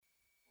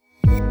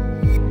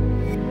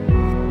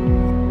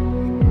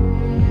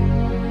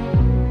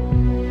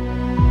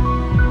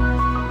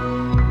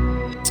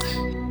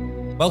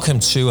Welcome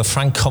to a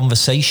frank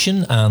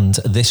conversation, and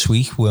this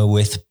week we're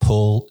with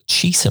Paul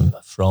Cheetham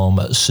from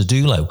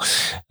Sedulo,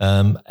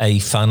 a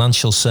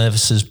financial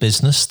services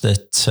business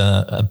that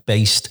are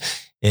based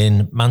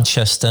in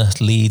Manchester,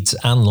 Leeds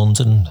and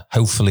London,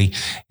 hopefully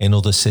in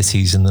other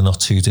cities in the not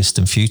too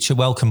distant future.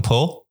 Welcome,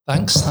 Paul.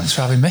 Thanks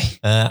for having me.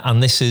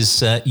 And this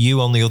is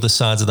you on the other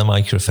side of the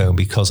microphone,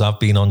 because I've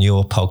been on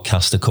your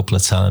podcast a couple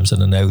of times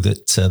and I know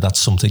that that's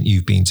something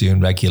you've been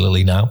doing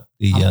regularly now.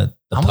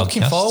 I'm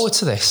looking forward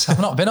to this. I've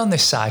not been on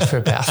this side for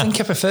a bit. I think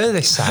I prefer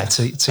this side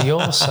to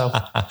yours, so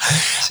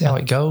see how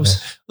it goes.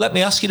 Yeah. Let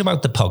me ask you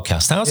about the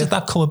podcast. How did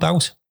that come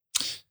about?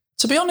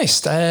 To be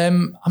honest,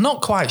 I'm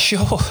not quite sure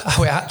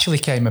how it actually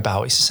came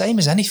about. It's the same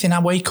as anything. I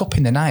wake up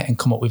in the night and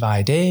come up with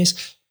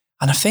ideas.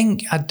 And I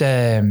think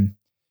there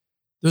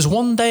was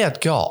one day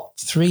I'd got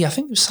three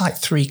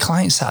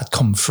clients that had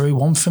come through.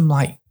 One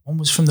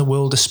was from the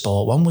world of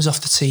sport, one was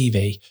off the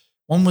TV,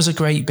 one was a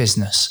great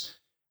business.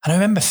 And I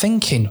remember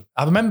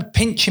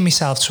pinching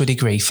myself to a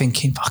degree,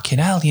 thinking, fucking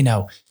hell,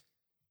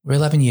 we're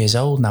 11 years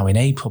old now in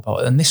April,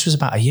 and this was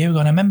about a year ago.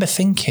 And I remember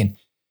thinking,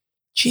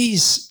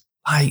 geez,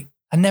 I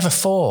never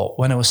thought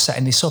when I was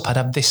setting this up, I'd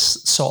have this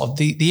sort of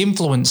the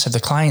influence of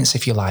the clients,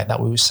 if you like, that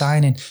we were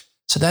signing.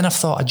 So then I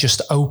thought I'd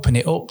just open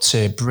it up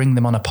to bring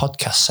them on a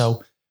podcast.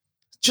 So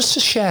just to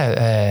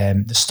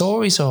share the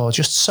stories, or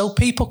just so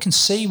people can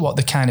see what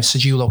the kind of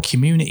Sedulo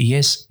community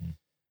is.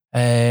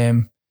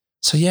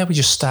 So yeah, we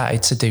just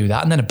started to do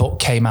that. And then a book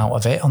came out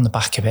of it on the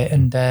back of it.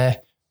 And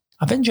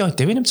I've enjoyed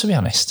doing them, to be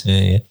honest.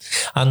 Yeah.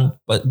 And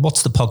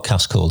what's the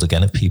podcast called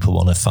again, if people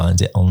want to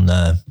find it on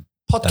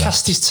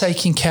Podcast is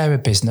Taking Care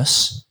of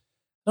Business.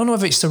 I don't know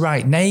if it's the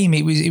right name.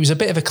 It was a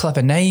bit of a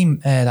clever name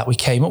that we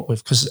came up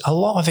with, because a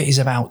lot of it is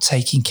about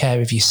taking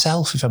care of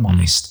yourself, if I'm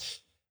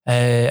honest,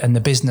 and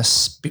the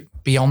business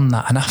beyond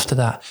that and after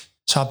that.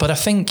 So, but I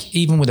think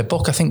even with a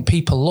book, I think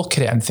people look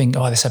at it and think,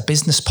 oh, it's a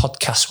business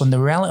podcast, when the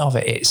reality of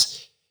it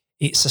is,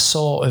 it's a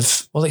sort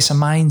of, it's a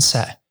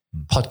mindset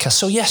podcast.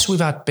 So yes,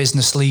 we've had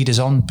business leaders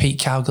on, Pete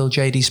Cowgill,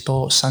 JD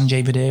Sports,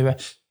 Sanjay Vadera,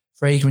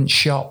 Fragrance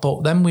Shop,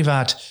 but then we've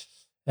had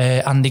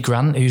Andy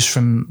Grant, who's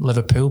from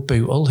Liverpool,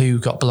 Bootle, who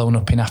got blown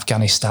up in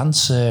Afghanistan.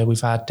 So we've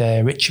had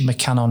Richard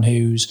McKenna,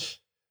 whose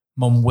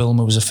mum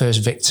Wilma was the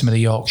first victim of the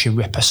Yorkshire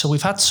Ripper. So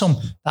we've had some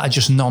that are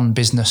just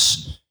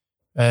non-business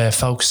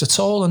focused at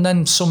all, and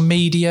then some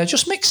media.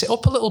 Just mix it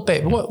up a little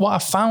bit. What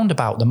I've found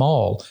about them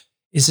all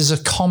is there's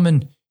a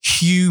common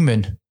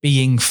human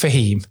being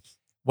theme,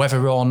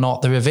 whether or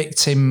not they're a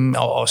victim,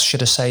 or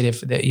should I say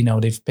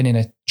they've been in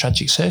a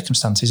tragic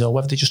circumstances, or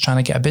whether they're just trying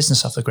to get a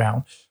business off the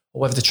ground,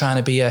 or whether they're trying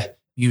to be a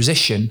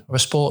musician or a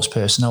sports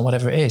person or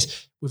whatever it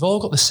is. We've all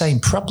got the same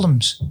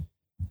problems.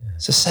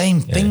 It's the same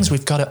things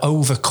we've got to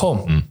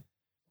overcome.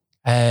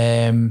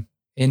 And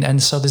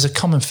so there's a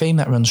common theme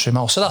that runs through them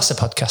all. So that's the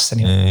podcast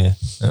anyway.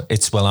 Yeah.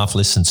 I've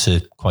listened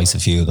to quite a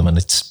few of them, and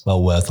it's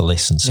well worth a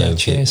listen. So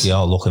if you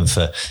are looking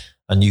for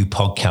a new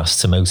podcast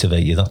to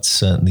motivate you, that's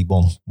certainly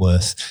one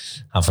worth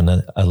having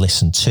a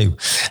listen to.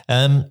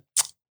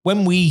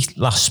 When we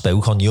last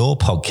spoke on your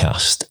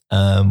podcast,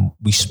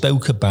 we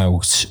spoke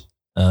about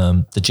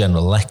the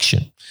general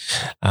election,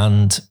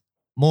 and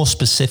more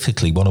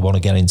specifically, what I want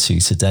to get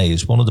into today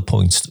is one of the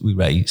points that we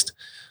raised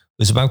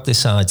was about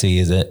this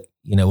idea that,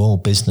 all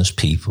business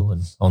people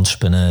and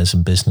entrepreneurs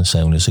and business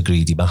owners are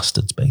greedy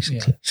bastards,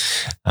 basically.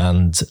 Yeah.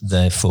 And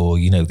therefore,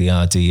 the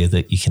idea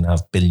that you can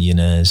have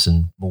billionaires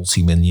and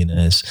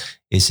multimillionaires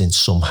isn't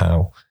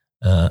somehow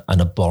an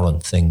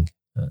abhorrent thing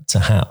to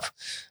have.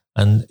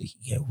 And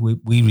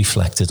we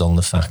reflected on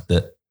the fact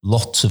that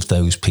lots of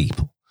those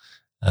people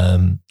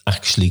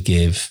actually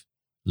give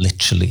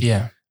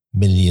literally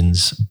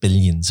millions,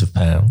 billions of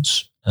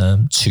pounds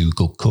to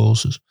good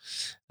causes.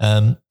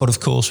 But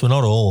of course, we're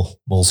not all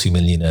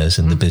multimillionaires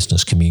in the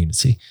business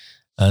community.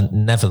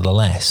 And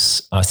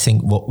nevertheless, I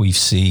think what we've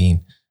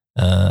seen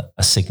a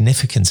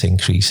significant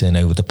increase in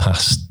over the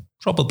past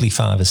probably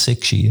 5 or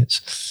 6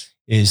 years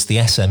is the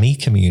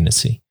SME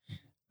community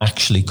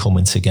actually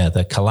coming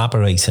together,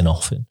 collaborating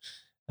often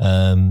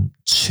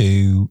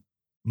to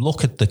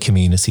look at the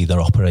community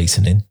they're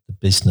operating in, the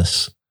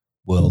business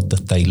world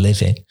that they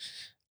live in,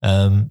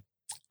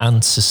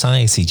 and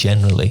society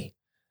generally,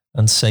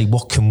 and say,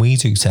 what can we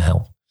do to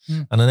help?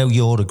 And I know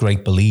you're a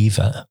great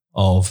believer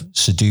of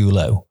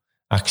Sedulo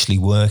actually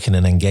working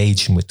and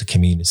engaging with the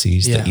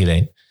communities that you're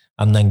in,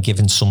 and then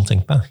giving something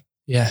back.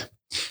 Yeah.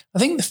 I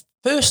think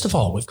first of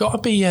all, we've got to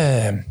be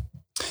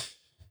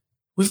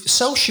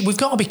we've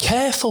got to be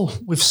careful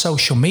with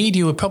social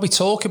media. We'll probably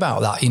talk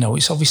about that.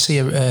 It's obviously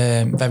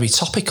very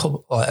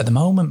topical at the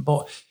moment,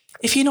 but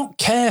if you're not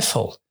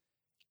careful,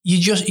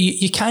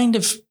 you kind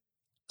of,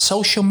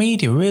 social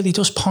media really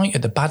does point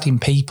at the bad in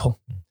people,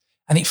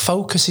 and it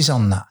focuses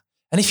on that.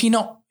 And if you're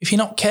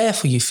not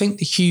careful, you think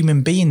the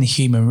human being, the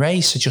human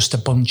race, are just a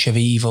bunch of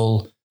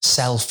evil,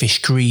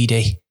 selfish,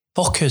 greedy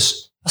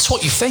fuckers. That's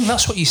what you think.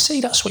 That's what you see.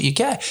 That's what you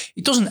get.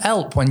 It doesn't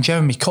help when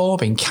Jeremy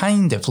Corbyn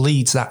kind of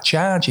leads that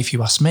charge, if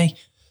you ask me.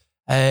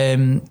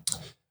 But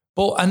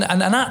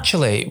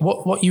actually,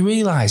 what you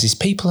realise is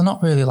people are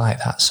not really like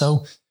that.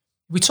 So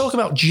we talk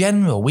about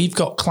general, we've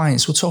got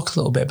clients, we'll talk a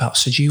little bit about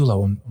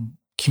Sedulo and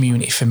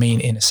community for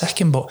me in a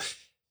second, but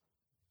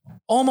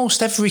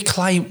almost every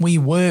client we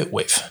work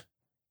with,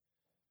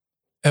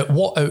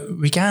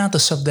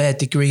 regardless of their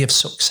degree of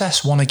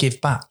success, want to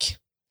give back.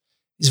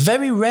 It's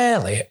very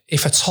rarely,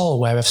 if at all,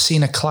 where I've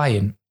seen a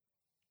client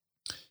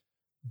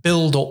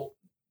build up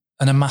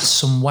and amass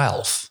some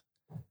wealth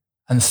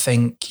and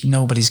think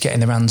nobody's getting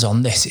their hands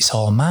on this, it's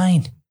all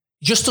mine.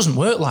 It just doesn't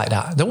work like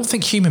that. I don't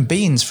think human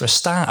beings, for a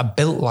start, are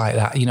built like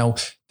that.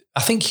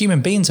 I think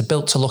human beings are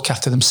built to look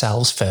after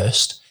themselves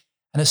first.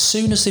 And as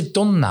soon as they've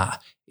done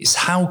that, it's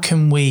how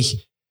can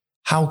we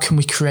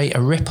create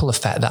a ripple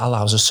effect that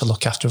allows us to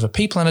look after other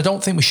people? And I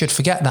don't think we should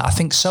forget that. I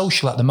think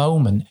social at the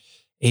moment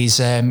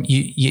is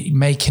you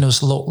making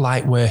us look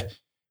like we're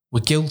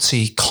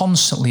guilty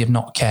constantly of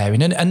not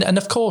caring. And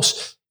of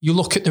course, you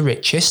look at the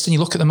richest and you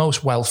look at the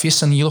most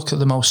wealthiest and you look at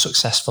the most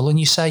successful and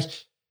you say,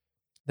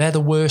 they're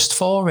the worst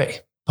for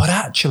it. But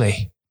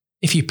actually,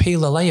 if you peel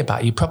the layer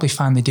back, you probably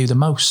find they do the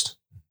most.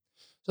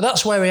 So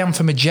that's where I am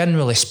from a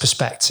generalist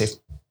perspective.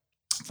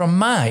 From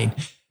mine,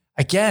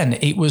 again,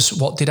 it was,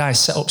 what did I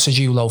set up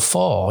Sedulo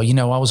for?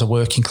 I was a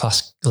working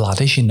class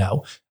lad, as you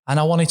know, and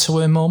I wanted to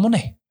earn more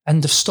money.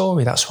 End of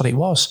story. That's what it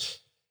was.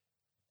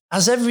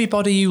 As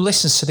everybody who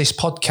listens to this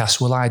podcast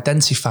will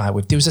identify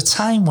with, there was a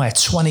time where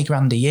 20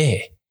 grand a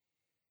year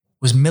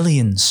was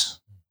millions.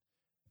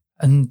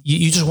 And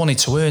you just wanted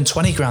to earn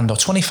 20 grand or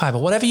 25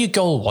 or whatever your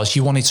goal was,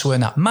 you wanted to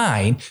earn that.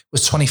 Mine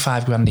was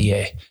 25 grand a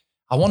year.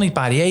 I wanted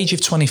by the age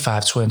of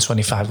 25 to earn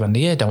 25 grand a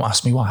year. Don't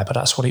ask me why, but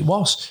that's what it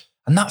was.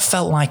 And that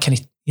felt like a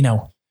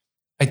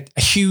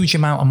huge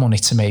amount of money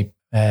to me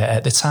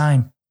at the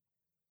time.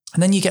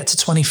 And then you get to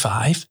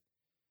 25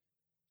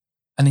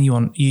 and then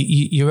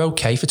you're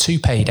okay for 2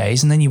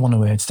 paydays and then you want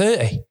to earn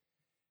 30.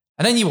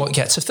 And then you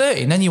get to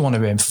 30 and then you want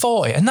to earn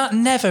 40. And that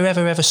never,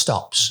 ever, ever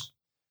stops.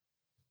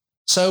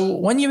 So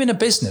when you're in a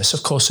business,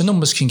 of course, the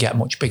numbers can get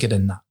much bigger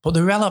than that. But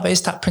the reality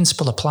is that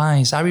principle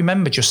applies. I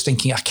remember just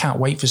thinking, I can't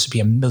wait for this to be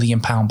 £1 million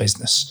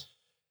business.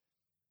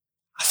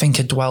 I think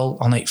I dwelt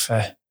on it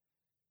for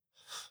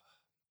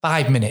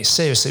 5 minutes.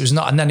 Seriously, it was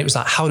not. And then it was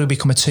like, how do I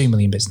become a 2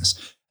 million business?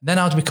 And then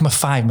how do I become a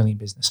 5 million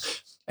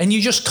business? And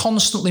you just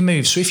constantly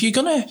move. So if you're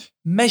going to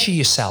measure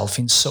yourself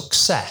in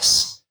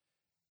success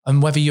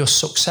and whether you're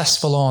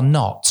successful or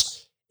not,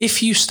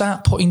 if you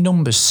start putting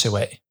numbers to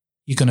it,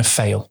 you're going to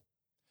fail.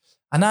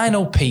 And I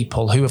know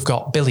people who have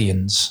got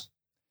billions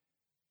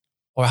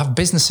or have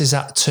businesses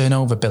that turn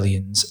over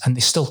billions and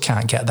they still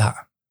can't get that.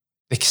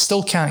 They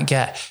still can't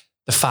get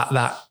the fact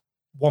that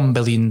 1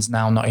 billion's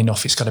now not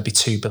enough. It's got to be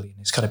 2 billion.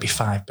 It's got to be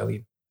 5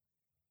 billion.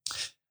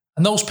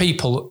 And those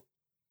people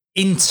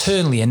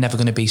internally are never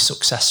going to be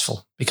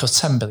successful because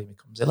 10 billion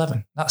becomes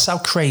 11. That's how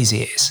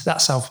crazy it is.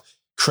 That's how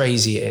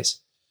crazy it is.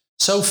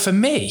 So for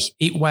me,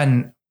 it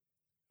went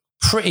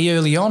pretty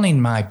early on in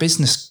my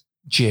business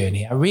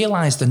journey. I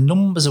realized the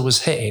numbers I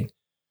was hitting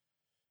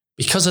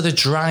because of the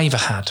drive I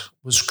had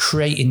was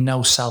creating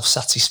no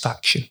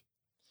self-satisfaction.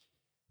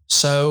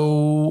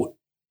 So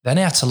then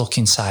I had to look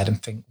inside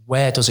and think,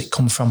 where does it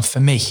come from for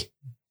me?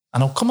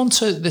 And I'll come on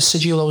to the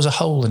Sedulo as a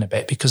whole in a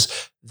bit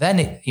because then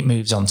it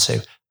moves on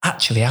to,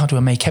 actually, how do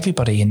I make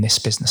everybody in this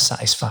business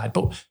satisfied?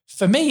 But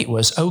for me, it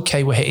was,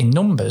 okay, we're hitting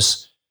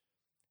numbers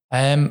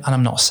and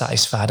I'm not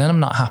satisfied and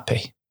I'm not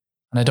happy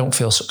and I don't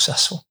feel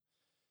successful.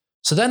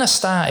 So then I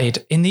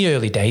started, in the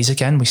early days,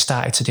 again, we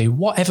started to do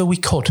whatever we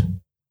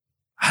could.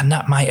 And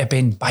that might have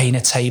been buying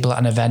a table at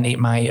an event. It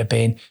might have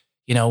been,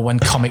 when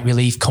Comic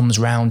Relief comes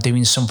round,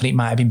 doing something. It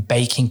might have been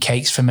baking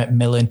cakes from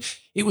Macmillan.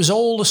 It was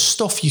all the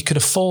stuff you could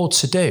afford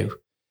to do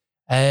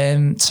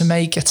to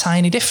make a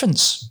tiny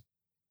difference.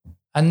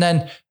 And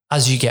then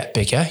as you get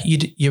bigger,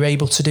 you're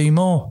able to do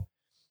more.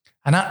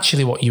 And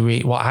actually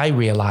what I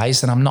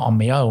realised, and I'm not on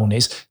my own,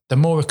 is the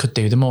more I could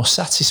do, the more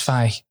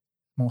satisfied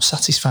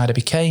I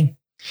became.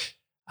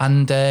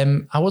 And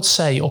I would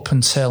say up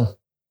until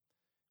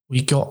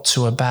we got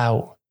to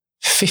about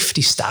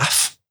 50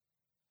 staff,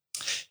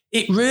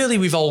 it really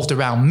revolved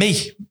around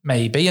me,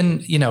 maybe.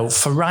 And,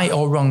 for right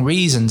or wrong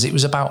reasons, it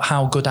was about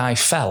how good I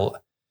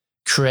felt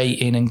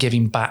creating and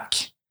giving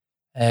back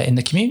in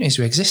the communities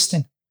we exist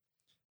in.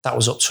 That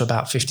was up to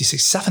about 50, 60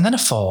 staff. And then I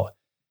thought,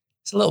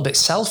 it's a little bit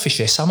selfish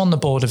this. I'm on the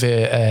board of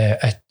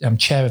I'm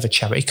chair of a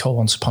charity called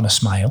Once Upon a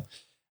Smile.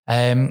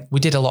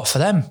 We did a lot for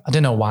them. I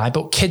don't know why,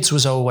 but kids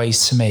was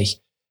always, to me,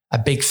 a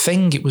big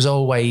thing. It was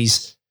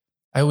always,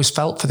 I always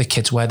felt for the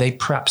kids where they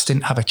perhaps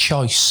didn't have a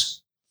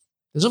choice.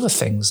 There's other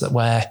things that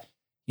where,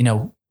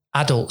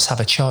 adults have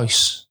a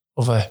choice,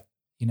 other,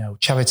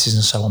 charities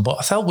and so on. But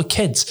I felt with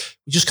kids,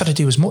 we just got to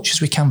do as much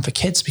as we can for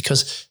kids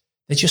because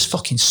they're just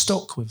fucking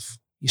stuck with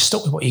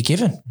what you're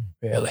given,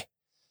 really.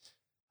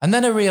 And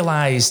then I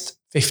realised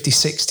 50,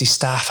 60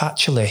 staff,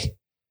 actually,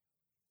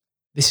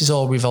 this is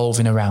all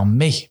revolving around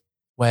me.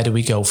 Where do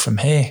we go from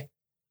here?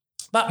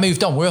 That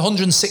moved on. We're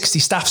 160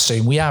 staff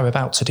soon. We are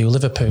about to do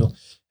Liverpool.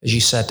 As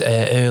you said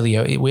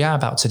earlier, we are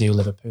about to do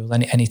Liverpool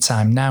any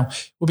time now.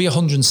 We'll be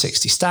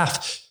 160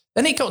 staff.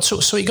 Then it got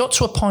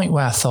to a point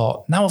where I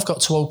thought, now I've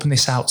got to open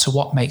this out to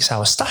what makes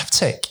our staff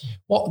tick.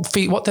 What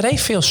do they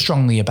feel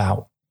strongly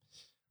about?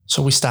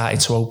 So we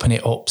started to open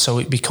it up so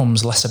it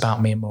becomes less about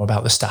me and more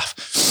about the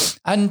staff.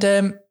 And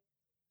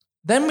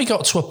then we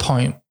got to a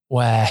point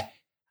where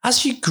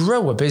as you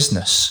grow a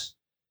business,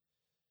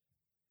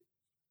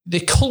 the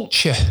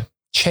culture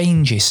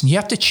changes and you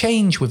have to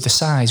change with the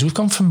size. We've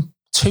gone from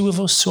 2 of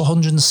us to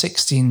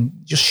 160 in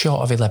just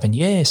short of 11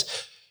 years.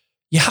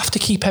 You have to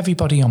keep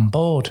everybody on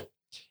board.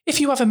 If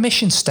you have a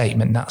mission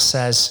statement that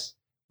says,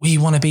 we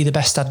want to be the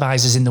best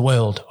advisors in the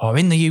world or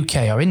in the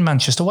UK or in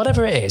Manchester,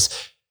 whatever it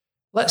is,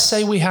 let's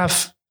say we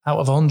have out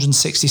of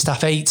 160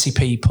 staff, 80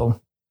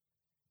 people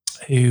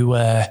who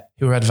are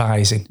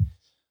advising.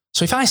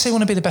 So if I say I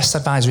want to be the best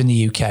advisor in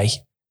the UK,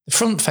 the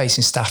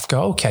front-facing staff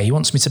go, okay, he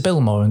wants me to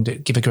bill more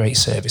and give a great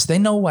service. They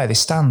know where they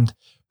stand.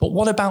 But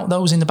what about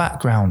those in the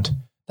background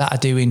that are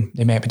doing,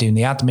 they might be doing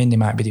the admin, they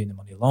might be doing the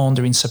money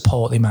laundering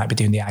support, they might be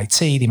doing the IT,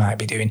 they might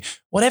be doing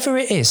whatever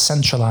it is,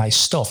 centralized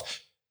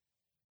stuff.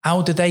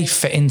 How do they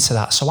fit into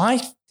that? So I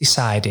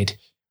decided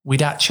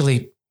we'd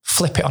actually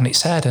flip it on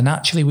its head and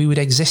actually we would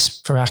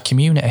exist for our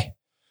community.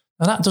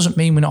 Now that doesn't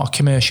mean we're not a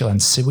commercial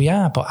entity, we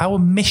are, but our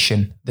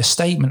mission, the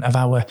statement of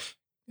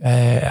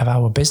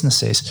our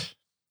businesses,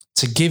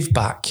 to give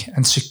back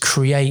and to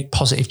create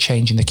positive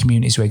change in the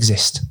communities we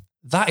exist.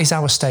 That is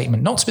our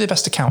statement, not to be the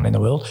best accountant in the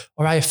world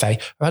or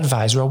IFA or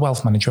advisor or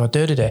wealth manager or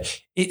da-da-da.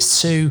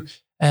 It's to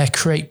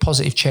create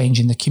positive change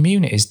in the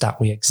communities that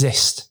we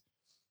exist.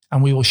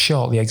 And we will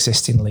shortly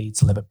exist in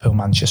Leeds, Liverpool,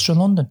 Manchester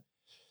and London.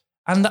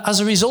 And as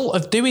a result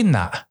of doing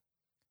that,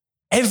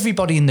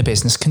 everybody in the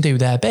business can do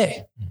their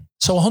bit.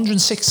 So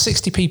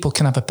 160 people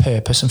can have a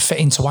purpose and fit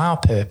into our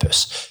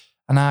purpose.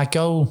 And our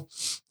goal,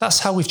 that's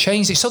how we've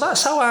changed it. So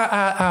that's how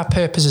our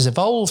purpose has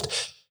evolved.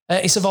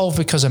 It's evolved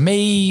because of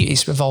me.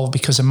 It's evolved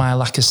because of my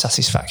lack of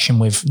satisfaction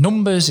with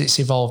numbers. It's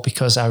evolved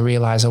because I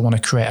realised I want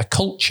to create a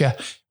culture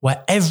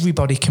where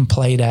everybody can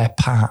play their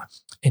part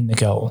in the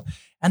goal.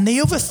 And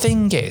the other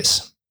thing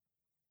is,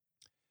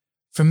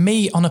 for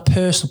me, on a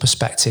personal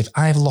perspective,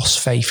 I've lost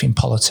faith in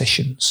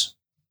politicians.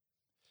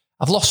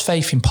 I've lost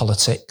faith in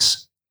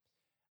politics.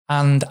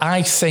 And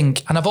I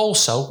think, and I've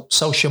also,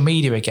 social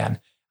media again,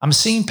 I'm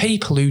seeing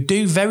people who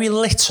do very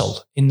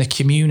little in the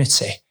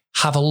community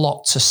have a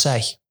lot to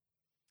say.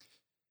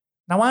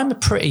 Now, I'm a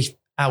pretty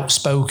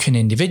outspoken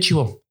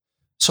individual.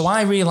 So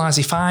I realise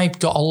if I've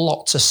got a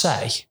lot to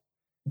say,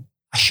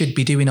 I should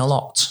be doing a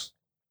lot.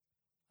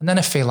 And then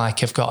I feel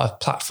like I've got a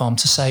platform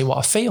to say what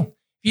I feel. If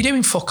you're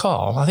doing fuck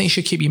all, I think you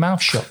should keep your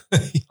mouth shut.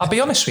 I'll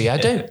be honest with you, I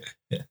do.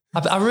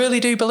 I really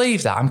do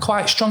believe that. I'm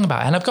quite strong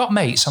about it. And I've got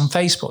mates on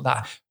Facebook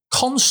that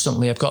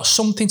constantly have got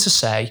something to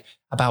say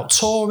about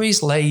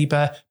Tories,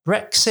 Labour,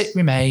 Brexit,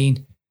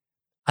 Remain,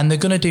 and they're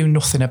going to do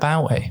nothing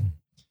about it.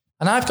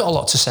 And I've got a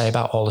lot to say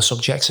about all the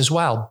subjects as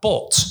well,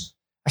 but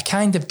I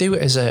kind of do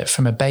it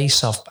from a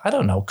base of, I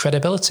don't know,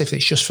 credibility, if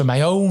it's just for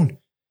my own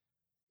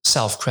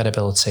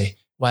self-credibility,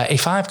 where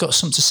if I've got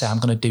something to say, I'm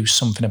going to do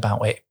something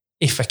about it,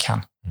 if I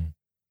can.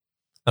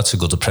 That's a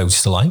good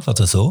approach to life, I'd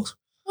have thought.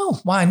 Oh,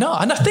 why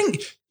not? And I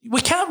think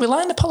we can't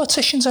rely on the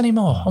politicians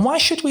anymore. And why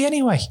should we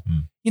anyway?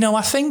 You know,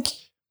 I think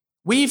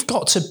we've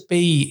got to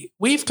be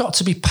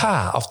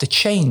part of the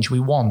change we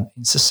want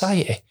in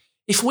society.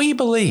 If we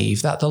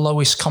believe that the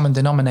lowest common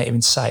denominator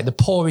in society, the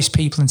poorest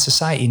people in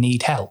society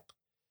need help,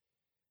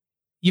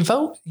 you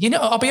vote. You know,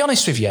 I'll be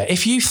honest with you.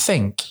 If you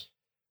think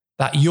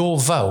that your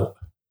vote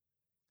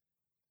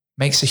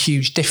makes a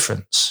huge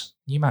difference,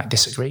 you might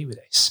disagree with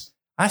this.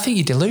 I think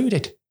you're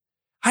deluded.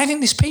 I think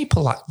there's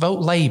people that vote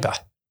Labour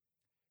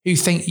who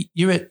think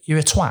you're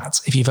a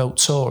twat if you vote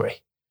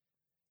Tory.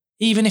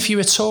 Even if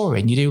you're a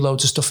Tory and you do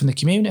loads of stuff in the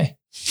community.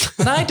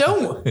 And I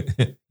don't.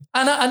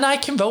 And I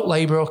can vote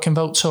Labour or can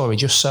vote Tory,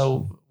 just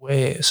so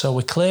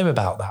we're clear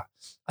about that.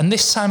 And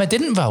this time I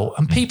didn't vote.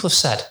 And people have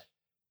said,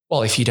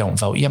 well, if you don't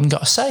vote, you haven't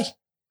got a say.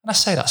 And I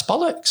say that's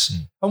bollocks.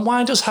 And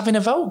why does having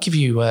a vote give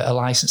you a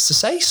license to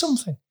say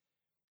something?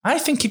 I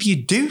think if you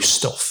do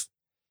stuff,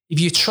 if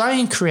you try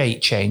and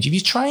create change, if you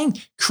try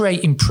and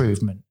create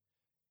improvement,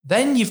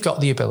 then you've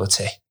got the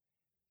ability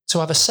to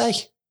have a say.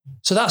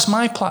 So that's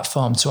my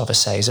platform, to have a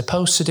say, as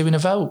opposed to doing a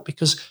vote.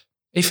 Because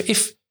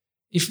if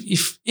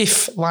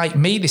like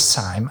me this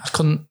time, I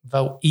couldn't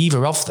vote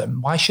either of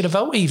them, why should I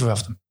vote either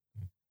of them?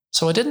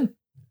 So I didn't.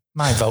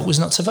 My vote was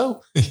not to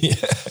vote. Yeah.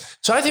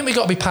 So I think we've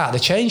got to be part of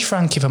the change,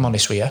 Frank, if I'm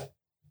honest with you.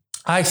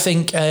 I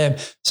think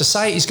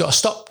society's got to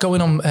stop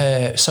going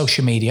on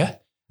social media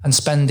and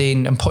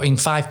spending and putting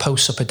 5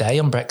 posts up a day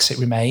on Brexit,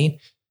 Remain,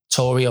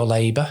 Tory or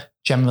Labour,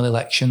 general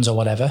elections or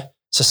whatever,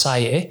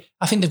 society.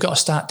 I think they've got to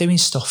start doing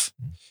stuff.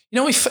 You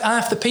know, if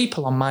half the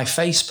people on my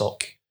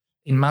Facebook,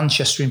 in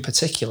Manchester in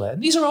particular,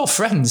 and these are all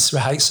friends,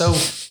 right? So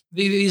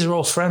these are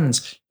all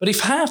friends. But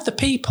if half the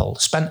people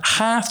spent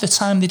half the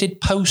time they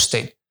did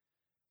posting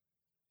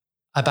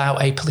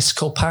about a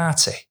political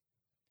party,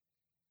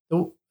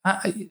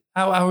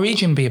 our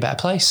region would be a better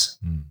place,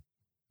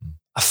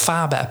 a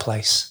far better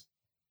place.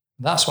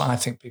 That's what I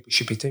think people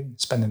should be doing,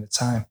 spending the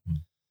time.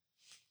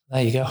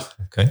 There you go.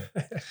 Okay.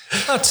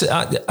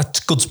 That's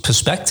good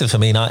perspective. I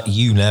mean,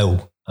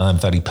 I'm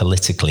very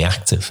politically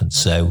active. And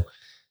so,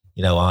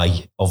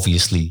 I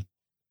obviously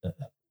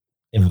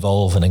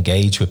involve and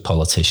engage with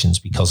politicians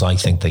because I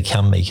think they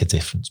can make a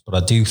difference. But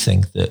I do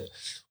think that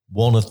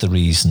one of the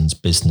reasons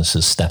business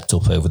has stepped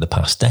up over the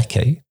past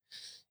decade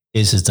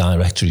is a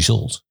direct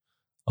result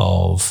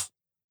of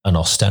an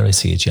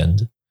austerity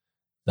agenda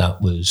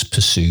that was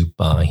pursued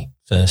by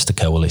first the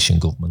coalition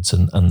government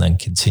and then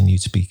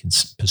continued to be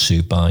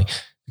pursued by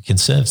the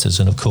Conservatives.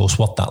 And of course,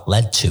 what that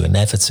led to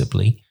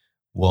inevitably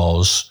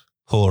was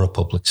poorer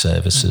public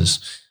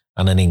services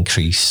and an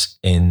increase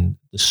in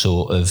the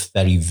sort of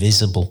very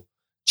visible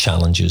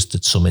challenges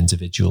that some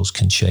individuals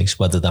can chase,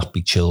 whether that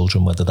be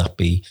children, whether that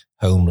be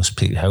homeless.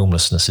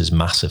 Homelessness is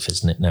massive,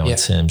 isn't it now, in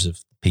terms of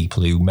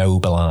people who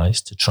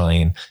mobilise to try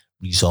and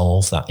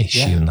resolve that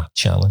issue and that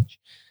challenge.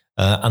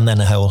 And then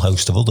a whole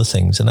host of other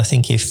things. And I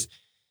think if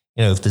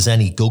there's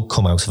any good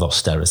come out of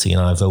austerity,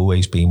 and I've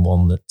always been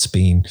one that's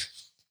been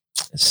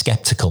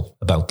sceptical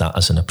about that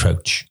as an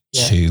approach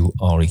to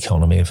our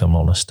economy, if I'm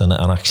honest. And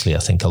actually, I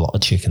think a lot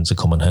of chickens are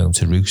coming home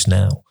to roost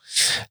now.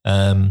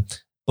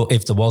 But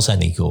if there was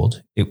any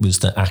good, it was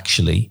that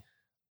actually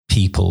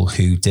people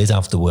who did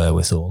have the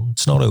wherewithal,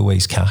 it's not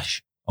always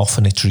cash,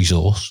 often it's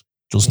resource.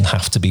 It doesn't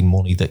have to be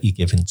money that you're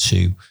giving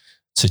to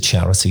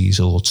charities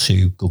or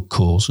to good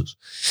causes.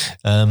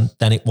 Then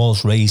it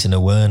was raising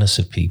awareness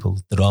of people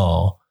that there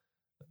are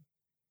a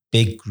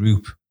big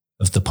group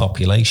of the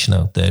population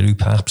out there who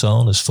perhaps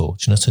aren't as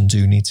fortunate and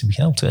do need to be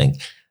helped. I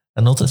think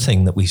another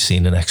thing that we've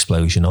seen an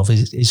explosion of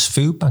is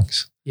food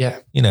banks. Yeah.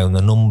 And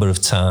the number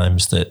of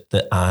times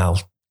that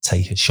I'll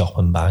take a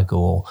shopping bag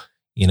or,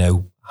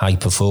 High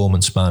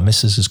Performance, my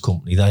missus's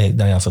company,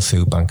 they have a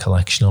food bank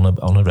collection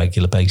on a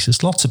regular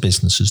basis. Lots of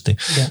businesses do.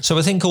 Yeah. So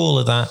I think all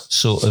of that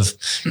sort of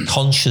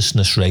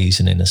consciousness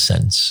raising, in a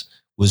sense,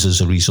 was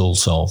as a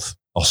result of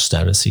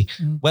austerity,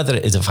 whether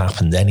it would have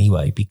happened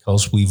anyway,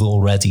 because we've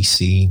already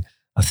seen,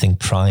 I think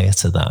prior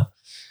to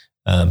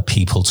that,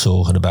 people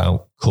talking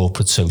about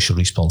corporate social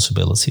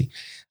responsibility.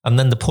 And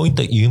then the point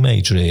that you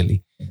made,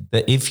 really,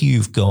 that if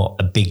you've got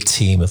a big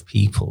team of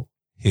people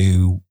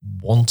who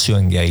want to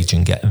engage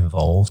and get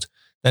involved,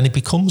 then it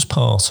becomes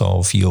part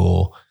of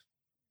your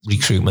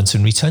recruitment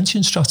and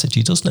retention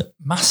strategy, doesn't it?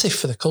 Massive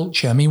for the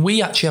culture. I mean,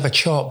 we actually have a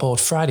chalkboard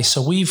Friday.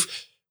 So we've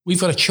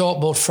got a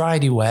chalkboard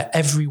Friday where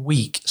every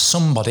week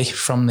somebody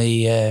from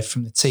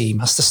the team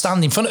has to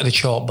stand in front of the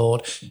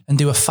chalkboard and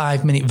do a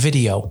 5-minute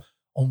video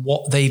on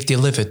what they've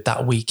delivered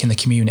that week in the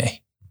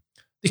community.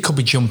 They could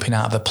be jumping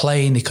out of a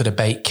plane, they could have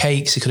baked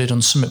cakes, they could have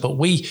done something, but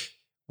we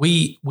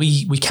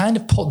kind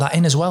of put that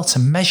in as well to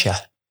measure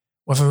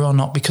whether or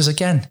not, because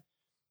again,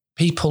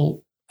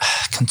 people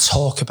can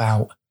talk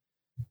about,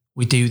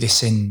 we do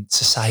this in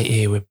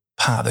society, we're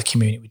part of the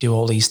community, we do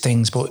all these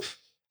things, but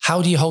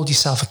how do you hold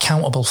yourself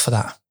accountable for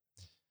that?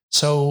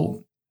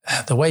 So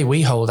the way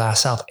we hold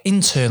ourselves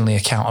internally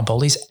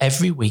accountable is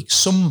every week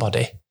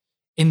somebody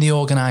in the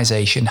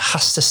organisation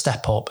has to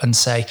step up and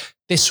say,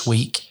 this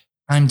week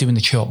I'm doing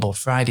the Chalkboard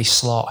Friday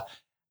slot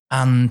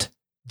and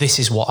this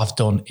is what I've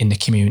done in the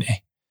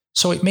community.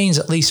 So it means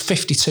at least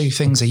 52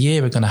 things a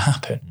year are going to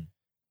happen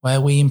where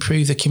we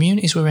improve the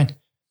communities we're in.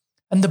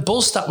 And the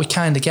buzz that we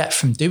kind of get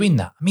from doing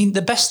that. I mean,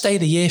 the best day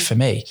of the year for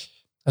me,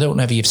 I don't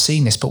know if you've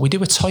seen this, but we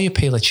do a toy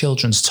appeal, a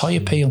children's toy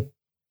appeal.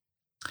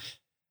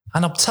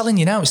 And I'm telling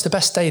you now, it's the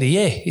best day of the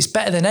year. It's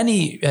better than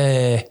any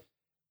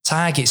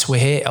targets we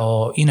hit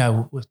or,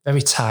 we're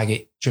very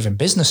target-driven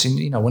business. And,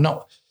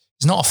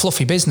 it's not a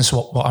fluffy business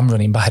what I'm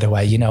running, by the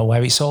way,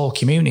 where it's all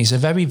communities, a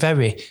very,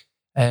 very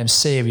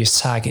serious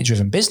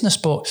target-driven business.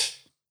 But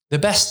the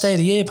best day of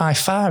the year by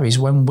far is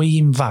when we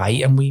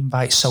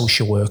invite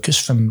social workers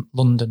from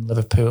London,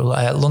 Liverpool,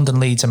 London,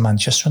 Leeds and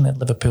Manchester, and then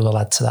Liverpool will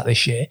add to that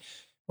this year,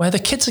 where the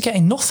kids are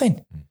getting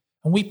nothing.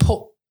 And we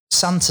put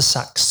Santa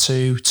sacks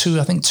to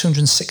I think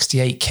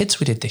 268 kids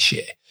we did this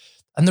year.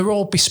 And they're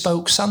all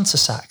bespoke Santa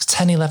sacks,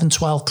 10, 11,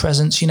 12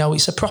 presents.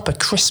 It's a proper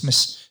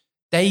Christmas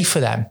day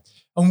for them.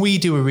 And we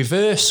do a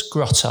reverse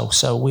grotto.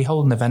 So we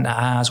hold an event at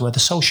ours where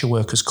the social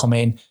workers come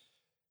in,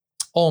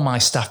 all my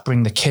staff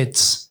bring the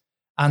kids,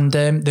 and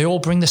they all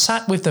bring the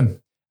sack with them.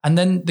 And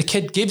then the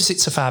kid gives it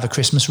to Father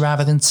Christmas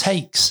rather than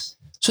takes.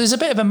 So there's a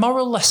bit of a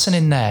moral lesson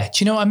in there.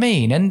 Do you know what I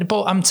mean?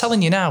 But I'm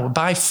telling you now,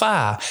 by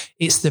far,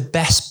 it's the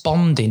best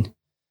bonding.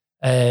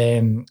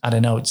 I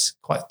don't know, it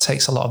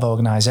takes a lot of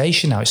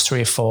organisation now. It's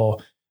 3 or 4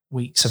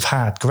 weeks of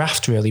hard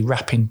graft, really,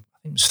 wrapping, I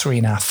think it was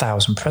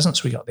 3,500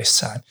 presents we got this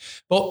time.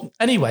 But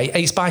anyway,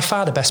 it's by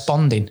far the best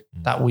bonding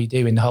that we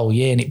do in the whole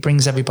year, and it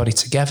brings everybody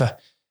together.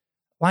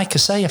 Like I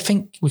say, I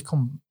think we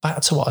come back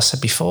to what I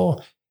said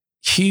before.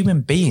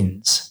 Human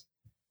beings,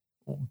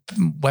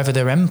 whether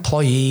they're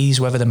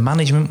employees, whether they're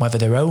management, whether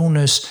they're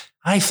owners,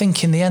 I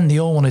think in the end, they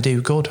all want to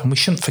do good, and we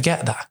shouldn't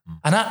forget that.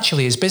 And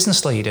actually, as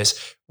business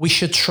leaders, we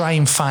should try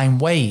and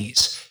find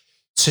ways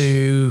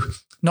to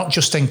not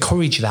just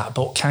encourage that,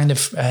 but kind of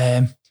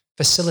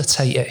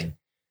facilitate it.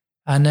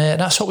 And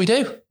that's what we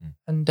do.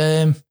 And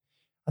I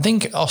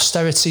think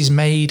austerity's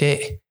made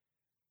it,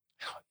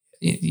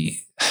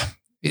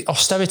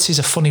 austerity is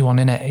a funny one,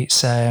 isn't it?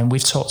 It's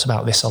we've talked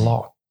about this a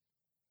lot.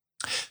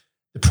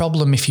 The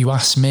problem, if you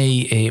ask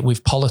me,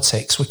 with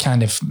politics, we're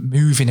kind of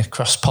moving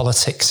across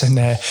politics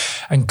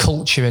and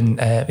culture, and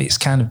it's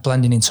kind of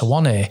blending into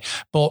one here.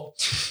 But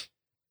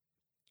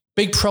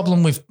big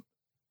problem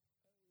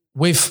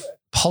with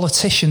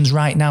politicians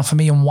right now for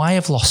me, and why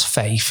I've lost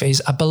faith,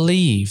 is I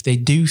believe they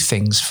do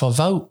things for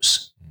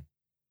votes.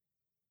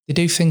 They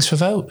do things for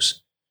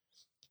votes.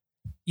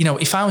 You know,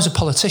 if I was a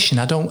politician,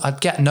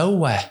 I'd get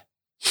nowhere,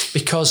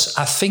 because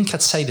I think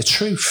I'd say the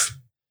truth.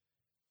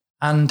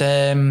 And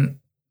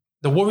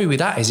the worry with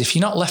that is, if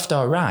you're not left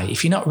or right,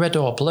 if you're not red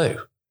or blue,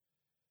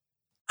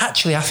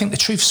 actually, I think the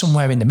truth's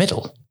somewhere in the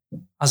middle.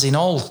 As in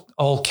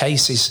all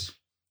cases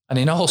and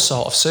in all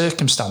sort of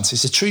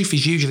circumstances, the truth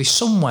is usually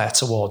somewhere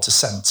towards the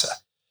centre.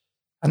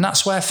 And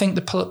that's where I think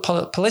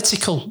the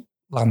political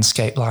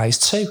landscape lies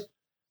too.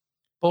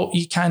 But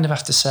you kind of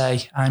have to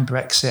say, I'm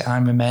Brexit,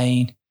 I'm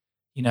Remain.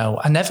 You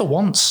know, I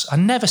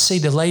never see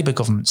the Labour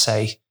government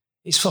say,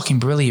 it's fucking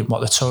brilliant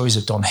what the Tories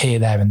have done here,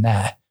 there and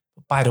there.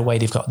 But by the way,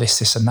 they've got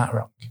this and that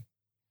wrong.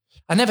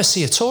 I never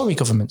see a Tory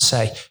government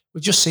say,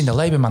 we've just seen the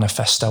Labour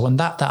manifesto and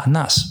that and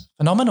that's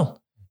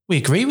phenomenal. We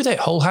agree with it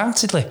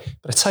wholeheartedly.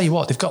 But I tell you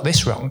what, they've got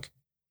this wrong.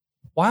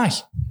 Why?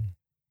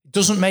 It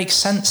doesn't make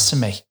sense to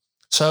me.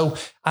 So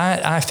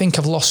I think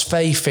I've lost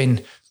faith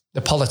in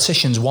the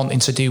politicians wanting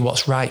to do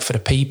what's right for the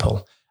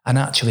people and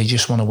actually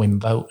just want to win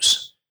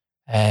votes.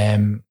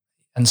 And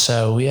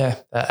so,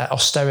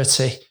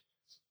 austerity,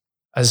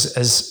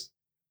 as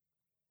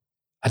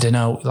I don't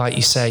know, like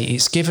you say,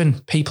 it's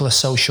given people a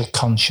social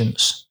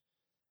conscience.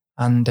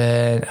 And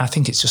I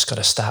think it's just got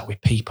to start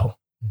with people.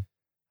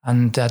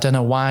 And I don't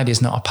know why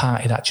there's not a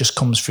party that just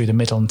comes through the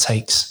middle and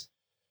takes.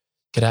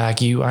 I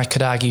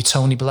could argue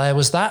Tony Blair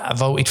was that. I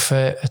voted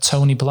for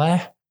Tony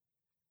Blair,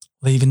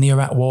 leaving the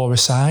Iraq war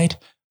aside.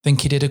 I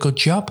think he did a good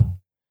job.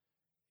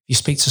 You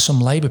speak to some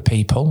Labour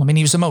people. I mean,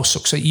 he was the most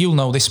successful. You'll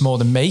know this more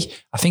than me.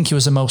 I think he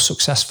was the most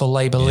successful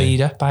Labour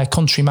leader by a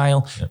country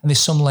mile. Yeah. And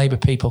there's some Labour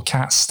people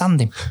can't stand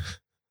him.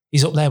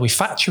 He's up there with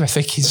Thatcher, I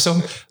think, in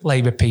some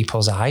Labour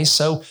people's eyes.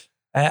 So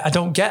I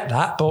don't get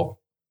that, but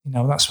you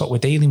know, that's what we're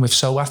dealing with.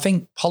 So I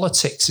think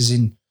politics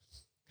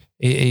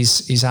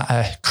is at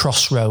a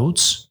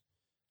crossroads,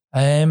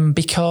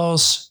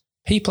 because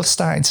people are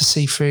starting to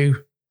see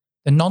through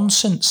the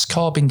nonsense.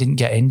 Corbyn didn't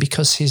get in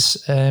because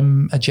his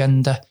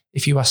agenda,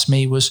 if you ask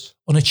me, was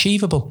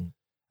unachievable,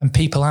 and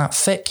people aren't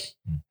thick,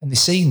 and they've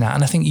seen that.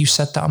 And I think you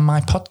said that on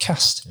my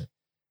podcast.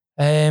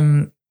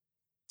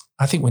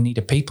 I think we need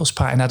a people's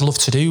party, and I'd love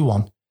to do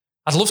one.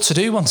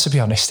 To be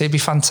honest. It'd be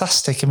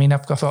fantastic. I mean,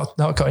 I've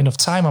not got enough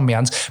time on my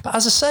hands. But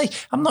as I say,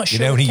 I'm not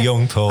sure. You're only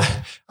young, Paul.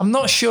 I'm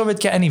not sure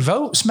I'd get any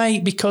votes,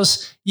 mate,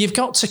 because you've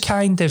got to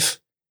kind of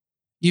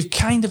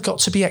got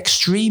to be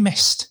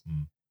extremist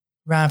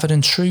rather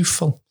than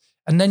truthful.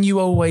 And then you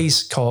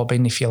always,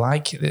 Corbyn, if you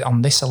like,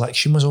 on this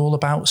election was all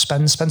about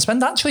spend.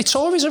 Actually,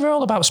 Tories are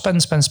all about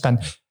spend.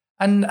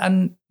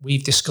 And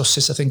we've discussed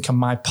this, I think, on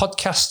my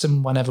podcast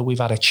and whenever we've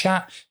had a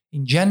chat.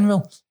 In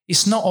general,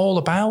 it's not all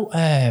about,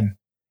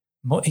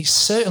 it's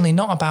certainly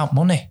not about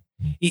money.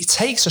 It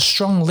takes a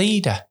strong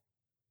leader.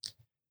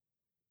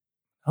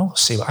 We'll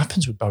see what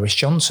happens with Boris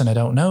Johnson, I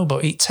don't know,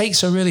 but it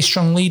takes a really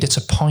strong leader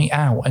to point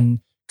out and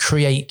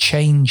create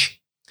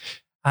change.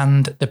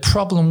 And the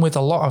problem with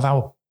a lot of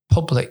our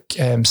public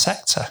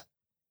sector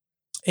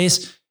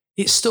is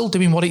it's still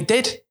doing what it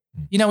did.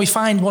 You know, if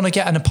I want to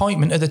get an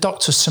appointment at the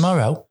doctor's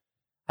tomorrow,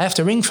 I have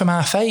to ring from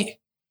our fate.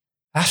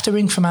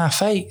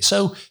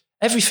 So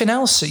everything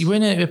else, we're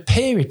in a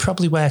period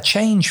probably where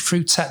change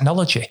through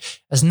technology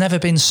has never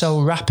been so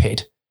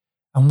rapid,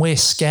 and we're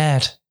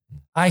scared.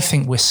 I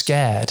think we're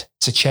scared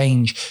to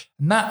change.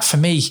 And that, for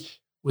me,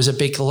 was a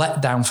big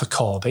letdown for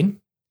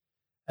Corbyn,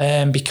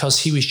 because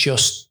he was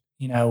just,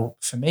 you know,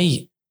 for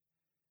me,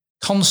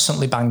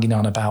 constantly banging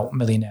on about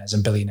millionaires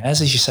and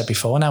billionaires, as you said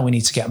before. Now we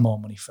need to get more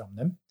money from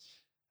them.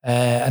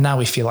 And now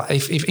we feel like,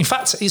 if in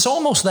fact, it's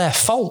almost their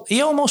fault.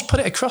 He almost put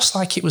it across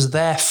like it was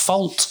their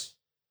fault.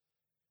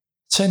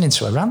 Turned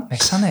into a rant,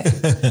 this, hasn't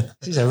it?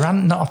 This is a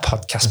rant, not a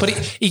podcast. But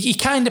he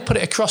kind of put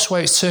it across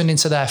where it's turned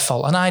into their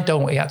fault. And I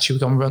don't, actually,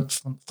 we've gone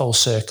full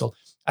circle.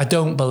 I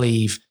don't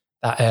believe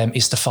that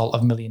it's the fault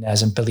of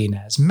millionaires and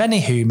billionaires, many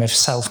of whom are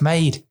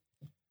self-made,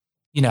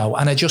 you know,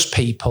 and are just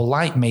people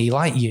like me,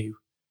 like you,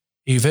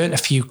 who've earned a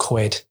few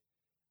quid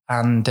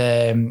and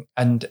then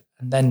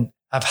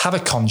have a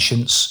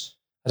conscience.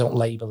 I don't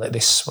label it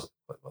this,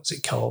 what's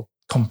it called?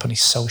 Company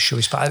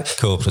socialist, but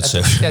corporate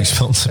social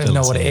responsibility. I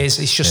don't know what it is.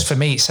 It's just for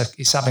me,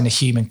 it's having a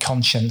human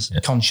conscience,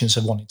 conscience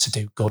of wanting to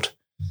do good.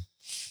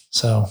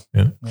 So,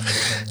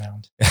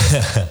 around.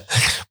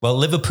 Well,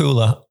 Liverpool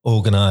are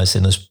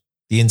organising as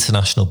the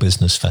International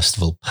Business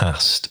Festival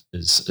past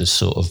as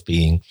sort of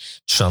being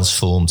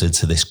transformed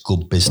into this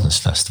Good Business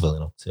Festival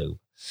in October,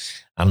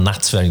 and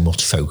that's very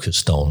much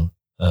focused on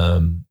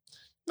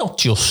not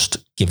just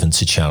given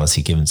to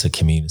charity, given to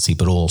community,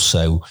 but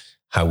also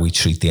how we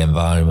treat the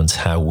environment,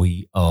 how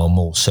we are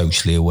more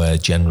socially aware,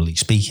 generally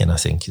speaking, I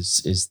think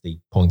is the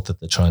point that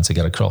they're trying to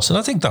get across. And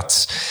I think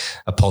that's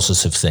a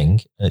positive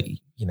thing.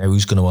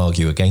 Who's going to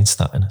argue against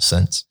that in a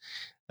sense?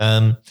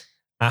 I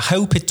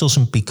hope it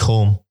doesn't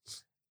become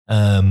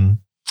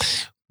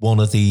one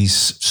of these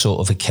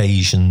sort of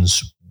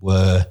occasions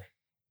where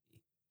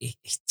it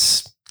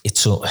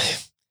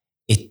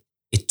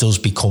does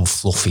become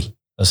fluffy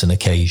as an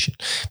occasion,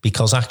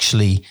 because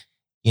actually,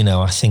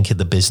 I think of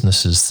the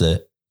businesses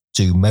that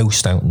do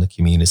most out in the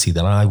community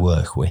that I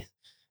work with,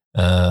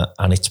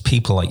 and it's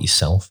people like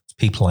yourself, it's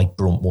people like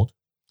Bruntwood.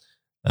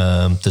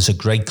 There's a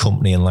great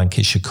company in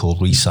Lancashire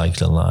called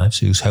Recycling Lives,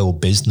 whose whole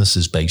business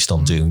is based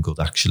on doing good,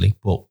 actually.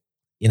 But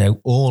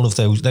all of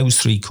those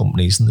three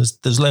companies, and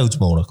there's loads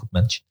more I could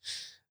mention,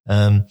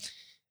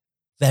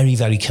 very,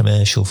 very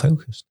commercial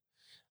focused.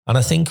 And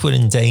I think we're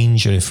in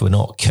danger if we're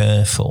not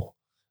careful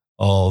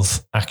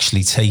of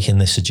actually taking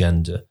this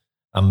agenda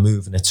and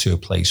moving it to a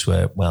place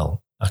where,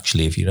 well,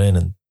 actually, if you're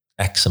earning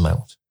X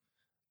amount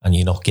and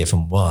you're not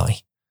given Y,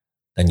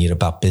 then you're a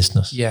bad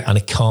business. Yeah. And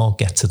it can't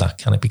get to that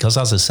kind of, because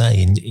as I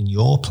say, in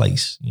your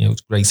place,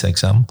 it's a great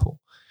example.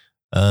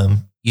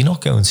 You're not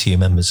going to your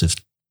members of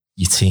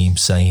your team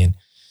saying,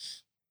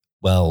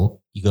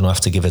 well, you're going to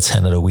have to give a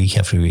tenner a week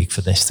every week for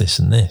this, this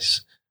and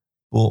this.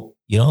 But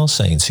you are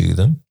saying to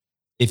them,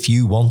 if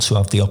you want to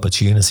have the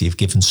opportunity of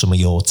giving some of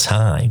your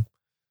time,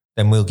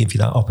 then we'll give you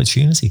that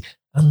opportunity.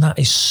 And that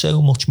is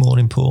so much more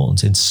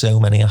important in so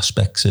many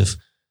aspects of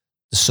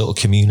the sort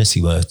of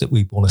community work that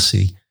we want to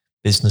see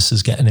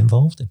businesses getting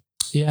involved in.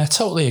 Yeah, I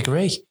totally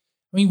agree.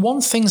 I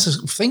mean, things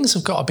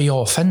have got to be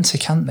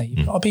authentic, haven't they?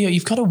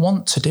 You've got to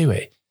want to do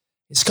it.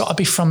 It's got to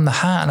be from the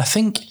heart. And I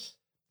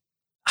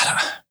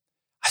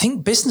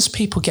think business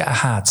people get a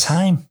hard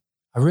time.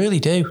 I really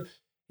do.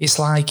 It's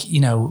like,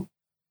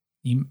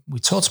 we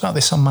talked about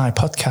this on my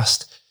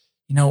podcast.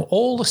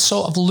 All the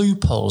sort of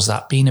loopholes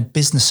that being a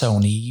business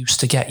owner, you used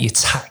to get your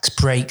tax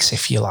breaks,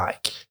 if you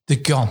like, they're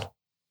gone.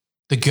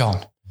 They're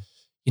gone.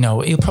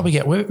 He'll probably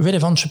get rid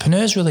of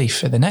entrepreneurs relief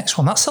for the next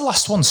one. That's the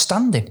last one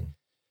standing.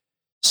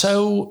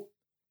 So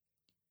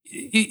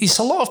it's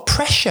a lot of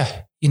pressure.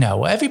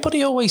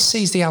 Everybody always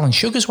sees the Alan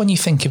Sugars when you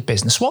think of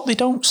business. What they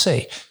don't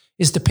see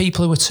is the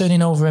people who are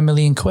turning over £1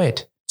 million,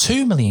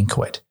 £2 million,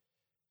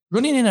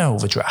 running in an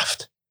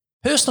overdraft,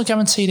 personal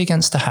guaranteed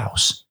against the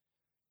house.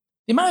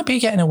 They might be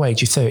getting a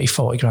wage of 30,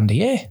 40 grand a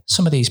year,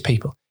 some of these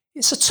people.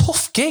 It's a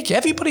tough gig.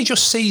 Everybody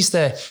just sees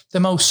the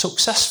most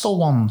successful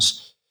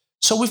ones.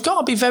 So we've got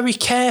to be very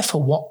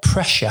careful what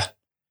pressure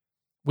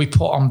we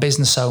put on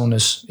business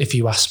owners, if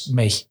you ask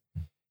me.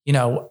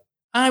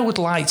 I would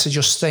like to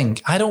just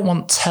think, I don't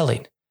want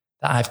telling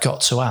that I've got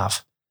to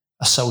have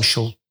a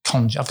social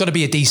I've got to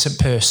be a decent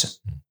person.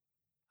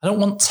 I don't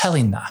want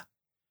telling that.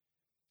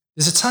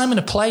 There's a time and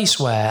a place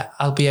where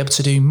I'll be able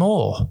to do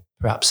more,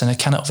 perhaps, than I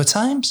can at other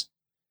times.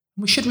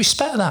 We should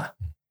respect that.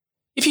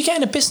 If you're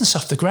getting a business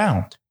off the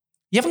ground,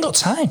 you haven't got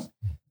time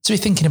to be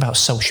thinking about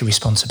social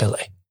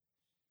responsibility.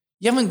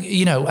 You haven't,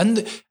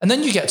 and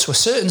then you get to a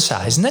certain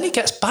size and then it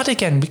gets bad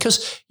again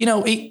because,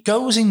 it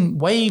goes in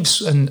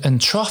waves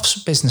and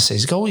troughs,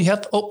 businesses go, you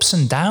have ups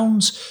and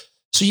downs.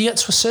 So you get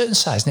to a certain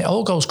size and it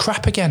all goes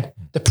crap again.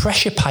 The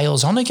pressure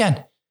piles on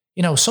again.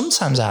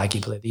 Sometimes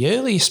arguably the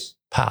earliest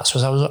parts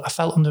was I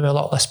felt under a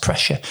lot less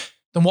pressure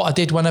than what I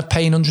did when I'm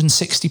paying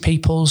 160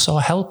 people or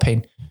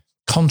helping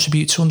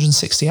contribute to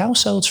 160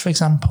 households, for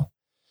example.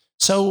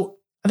 So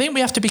I think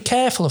we have to be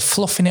careful of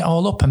fluffing it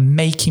all up and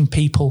making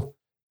people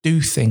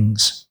do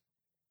things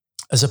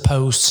as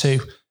opposed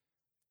to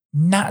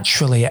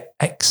naturally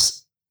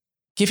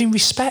giving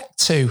respect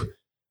to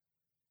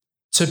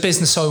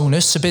business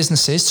owners, to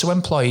businesses, to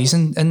employees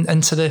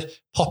and to the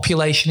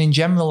population in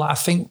general that I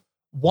think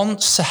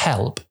wants to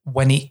help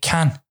when it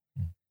can.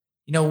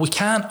 We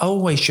can't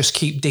always just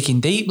keep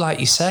digging deep, like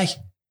you say.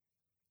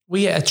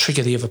 We had a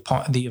trigger the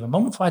other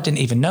month. I didn't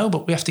even know,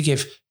 but we have to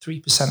give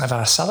 3% of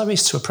our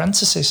salaries to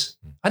apprentices.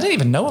 I didn't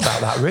even know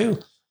about that rule,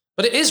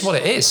 but it is what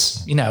it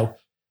is,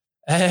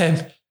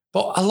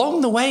 But along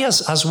the way,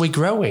 as we're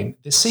growing,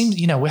 it seems,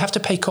 we have to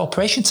pay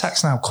corporation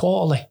tax now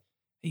quarterly.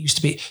 It used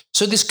to be.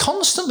 So there's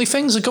constantly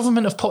things the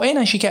government have put in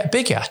as you get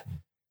bigger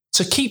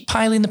to keep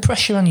piling the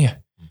pressure on you.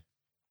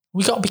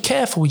 We got to be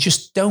careful. We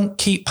just don't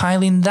keep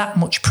piling that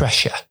much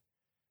pressure.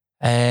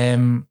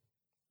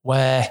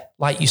 Where,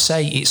 like you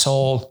say, it's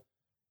all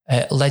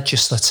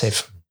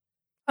legislative.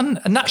 And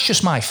that's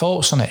just my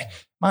thoughts on it.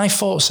 My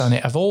thoughts on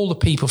it of all the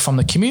people from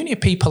the community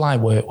of people I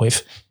work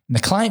with and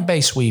the client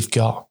base we've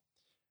got,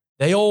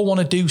 they all want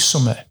to do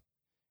something.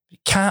 It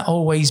can't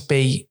always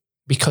be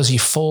because you're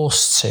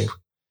forced to.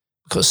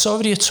 Because it's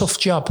already a tough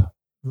job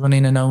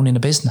running and owning a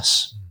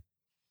business.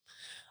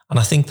 And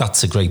I think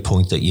that's a great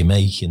point that you're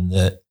making,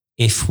 that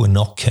if we're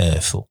not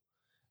careful,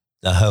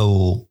 the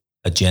whole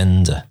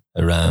agenda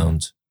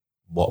around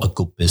what a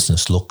good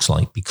business looks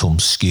like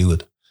becomes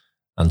skewed.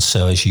 And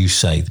so, as you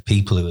say, the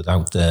people who are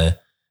out there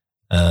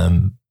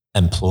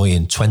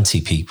employing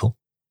 20 people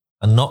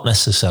and not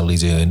necessarily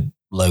doing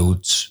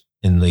loads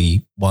in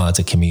the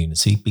wider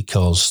community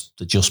because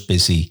they're just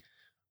busy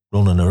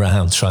running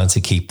around trying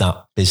to keep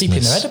that business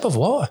keeping their head above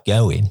water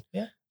going.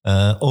 Yeah.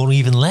 Or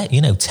even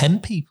 10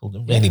 people,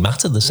 don't really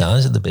matter the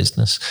size of the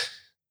business.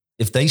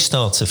 If they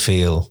start to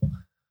feel,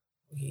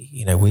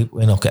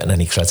 we're not getting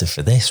any credit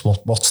for this,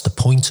 what's the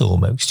point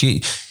almost?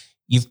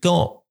 You've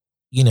got,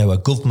 a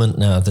government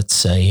now that's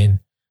saying,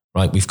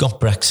 right, we've got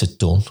Brexit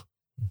done.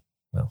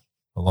 Well,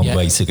 a long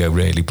way to go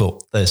really,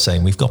 but they're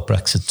saying we've got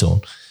Brexit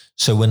done.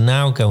 So we're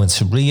now going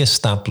to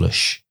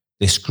re-establish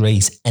this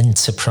great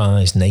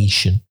enterprise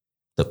nation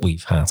that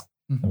we've had.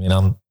 Mm-hmm. I mean,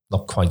 I'm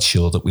not quite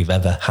sure that we've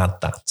ever had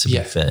that, to be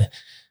fair,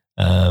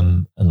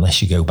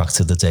 unless you go back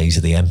to the days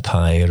of the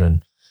empire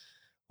and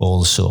all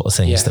the sort of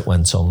things that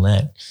went on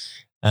there.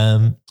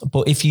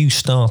 But if you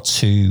start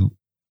to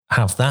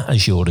have that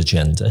as your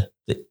agenda,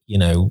 that,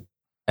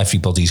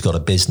 everybody's got a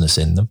business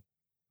in them,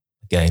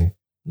 again,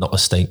 not a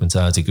statement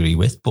I'd agree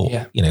with, but,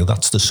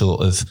 that's the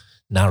sort of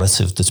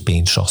narrative that's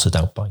being trotted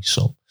out by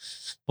some.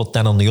 But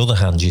then on the other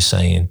hand, you're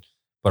saying,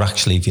 but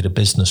actually, if you're a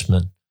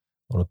businessman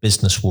or a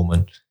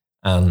businesswoman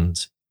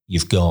and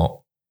you've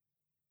got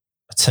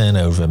a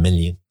turnover of $1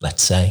 million,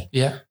 let's say,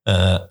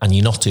 and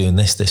you're not doing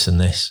this, this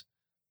and this,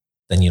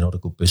 then you're not a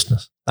good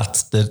business.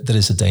 There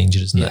is a danger,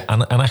 isn't there?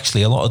 And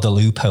actually a lot of the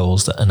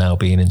loopholes that are now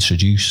being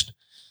introduced,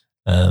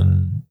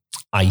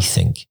 I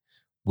think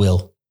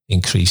will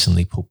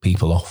increasingly put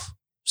people off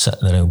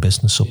setting their own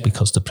business up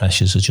because the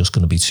pressures are just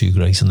going to be too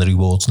great and the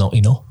reward's not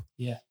enough.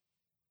 Yeah,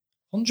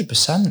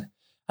 100%.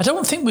 I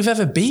don't think we've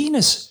ever been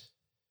as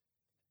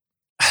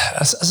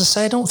I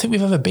say, I don't think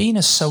we've ever been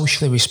as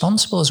socially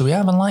responsible as we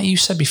have. And like you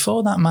said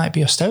before, that might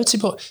be austerity,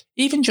 but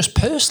even just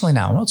personally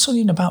now, I'm not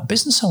talking about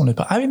business owners,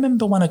 but I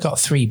remember when I got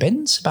 3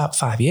 bins about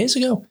 5 years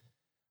ago,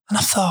 and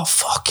I thought,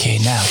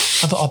 fucking hell,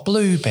 I've got a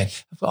blue bin,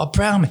 I've got a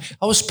brown bin.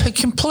 I was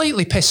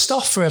completely pissed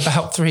off for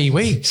about 3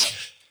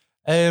 weeks,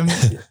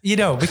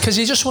 because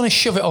you just want to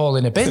shove it all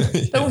in a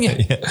bin, don't you?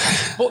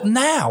 But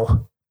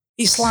now,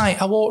 it's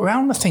like I walk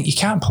around and I think you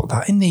can't put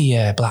that in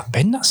the black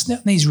bin.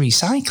 That needs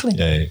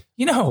recycling.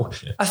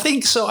 I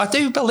think so. I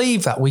do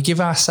believe that we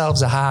give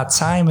ourselves a hard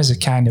time as a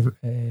kind of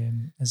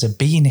as a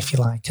being, if you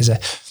like,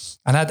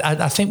 and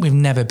I think we've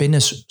never been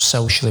as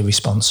socially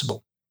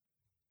responsible.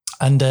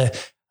 And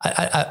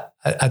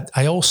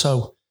I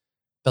also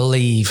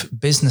believe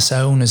business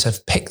owners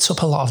have picked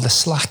up a lot of the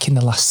slack in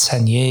the last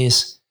 10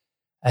 years,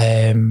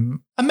 and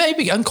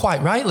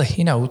quite rightly,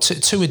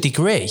 to a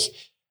degree.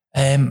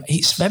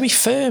 It's very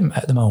firm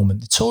at the moment.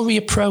 The Tory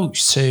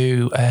approach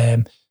to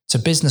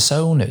business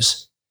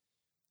owners,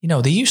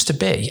 they used to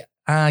be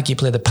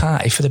arguably the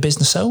party for the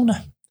business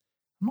owner.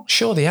 I'm not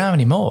sure they are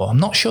anymore. I'm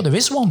not sure there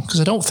is one because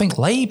I don't think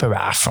Labour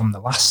are from the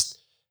last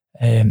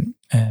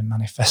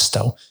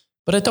manifesto,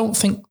 but I don't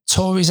think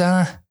Tories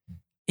are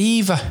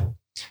either.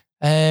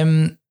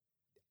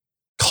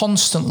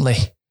 Constantly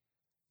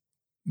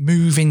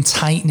moving,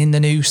 tightening the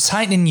noose,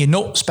 tightening your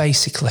nuts,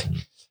 basically.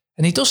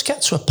 And it does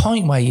get to a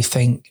point where you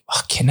think,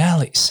 fucking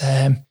hell, it's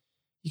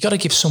you got to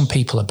give some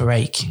people a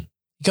break. You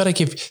got to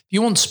give. If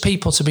you want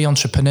people to be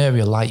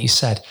entrepreneurial, like you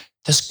said,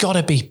 there's got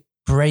to be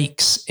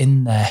breaks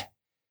in there.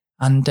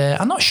 And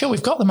I'm not sure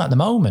we've got them at the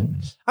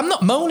moment. I'm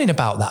not moaning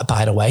about that,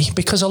 by the way,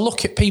 because I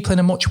look at people in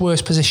a much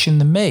worse position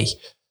than me,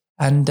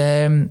 and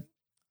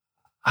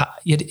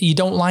you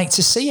don't like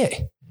to see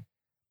it.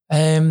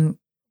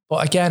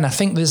 But again, I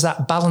think there's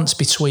that balance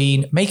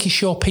between making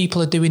sure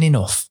people are doing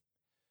enough,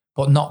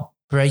 but not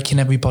breaking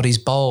everybody's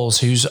balls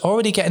who's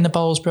already getting the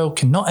balls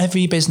broken. Not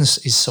every business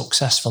is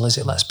successful, is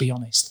it? Let's be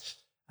honest.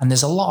 And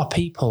there's a lot of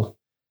people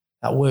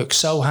that work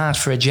so hard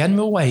for a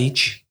general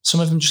wage. Some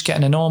of them just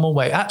getting a normal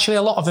wage. Actually,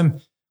 a lot of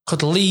them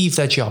could leave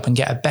their job and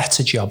get a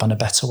better job on a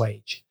better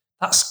wage.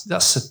 That's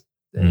just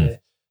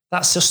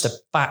a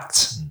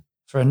fact.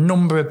 For a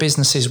number of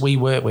businesses we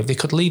work with, they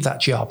could leave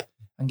that job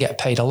and get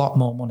paid a lot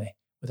more money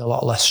with a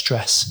lot less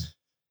stress.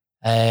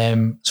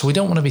 So we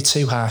don't want to be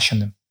too harsh on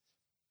them.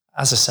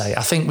 As I say,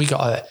 I think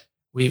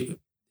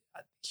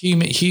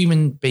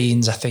human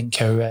beings, I think,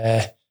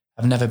 have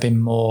never been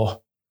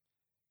more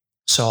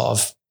sort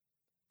of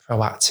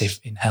proactive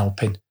in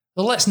helping.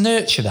 Well, let's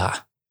nurture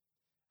that.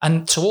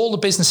 And to all the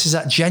businesses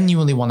that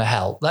genuinely want to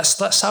help,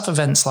 let's have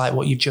events like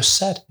what you've just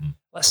said.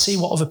 Let's see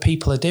what other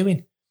people are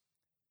doing.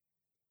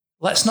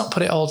 Let's not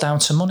put it all down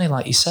to money,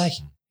 like you say.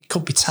 It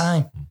could be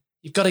time.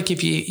 You've got to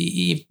give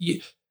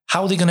you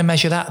how are they going to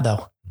measure that,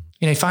 though?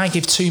 If I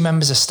give 2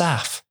 members of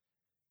staff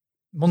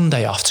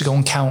Monday off to go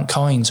and count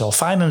coins, or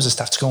 5 members of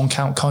staff to go and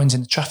count coins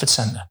in the Trafford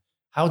Centre,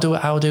 how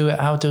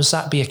does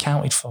that be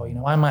accounted for?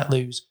 I might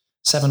lose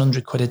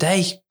 700 quid a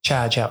day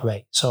charge out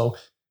rate. So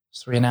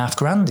it's 3.5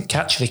 grand. It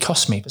actually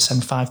costs me to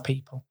send 5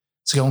 people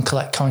to go and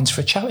collect coins for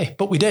a charity.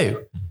 But we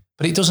do.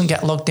 But it doesn't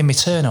get logged in my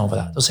turnover,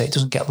 that does it? It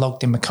doesn't get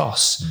logged in my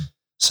costs.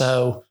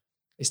 So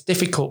it's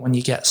difficult when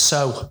you get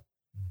so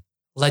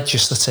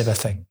legislative, I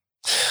think.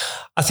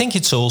 I think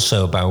it's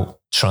also about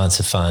trying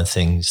to find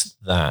things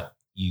that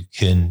you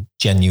can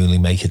genuinely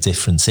make a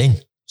difference in.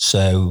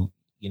 So,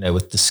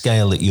 at the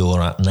scale that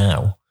you're at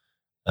now,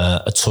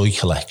 a toy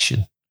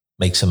collection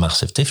makes a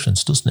massive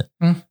difference, doesn't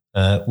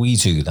it? We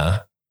do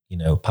that,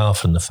 apart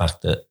from the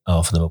fact that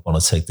half of them want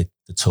to take the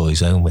toys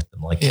home with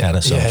them, like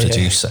Keras, our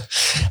producer.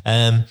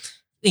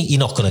 You're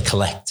not going to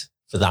collect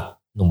for that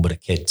number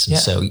of kids. And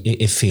so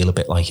it feel a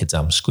bit like a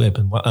damn squib.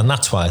 And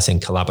that's why I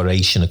think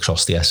collaboration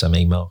across the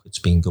SME market's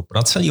been good. But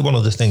I'll tell you one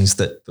of the things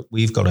that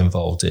we've got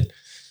involved in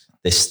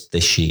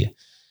this year.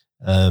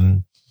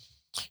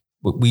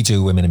 We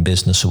do Women in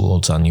Business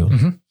Awards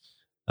annually.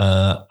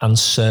 And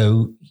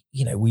so,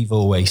 we've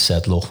always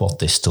said, look, what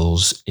this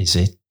does is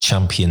it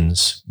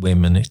champions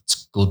women,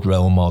 it's good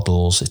role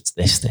models, it's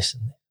this, and this.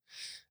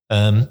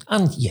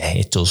 And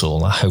it does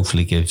all that.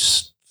 Hopefully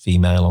gives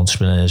female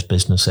entrepreneurs,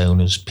 business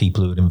owners,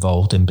 people who are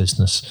involved in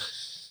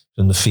business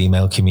from the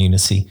female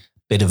community,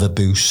 bit of a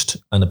boost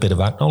and a bit of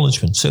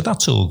acknowledgement. So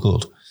that's all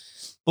good.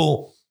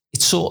 But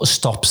it sort of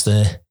stops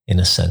there in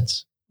a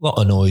sense. A lot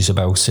of noise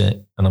about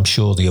it. And I'm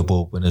sure the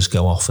award winners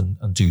go off and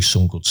do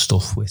some good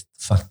stuff with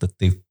the fact that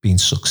they've been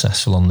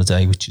successful on the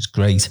day, which is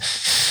great.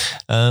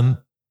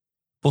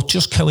 But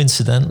just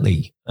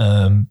coincidentally,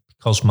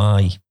 because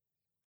my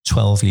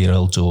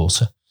 12-year-old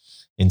daughter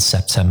in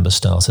September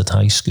started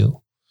high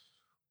school,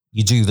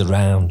 you do the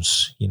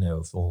rounds,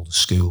 of all the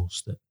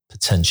schools that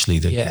potentially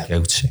they can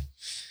go to.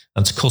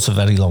 And to cut a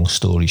very long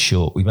story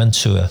short, we went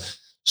to a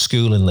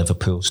school in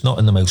Liverpool. It's not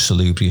in the most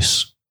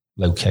salubrious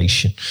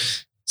location.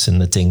 It's in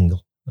the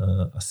Dingle,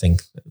 I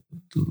think,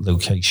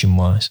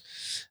 location-wise.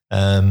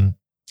 And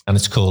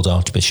it's called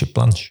Archbishop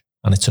Blanche,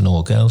 and it's an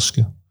all-girls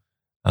school.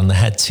 And the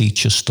head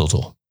teacher stood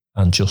up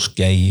and just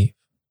gave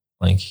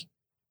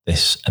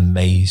this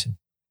amazing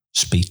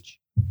speech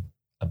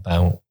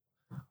about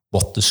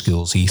what the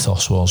school's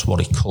ethos was, what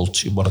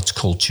its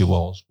culture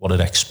was, what it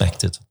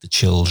expected of the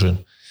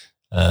children.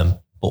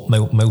 But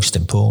most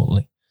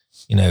importantly,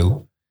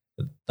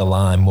 the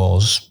line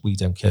was, we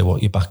don't care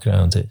what your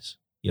background is.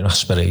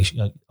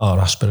 Our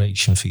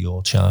aspiration for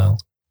your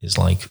child is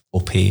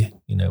up here,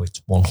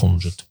 it's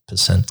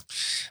 100%.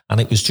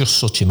 And it was just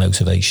such a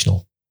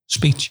motivational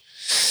speech.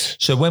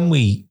 So when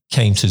we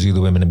came to do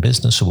the Women in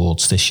Business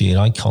Awards this year,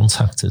 I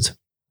contacted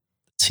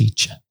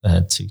the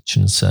head teacher,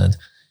 and said,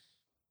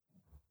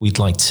 we'd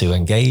like to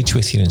engage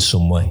with you in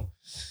some way.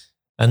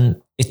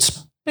 And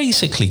it's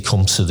basically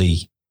come to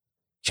the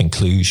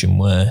conclusion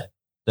where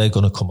they're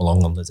going to come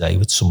along on the day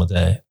with some of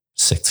their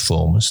sixth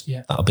formers.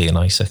 That'll be a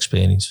nice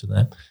experience for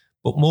them.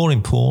 But more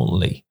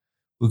importantly,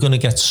 we're going to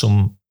get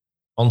some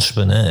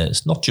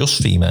entrepreneurs, not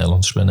just female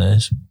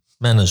entrepreneurs,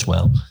 men as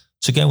well,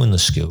 to go in the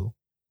school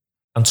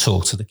and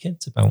talk to the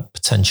kids about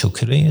potential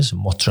careers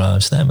and what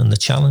drives them and the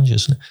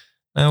challenges.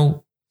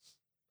 Now,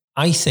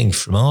 I think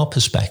from our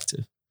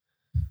perspective,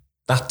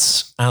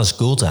 that's as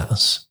good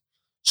as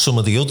some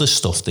of the other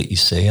stuff that you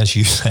see, as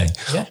you say,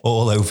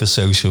 all over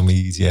social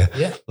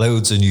media,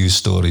 loads of news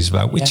stories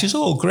about, which is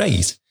all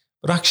great.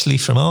 But actually,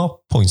 from our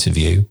point of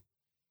view,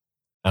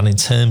 and in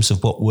terms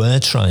of what we're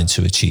trying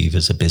to achieve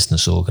as a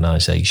business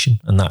organisation,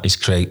 and that is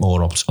create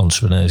more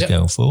entrepreneurs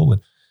going forward,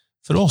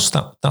 for us,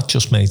 that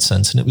just made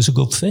sense, and it was a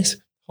good fit.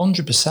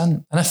 100%.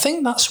 And I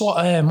think that's what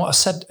I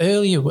said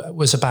earlier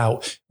was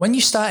about. When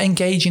you start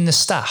engaging the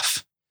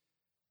staff,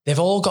 they've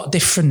all got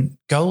different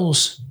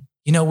goals.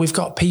 We've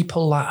got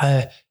people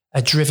that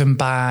are driven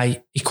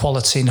by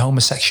equality and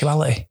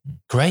homosexuality.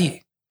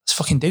 Great. Let's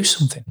fucking do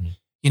something,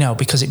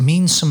 because it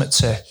means something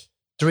to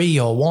 3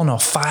 or 1 or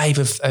 5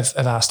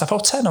 of our staff,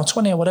 or 10 or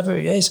 20 or whatever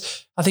it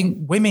is. I think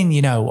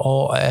women,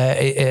 or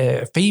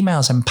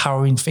females,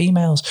 empowering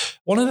females.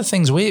 One of the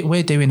things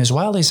we're doing as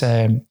well is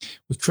we're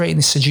creating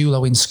this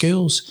Sedulo in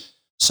schools.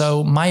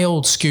 So my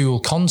old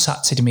school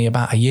contacted me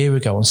about a year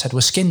ago and said,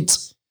 we're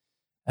skint.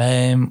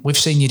 We've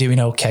seen you doing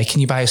okay. Can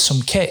you buy us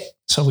some kit?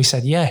 So we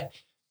said, yeah.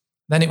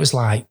 Then it was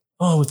like,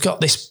 oh, we've got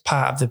this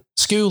part of the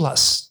school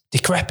that's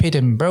decrepit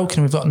and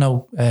broken. We've got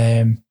no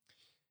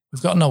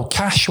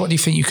cash. What do you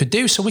think you could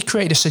do? So we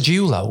created a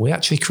Sedulo. We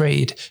actually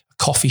created a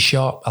coffee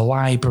shop, a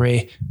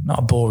library, not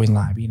a boring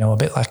library, a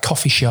bit like a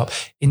coffee shop,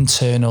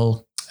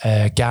 internal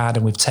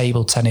garden with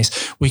table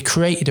tennis. We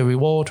created a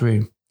reward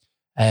room.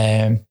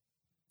 And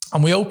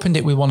we opened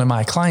it with one of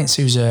my clients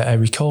who's a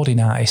recording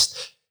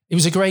artist. It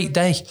was a great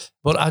day,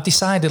 but I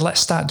decided let's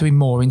start doing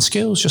more in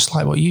schools, just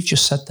like what you've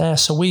just said there.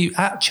 So we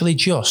actually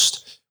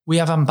we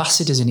have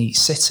ambassadors in each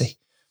city,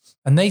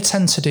 and they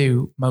tend to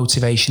do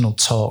motivational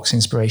talks,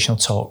 inspirational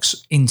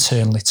talks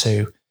internally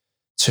to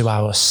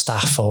our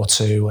staff or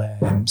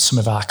to some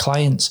of our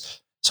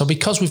clients. So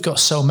because we've got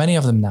so many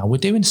of them now, we're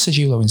doing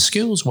Sedulo in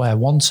schools where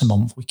once a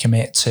month we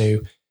commit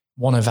to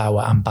one of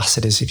our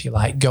ambassadors, if you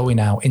like, going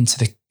out into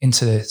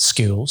the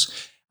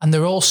schools. And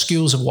they're all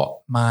schools of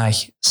what my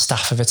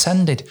staff have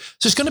attended.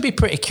 So it's going to be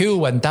pretty cool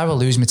when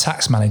Daryl, who's my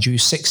tax manager,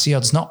 who's 60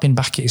 odd, not been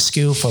back at his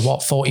school for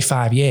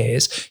 45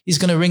 years, he's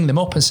going to ring them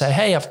up and say,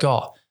 hey, I've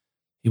got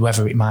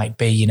whoever it might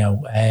be,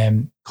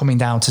 coming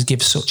down to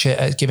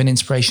give an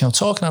inspirational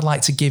talk, and I'd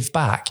like to give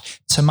back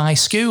to my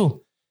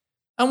school.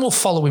 And we'll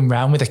follow him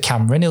round with a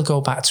camera, and he'll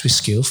go back to his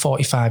school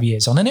 45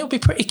 years on, and it'll be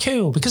pretty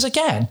cool because,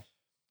 again,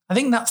 I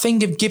think that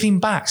thing of giving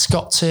back's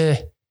got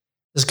to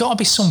there's got to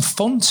be some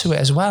fun to it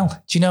as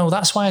well. Do you know,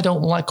 that's why I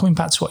don't like, coming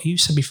back to what you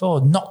said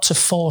before, not to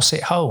force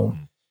it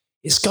home.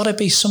 It's got to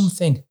be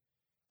something.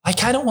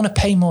 Like, I don't want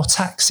to pay more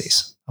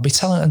taxes.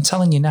 I'm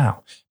telling you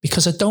now,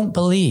 because I don't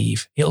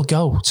believe it'll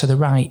go to the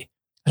right.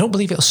 I don't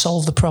believe it'll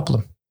solve the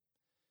problem.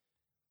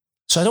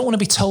 So I don't want to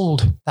be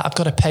told that I've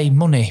got to pay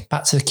money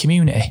back to the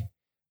community,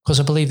 because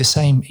I believe the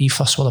same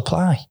ethos will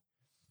apply.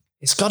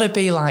 It's got to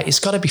be like, it's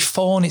got to be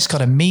fun. It's got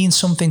to mean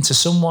something to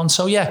someone.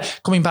 So yeah,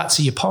 coming back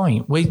to your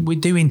point, we're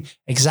doing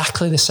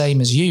exactly the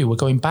same as you. We're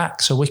going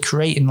back. So we're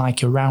creating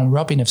like a round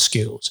robin of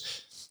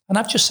schools. And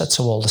I've just said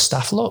to all the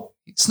staff, look,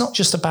 it's not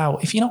just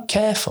about, if you're not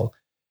careful,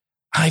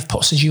 I've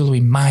put Sedulo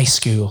in my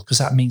school because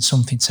that means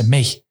something to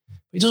me.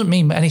 It doesn't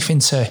mean anything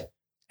to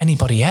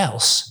anybody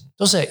else,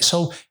 does it?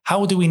 So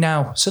how do we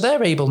now? So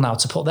they're able now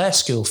to put their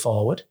school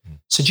forward,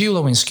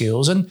 Sedulo in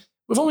schools, and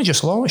we've only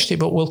just launched it,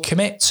 but we'll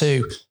commit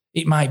to,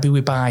 it might be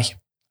we buy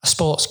a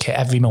sports kit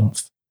every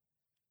month.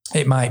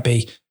 It might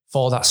be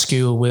for that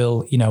school,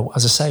 we'll, you know,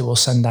 as I say, we'll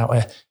send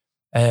out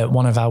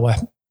one of our,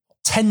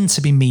 tend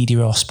to be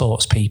media or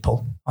sports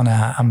people on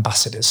our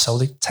ambassadors. So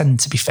they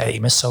tend to be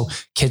famous. So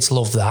kids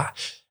love that.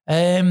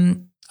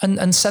 And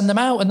send them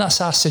out. And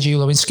that's our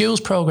Sedulo in Schools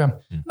program.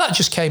 That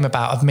just came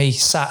about of me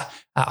sat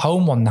at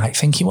home one night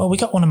thinking, well, we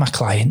got one of my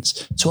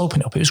clients to open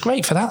it up. It was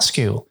great for that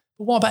school.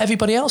 But what about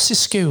everybody else's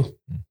school?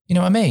 You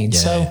know what I mean? Yeah.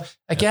 So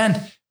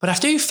again, but I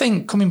do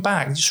think, coming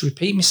back, just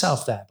repeat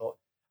myself there, but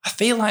I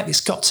feel like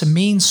it's got to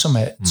mean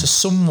something to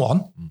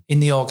someone in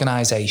the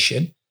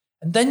organisation.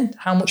 And then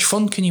how much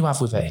fun can you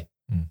have with it?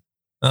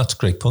 That's a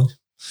great point.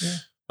 Yeah.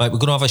 Right, we're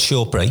going to have a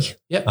short break.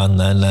 Yep. And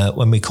then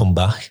when we come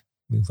back,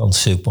 move on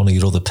to one of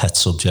your other pet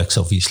subjects,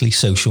 obviously,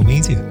 social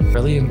media.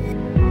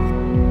 Brilliant.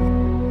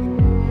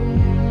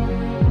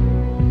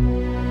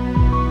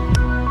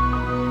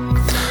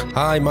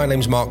 Hi, my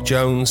name's Mark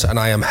Jones and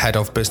I am Head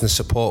of Business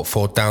Support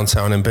for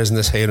Downtown in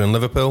Business here in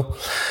Liverpool.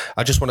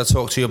 I just want to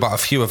talk to you about a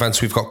few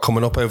events we've got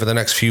coming up over the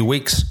next few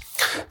weeks.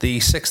 The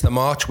 6th of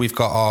March, we've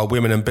got our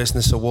Women in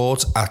Business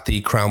Awards at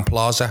the Crown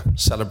Plaza,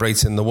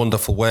 celebrating the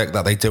wonderful work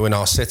that they do in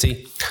our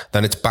city.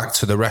 Then it's back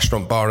to the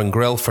restaurant, bar and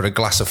grill for a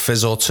glass of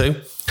fizz or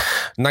two.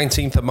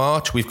 19th of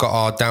March, we've got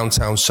our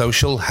Downtown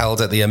Social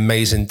held at the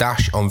Amazing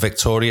Dash on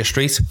Victoria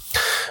Street.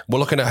 We're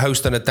looking at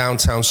hosting a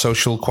Downtown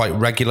Social quite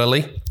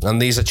regularly,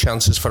 and these are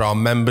chances for our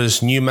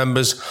members, new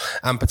members,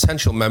 and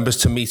potential members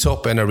to meet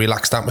up in a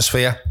relaxed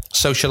atmosphere,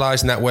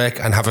 socialise, network,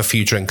 and have a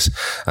few drinks.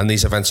 And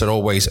these events are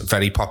always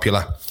very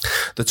popular.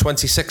 The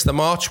 26th of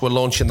March, we're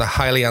launching the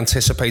highly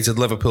anticipated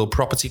Liverpool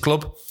Property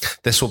Club.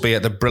 This will be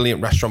at the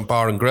brilliant restaurant,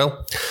 bar and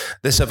grill.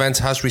 This event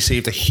has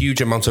received a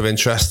huge amount of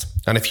interest,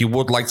 and if you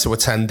would like to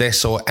attend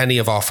this or any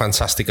of our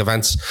fantastic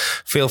events,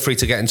 feel free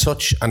to get in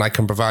touch and I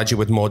can provide you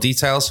with more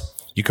details.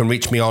 You can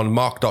reach me on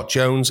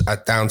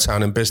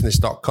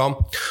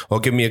mark.jones@downtowninbusiness.com or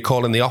give me a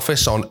call in the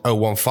office on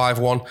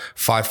 0151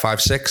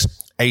 556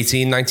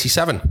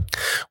 1897.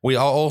 We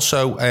are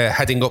also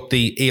heading up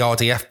the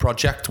ERDF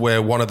project.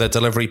 We're one of the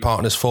delivery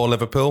partners for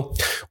Liverpool,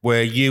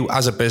 where you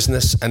as a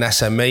business, an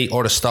SME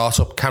or a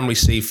startup can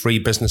receive free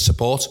business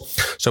support.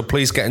 So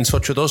please get in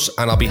touch with us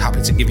and I'll be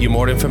happy to give you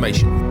more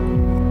information.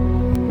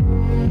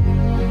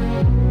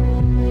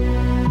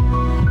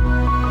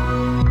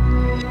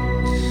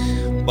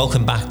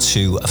 Welcome back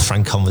to a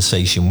frank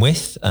conversation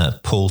with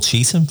Paul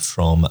Cheetham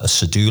from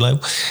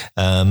Sedulo.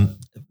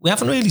 We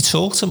haven't really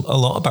talked a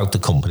lot about the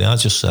company. I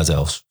just said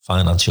our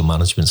financial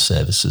management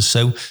services.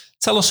 So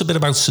tell us a bit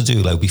about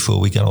Sedulo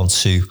before we get on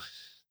to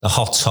the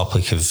hot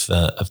topic of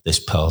this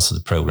part of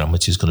the program,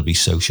 which is going to be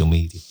social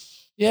media.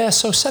 Yeah,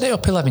 so set it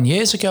up 11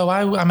 years ago.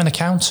 I'm an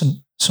accountant.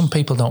 Some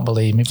people don't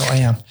believe me, but I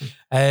am.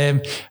 I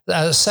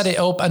set it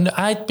up and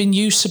I'd been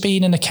used to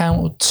being an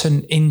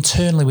accountant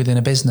internally within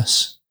a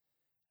business.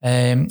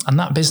 And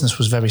that business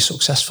was very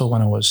successful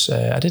when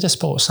I did a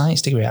sports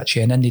science degree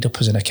actually and ended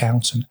up as an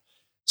accountant.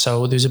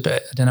 So there's a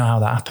bit, I don't know how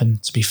that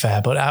happened to be fair,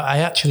 but I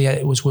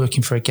actually was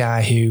working for a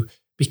guy who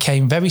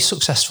became very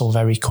successful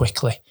very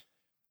quickly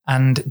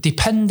and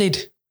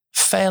depended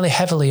fairly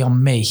heavily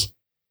on me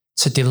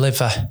to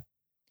deliver,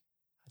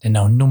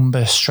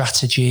 number,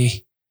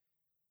 strategy,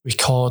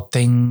 record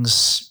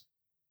things,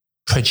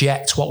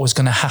 project what was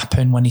going to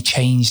happen when he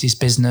changed his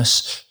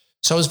business.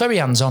 So I was very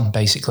hands-on,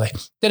 basically.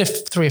 Did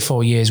 3 or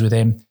 4 years with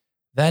him.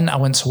 Then I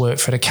went to work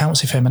for an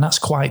accountancy firm, and that's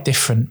quite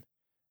different.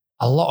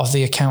 A lot of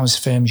the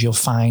accountancy firms you'll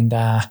find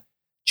are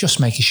just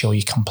making sure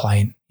you're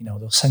compliant.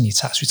 They'll send you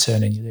tax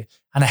return and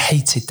I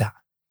hated that.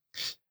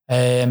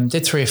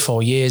 Did 3 or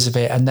 4 years of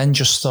it, and then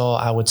just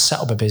thought I would set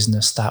up a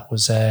business that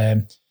was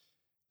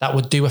that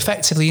would do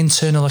effectively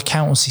internal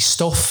accountancy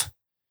stuff,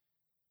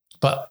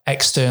 but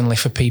externally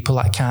for people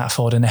that can't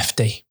afford an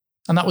FD.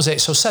 And that was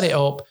it. So set it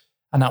up.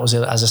 And that was,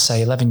 as I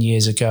say, 11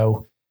 years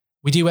ago.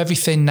 We do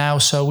everything now.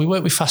 So we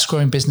work with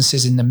fast-growing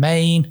businesses in the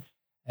main.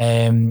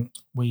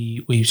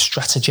 We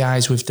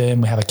strategize with them.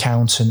 We have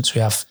accountants.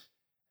 We have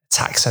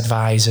tax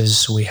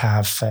advisors. We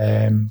have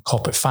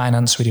corporate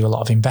finance. We do a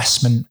lot of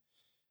investment.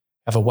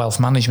 We have a wealth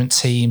management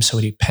team. So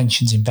we do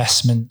pensions,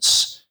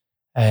 investments,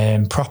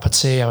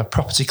 property. I have a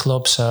property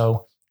club.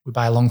 So We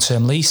buy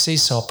long-term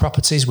leases or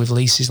properties with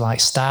leases like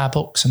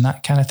Starbucks and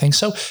that kind of thing.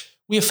 So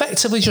we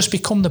effectively just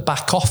become the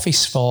back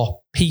office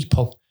for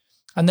people.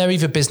 And they're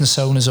either business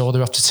owners or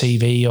they're off to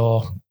TV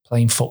or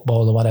playing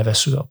football or whatever.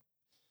 So we've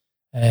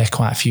got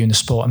quite a few in the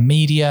sport and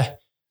media.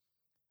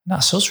 And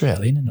that's us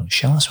really in a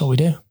nutshell. That's what we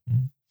do.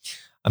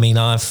 I mean,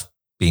 I've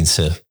been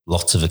to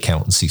lots of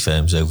accountancy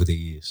firms over the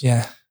years.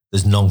 Yeah.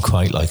 There's none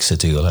quite like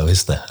Sedulo,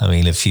 is there? I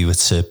mean, if you were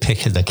to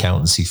pick an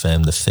accountancy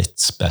firm that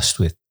fits best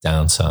with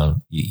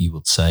downtown, you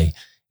would say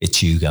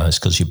it's you guys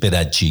because you're a bit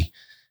edgy.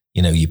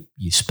 You know,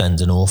 you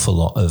spend an awful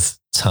lot of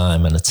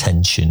time and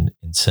attention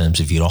in terms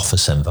of your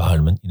office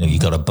environment. You know, you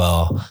got a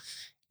bar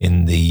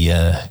in the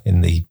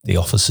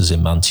offices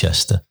in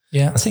Manchester.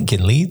 Yeah, I think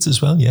in Leeds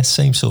as well. Yes,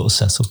 same sort of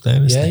setup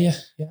there, isn't it?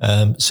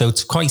 Yeah. So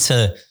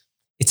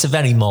it's a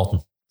very modern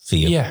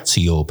feel to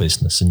your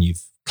business, and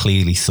you've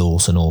clearly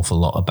thought an awful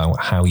lot about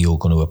how you're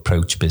going to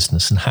approach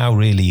business and how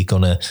really you're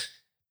going to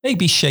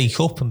maybe shake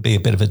up and be a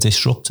bit of a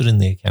disruptor in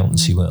the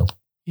accountancy world.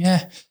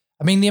 Yeah.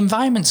 I mean, the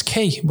environment's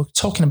key. We're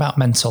talking about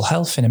mental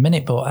health in a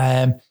minute, but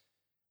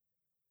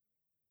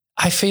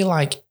I feel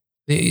like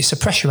it's a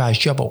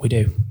pressurized job, what we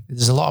do.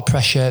 There's a lot of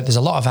pressure. There's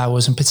a lot of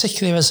hours, and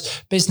particularly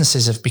as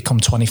businesses have become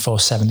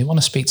 24/7, they want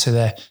to speak to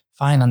their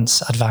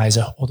finance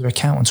advisor or their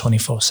accountant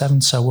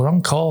 24/7. So we're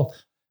on call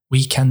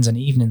weekends and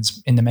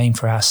evenings in the main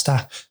for our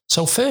staff.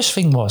 So first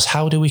thing was,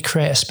 how do we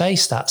create a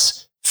space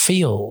that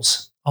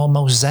feels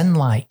almost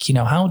Zen-like? You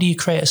know, how do you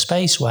create a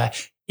space where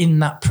in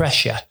that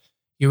pressure,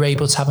 you're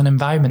able to have an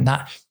environment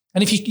that,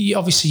 and if you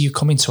obviously you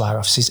come into our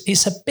offices,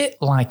 it's a bit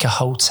like a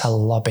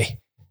hotel lobby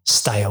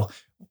style.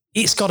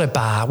 It's got a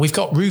bar. We've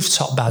got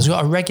rooftop bars. We've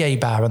got a reggae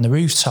bar on the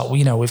rooftop.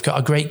 You know, we've got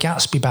a Great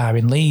Gatsby bar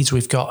in Leeds.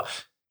 We've got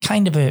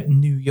kind of a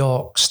New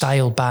York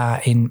style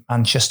bar in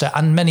Manchester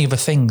and many other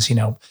things, you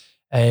know.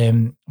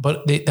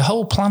 But the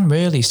whole plan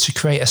really is to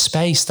create a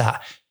space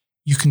that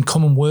you can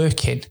come and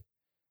work in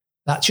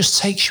that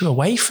just takes you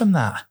away from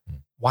that.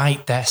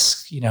 White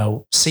desk, you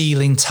know,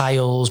 ceiling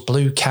tiles,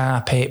 blue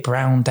carpet,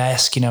 brown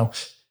desk, you know,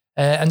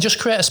 and just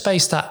create a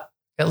space that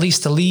at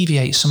least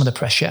alleviates some of the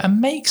pressure and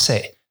makes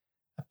it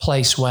a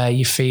place where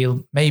you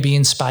feel maybe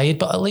inspired,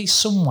 but at least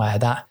somewhere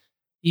that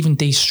even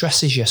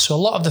de-stresses you. So a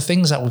lot of the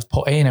things that we've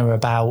put in are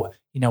about,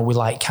 you know, we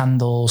light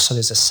candles, so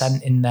there's a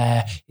scent in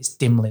there, it's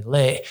dimly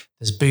lit,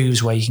 there's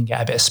booths where you can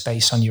get a bit of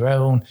space on your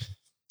own.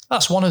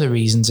 That's one of the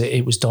reasons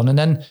it was done. And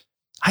then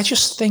I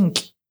just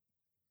think,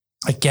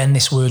 again,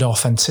 this word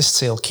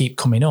authenticity will keep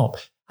coming up.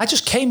 I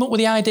just came up with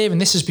the idea,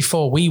 and this is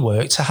before we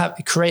worked, to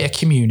create a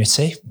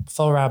community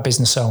for our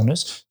business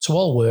owners to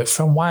all work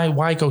from.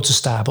 Why go to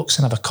Starbucks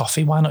and have a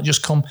coffee? Why not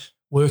just come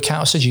work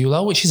out of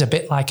Sedulo, which is a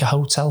bit like a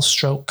hotel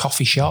stroke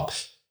coffee shop.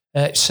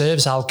 It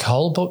serves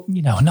alcohol, but,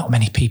 you know, not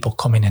many people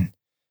come in and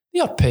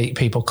the odd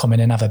people come in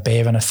and have a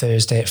beer on a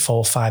Thursday at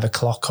 4, 5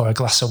 o'clock, or a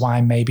glass of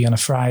wine maybe on a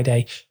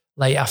Friday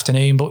late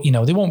afternoon. But, you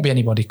know, there won't be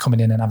anybody coming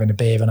in and having a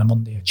beer on a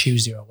Monday or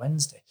Tuesday or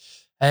Wednesday.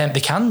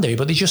 They can do,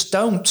 but they just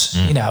don't,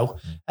 you know.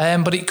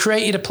 But it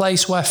created a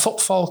place where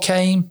footfall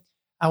came.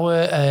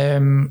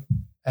 Our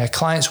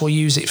clients will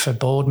use it for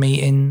board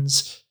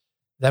meetings.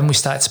 Then we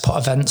started to put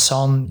events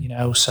on, you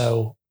know,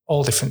 so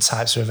all different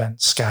types of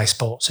events. Sky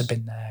Sports have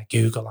been there.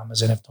 Google,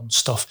 Amazon have done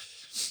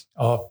stuff,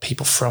 or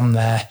people from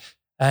there.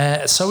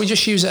 So we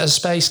just use it as a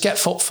space, get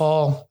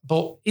footfall.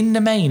 But in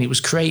the main, it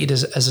was created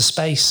as a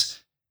space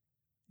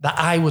that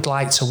I would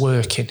like to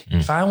work in.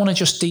 If I want to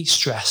just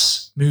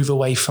de-stress, move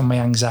away from my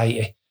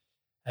anxiety,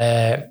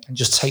 and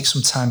just take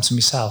some time to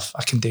myself,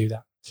 I can do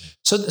that.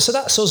 So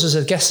that's us as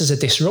a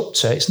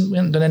disruptor. We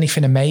haven't done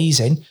anything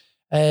amazing.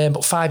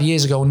 But 5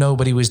 years ago,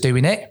 nobody was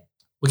doing it.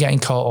 We're getting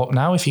caught up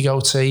now.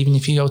 Even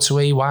if you go to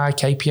EY,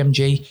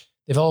 KPMG,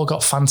 they've all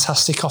got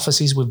fantastic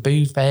offices with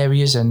booth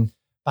areas and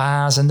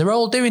bars, and they're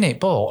all doing it.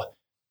 But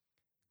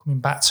coming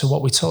back to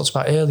what we talked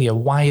about earlier,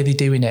 why are they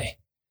doing it?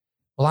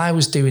 Well, I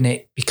was doing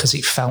it because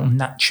it felt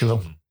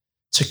natural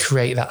to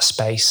create that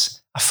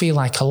space. I feel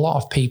like a lot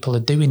of people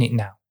are doing it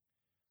now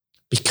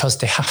because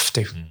they have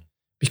to,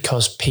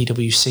 because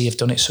PwC have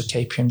done it, so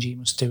KPMG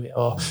must do it,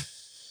 or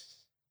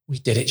we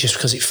did it just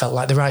because it felt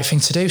like the right thing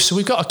to do. So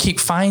we've got to keep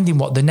finding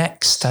what the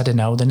next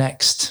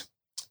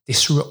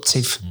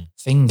disruptive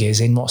thing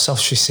is in what's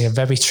obviously a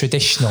very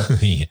traditional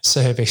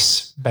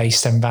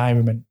service-based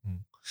environment.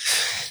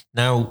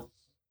 Now,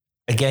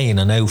 again,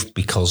 I know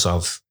because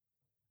I've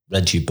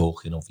read your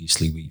book, and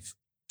obviously we've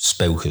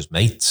spoke as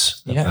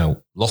mates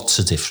about lots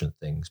of different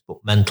things,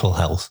 but mental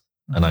health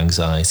and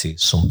anxiety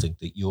is something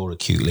that you're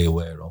acutely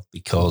aware of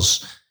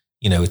because,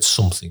 you know, it's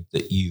something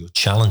that you're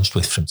challenged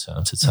with from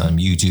time to time.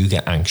 You do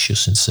get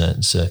anxious in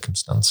certain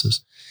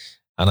circumstances.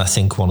 And I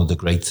think one of the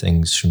great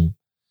things from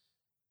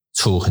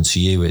talking to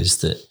you is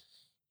that,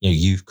 you know,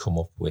 you've come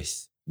up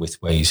with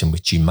ways in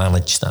which you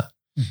manage that.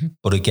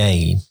 But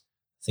again,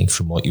 I think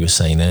from what you were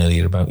saying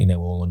earlier about, you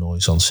know, all the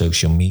noise on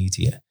social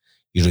media,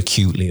 you're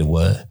acutely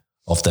aware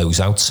of those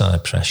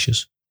outside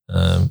pressures,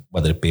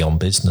 whether it be on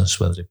business,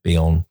 whether it be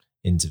on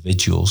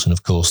individuals. And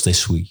of course,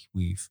 this week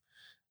we've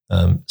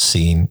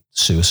seen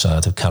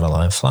suicide of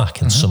Caroline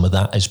Flack, and some of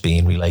that is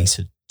being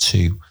related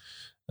to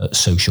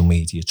social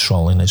media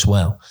trolling as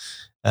well.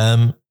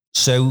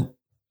 So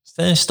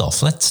first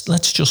off,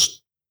 let's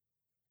just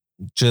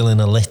drill in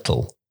a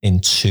little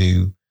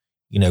into,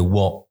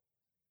 what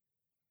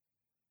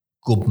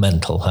good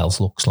mental health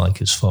looks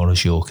like as far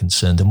as you're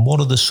concerned, and what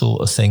are the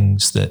sort of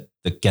things that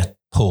get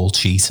Paul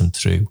Cheetham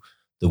through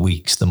the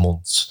weeks, the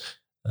months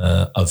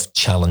of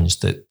challenge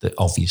that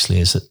obviously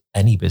as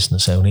any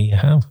business owner you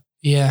have.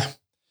 Yeah.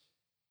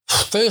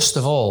 First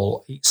of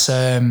all, it's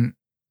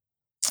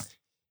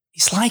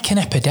like an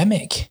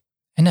epidemic,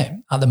 isn't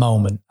it, at the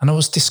moment? And I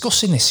was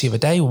discussing this the other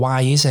day.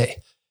 Why is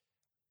it?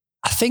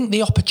 I think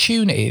the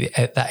opportunity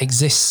that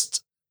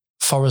exists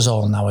for us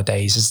all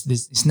nowadays is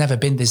there's never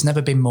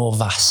been more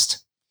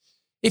vast.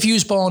 If you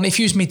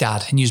was my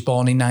dad and you was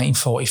born in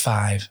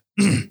 1945,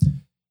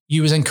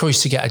 you was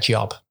encouraged to get a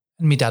job.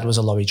 And my dad was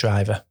a lorry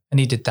driver and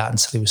he did that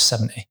until he was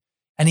 70.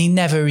 And he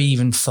never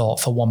even thought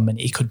for 1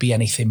 minute he could be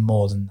anything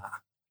more than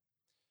that.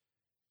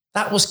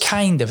 That was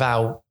kind of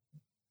how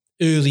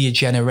earlier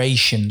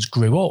generations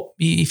grew up.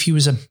 If you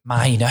was a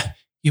miner,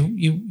 you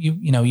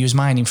was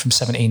mining from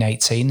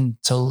 1718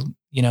 until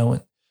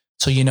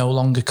you no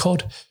longer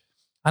could.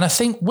 And I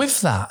think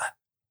with that,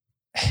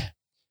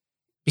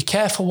 be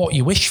careful what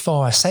you wish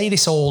for. I say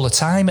this all the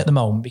time at the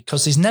moment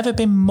because there's never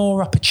been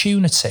more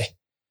opportunity,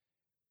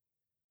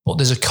 but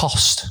there's a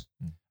cost.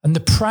 And the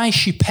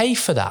price you pay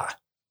for that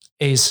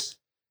is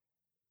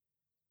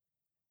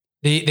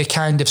the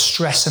kind of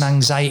stress and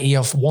anxiety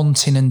of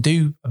wanting and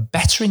do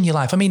better in your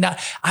life. I mean,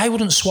 I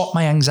wouldn't swap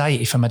my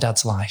anxiety for my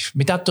dad's life.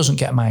 My dad doesn't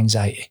get my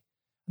anxiety,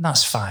 and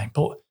that's fine.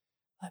 But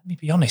let me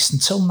be honest,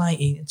 until my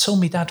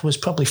dad was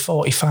probably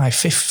 45,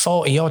 50,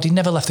 40 odd, he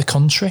never left the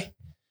country.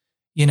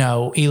 He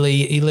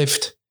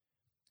lived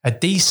a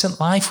decent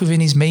life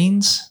within his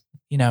means,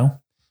 but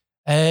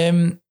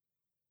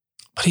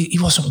he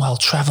wasn't well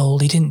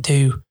travelled. He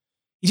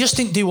just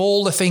didn't do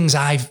all the things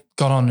I've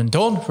gone on and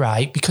done,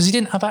 right? Because he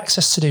didn't have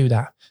access to do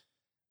that.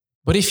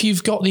 But if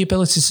you've got the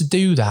ability to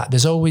do that,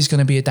 there's always going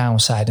to be a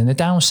downside. And the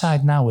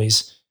downside now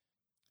is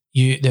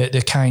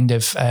the kind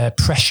of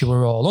pressure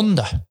we're all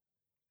under.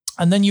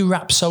 And then you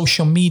wrap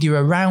social media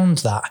around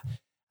that.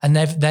 And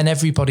then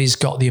everybody's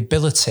got the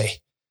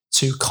ability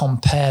to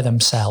compare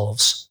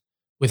themselves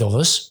with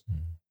others.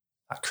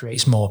 That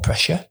creates more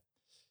pressure.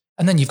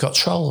 And then you've got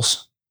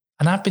trolls.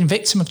 And I've been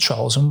victim of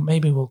trolls, and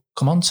maybe we'll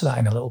come on to that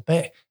in a little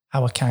bit,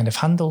 how I kind of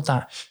handled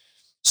that.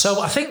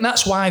 So I think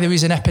that's why there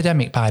is an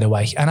epidemic, by the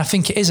way. And I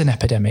think it is an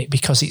epidemic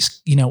because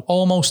it's,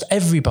 almost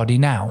everybody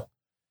now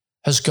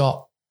has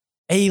got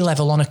a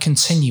level on a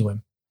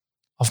continuum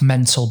of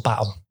mental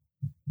battle.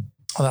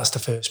 Well, that's the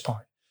first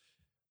point.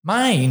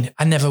 Mine,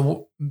 I never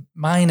would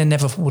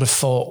have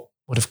thought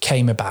would have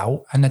came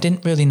about, and I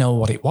didn't really know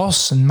what it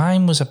was. And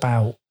mine was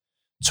about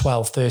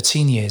 12,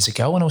 13 years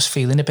ago, and I was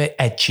feeling a bit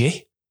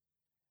edgy.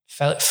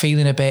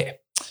 Feeling a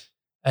bit,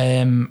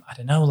 I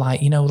don't know,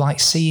 like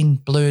seeing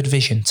blurred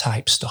vision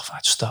type stuff. I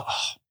just thought,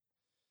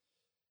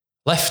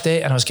 left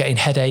it, and I was getting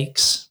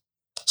headaches.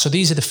 So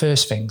these are the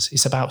first things.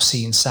 It's about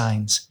seeing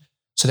signs.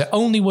 So the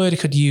only word I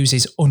could use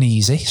is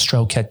uneasy,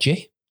 stroke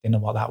edgy. Didn't know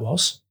what that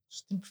was.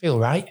 Just didn't feel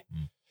right.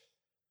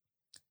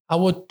 I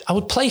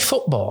would play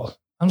football.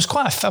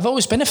 I've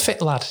always been a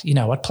fit lad.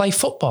 I'd play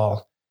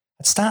football.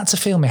 I'd start to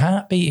feel my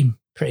heart beating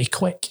pretty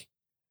quick.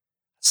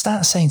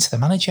 Start saying to the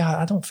manager,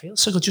 I don't feel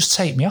so good, just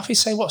take me off. He'd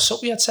say, what's up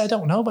with you? I'd say, I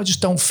don't know, but I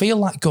just don't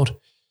feel that good.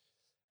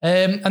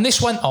 And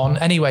this went on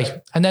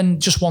anyway. And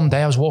then just one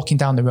day I was walking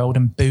down the road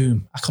and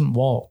boom, I couldn't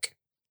walk.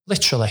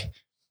 Literally,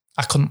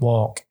 I couldn't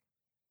walk.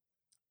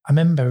 I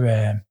remember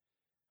I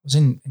was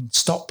in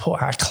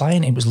Stockport at a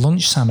client. It was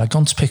lunchtime. I'd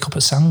gone to pick up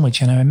a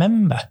sandwich, and I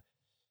remember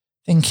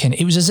thinking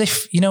it was as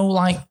if,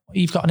 like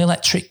you've got an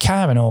electric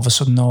car and all of a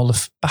sudden all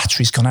the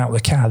battery's gone out of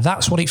the car.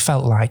 That's what it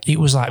felt like. It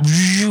was like,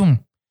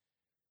 vroom.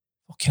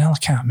 Fucking hell, I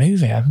can't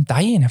move it. I'm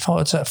dying. I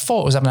thought I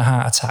was having a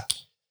heart attack.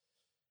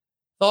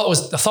 I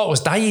thought I was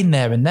dying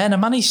there. And then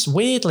I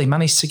weirdly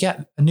managed to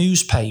get a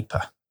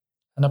newspaper.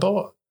 And I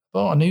bought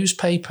a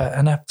newspaper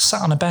and I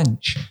sat on a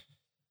bench.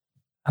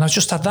 And I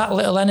just had that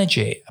little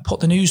energy. I put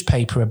the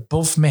newspaper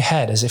above my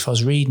head as if I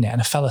was reading it,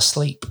 and I fell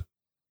asleep.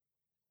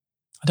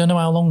 I don't know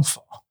how long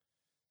for.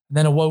 And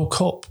then I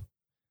woke up.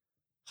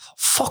 I thought,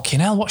 fucking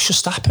hell, what's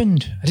just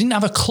happened? I didn't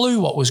have a clue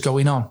what was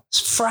going on. It's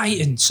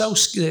frightened, so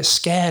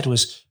scared,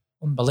 was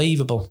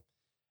unbelievable.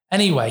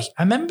 Anyway,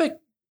 I remember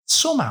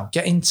somehow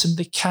getting to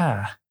the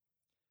car. I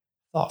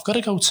thought, I've got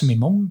to go to my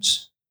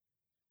mum's.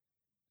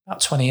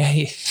 About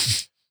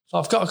 28.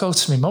 I've got to go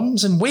to my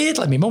mum's. And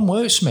weirdly, my mum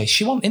works for me.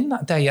 She wasn't in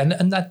that day.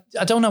 And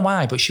I don't know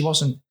why, but she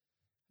wasn't.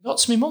 I got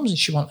to my mum's and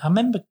she wasn't. I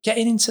remember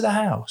getting into the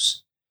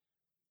house.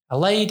 I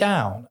lay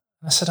down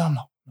and I said, I'm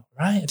not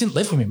right. I didn't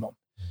live with my mum.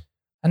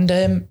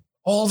 And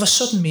all of a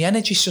sudden, my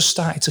energy just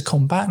started to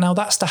come back. Now,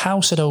 that's the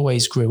house I'd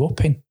always grew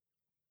up in.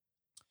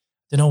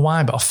 Don't know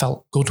why, but I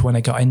felt good when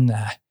I got in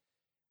there.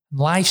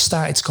 Life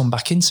started to come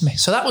back into me.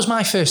 So that was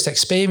my first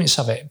experience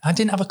of it. I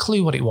didn't have a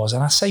clue what it was.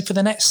 And I say for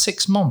the next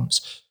 6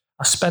 months,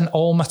 I spent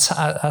all my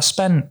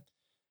time,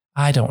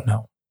 I don't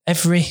know,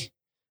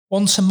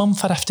 once a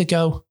month I'd have to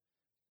go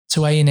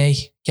to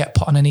A&E, get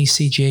put on an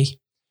ECG.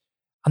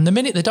 And the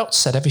minute the doctor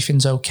said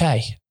everything's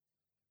okay,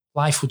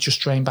 life would just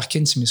drain back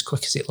into me as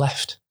quick as it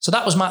left. So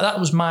that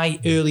was my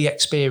early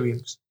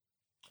experience.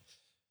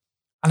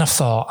 And I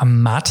thought,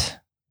 I'm mad.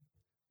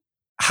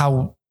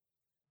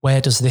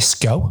 Where does this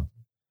go?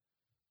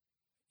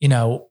 You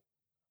know,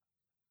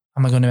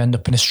 am I going to end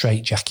up in a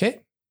straitjacket?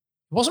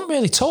 It wasn't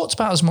really talked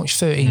about as much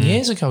 13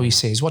 years ago, you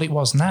see, is what it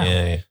was now.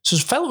 Yeah. So I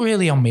felt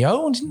really on my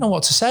own, didn't know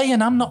what to say.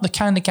 And I'm not the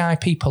kind of guy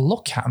people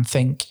look at and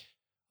think,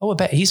 oh, I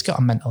bet he's got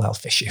a mental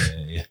health issue.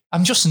 Yeah.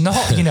 I'm just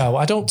not, you know,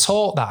 I don't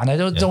talk that and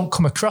I don't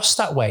come across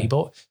that way,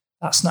 but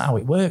that's not how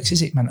it works,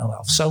 is it, mental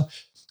health? So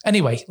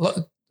anyway,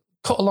 look,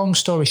 cut a long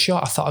story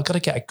short, I thought I've got to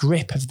get a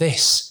grip of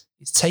this.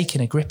 It's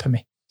taking a grip of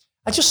me.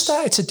 I just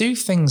started to do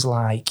things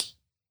like,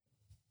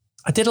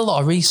 I did a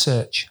lot of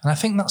research, and I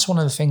think that's one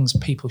of the things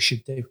people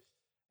should do.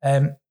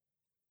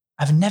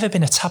 I've never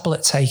been a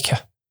tablet taker.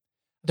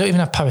 I don't even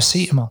have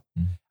paracetamol.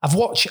 I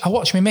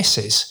watch my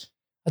missus.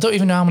 I don't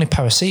even know how many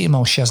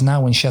paracetamol she has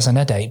now when she has an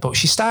headache, but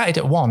she started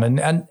at 1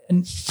 and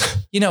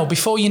you know,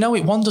 before you know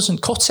it, 1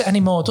 doesn't cut it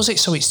anymore, does it?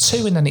 So it's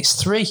 2 and then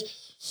it's 3.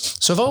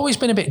 So I've always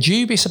been a bit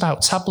dubious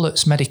about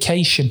tablets,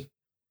 medication.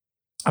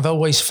 I've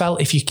always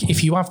felt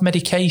if you have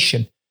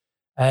medication,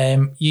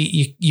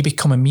 you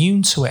become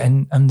immune to it,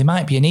 and there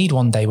might be a need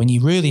one day when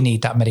you really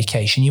need that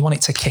medication, you want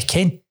it to kick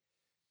in.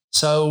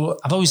 So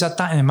I've always had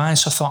that in my mind.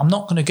 So I thought, I'm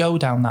not going to go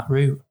down that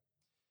route.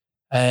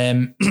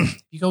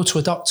 You go to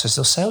a doctor's,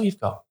 they'll say, oh, you've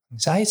got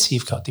anxiety,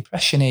 you've got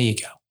depression, here you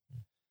go.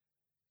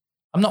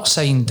 I'm not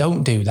saying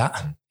don't do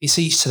that. It's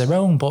each to their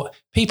own, but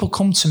people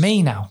come to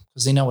me now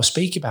because they know I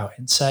speak about it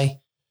and say,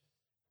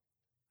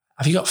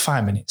 have you got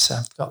 5 minutes?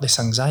 I've got this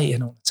anxiety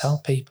and I want to tell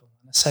people.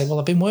 And I say, well,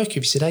 I've been working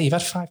with you today. You've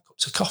had 5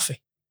 cups of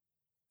coffee.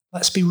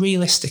 Let's be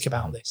realistic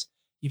about this.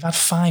 You've had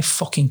 5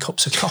 fucking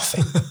cups of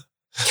coffee.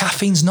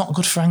 Caffeine's not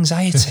good for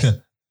anxiety,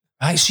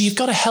 right? So you've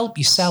got to help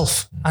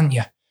yourself, haven't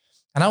you?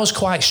 And I was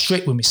quite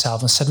strict with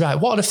myself and said, right,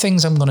 what are the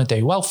things I'm going to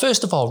do? Well,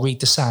 first of all, read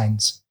the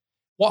signs.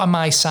 What are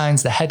my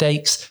signs? The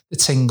headaches, the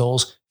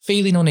tingles,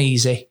 feeling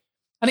uneasy.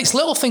 And it's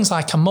little things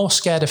like I'm more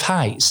scared of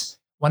heights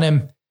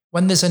when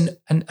there's a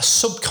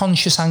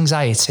subconscious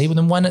anxiety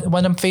than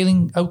when I'm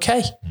feeling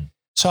okay.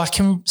 So I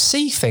can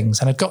see things,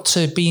 and I've got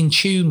to be in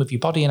tune with your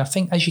body. And I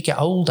think as you get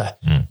older,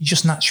 you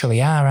just naturally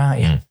are,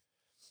 aren't you?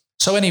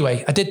 So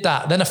anyway, I did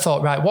that. Then I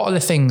thought, right, what are the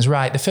things?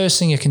 Right, the first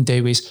thing you can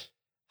do is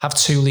have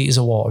 2 litres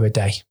of water a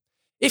day.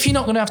 If you're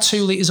not going to have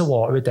 2 litres of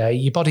water a day,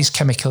 your body's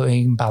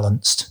chemically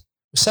imbalanced.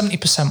 With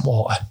 70%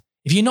 water,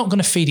 if you're not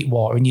going to feed it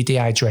water and you're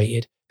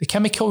dehydrated, the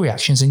chemical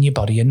reactions in your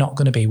body are not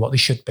going to be what they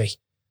should be.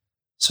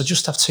 So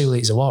just have 2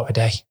 litres of water a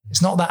day.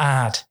 It's not that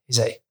hard, is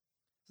it?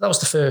 That was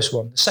the first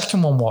one. The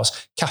second one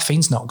was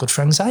caffeine's not good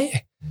for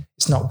anxiety.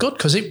 It's not good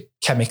because it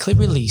chemically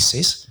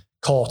releases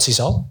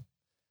cortisol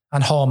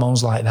and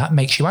hormones like that,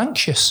 makes you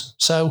anxious.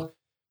 So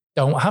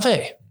don't have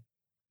it.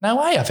 Now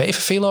I have it if I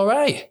feel all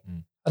right.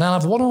 And I'll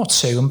have 1 or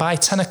 2, and by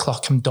 10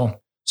 o'clock I'm done.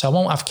 So I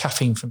won't have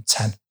caffeine from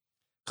 10.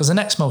 Because the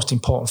next most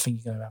important thing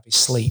you're going to have is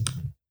sleep.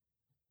 I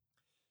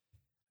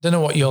don't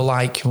know what you're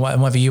like,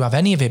 whether you have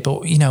any of it,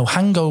 but, you know,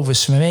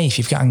 hangovers for me, if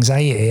you've got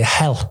anxiety, are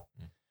hell.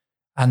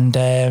 And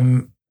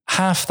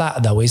half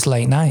that, though, is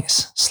late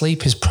nights.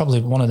 Sleep is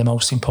probably one of the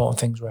most important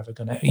things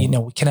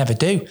we can ever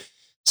do.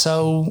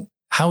 So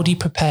how do you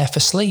prepare for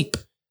sleep?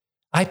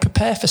 I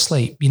prepare for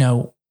sleep. You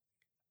know,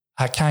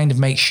 I kind of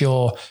make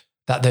sure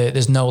that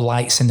there's no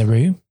lights in the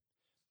room.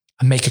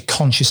 I make a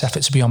conscious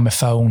effort to be on my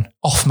phone,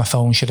 off my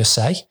phone, should I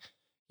say.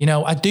 You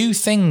know, I do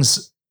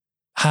things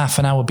half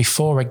an hour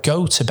before I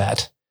go to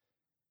bed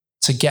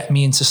to get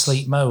me into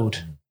sleep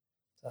mode.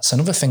 That's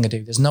another thing I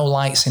do. There's no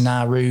lights in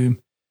our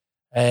room.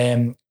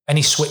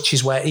 Any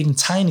switches even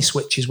tiny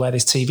switches where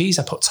there's TVs,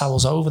 I put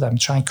towels over them,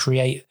 try and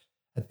create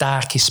a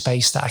darkest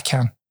space that I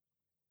can.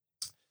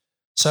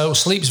 So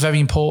sleep is very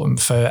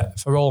important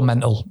for all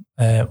mental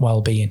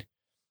well-being.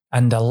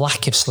 And a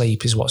lack of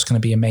sleep is what's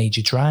going to be a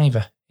major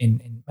driver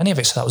in many of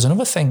it. So that was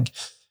another thing.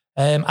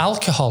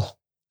 Alcohol.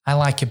 I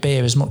like a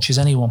beer as much as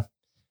anyone,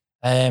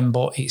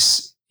 but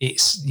it's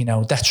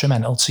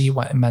detrimental to your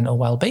mental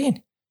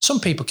well-being.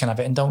 Some people can have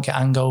it and don't get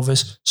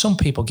hangovers. Some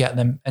people get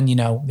them and,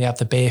 they have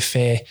the beer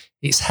fear.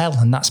 It's hell,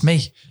 and that's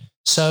me.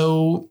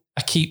 So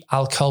I keep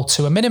alcohol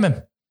to a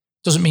minimum.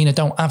 Doesn't mean I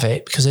don't have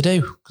it, because I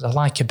do, because I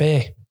like a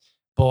beer.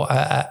 But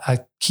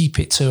I keep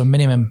it to a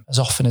minimum as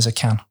often as I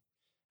can.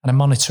 And I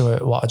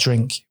monitor what I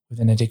drink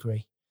within a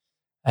degree.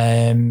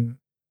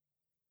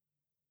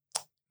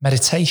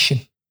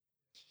 Meditation.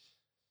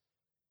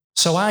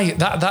 So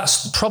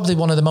that's probably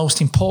one of the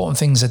most important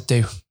things I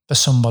do for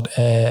somebody.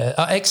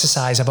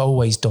 Exercise I've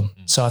always done.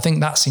 So I think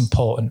that's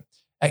important.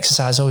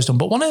 Exercise always done.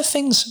 But one of the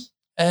things,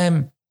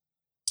 I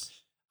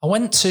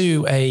went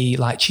to a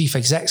chief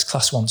execs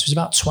class once. There was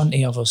about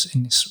 20 of us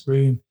in this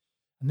room.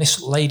 And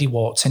this lady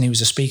walked in who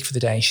was a speaker for the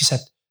day. And she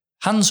said,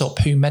 hands up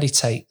who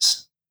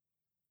meditates.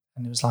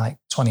 And it was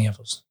 20 of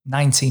us.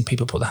 19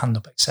 people put their hand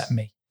up except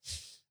me.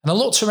 And I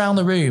looked around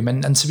the room,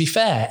 and to be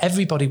fair,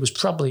 everybody was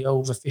probably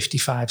over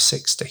 55,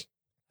 60.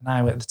 And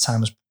I, at the time,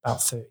 was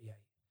about 38.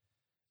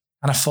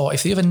 And I thought,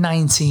 if the other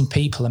 19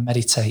 people are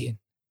meditating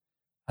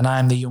and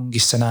I'm the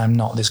youngest and I'm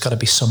not, there's got to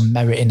be some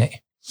merit in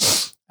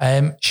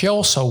it. She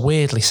also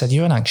weirdly said,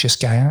 you're an anxious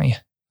guy, aren't you?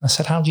 I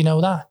said, how do you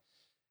know that?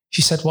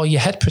 She said, well,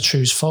 your head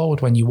protrudes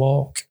forward when you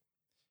walk.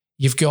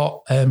 You've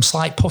got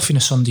slight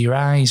puffiness under your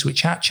eyes,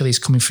 which actually is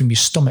coming from your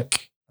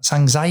stomach. That's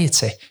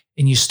anxiety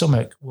in your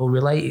stomach will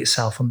relate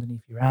itself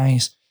underneath your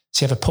eyes.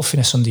 So you have a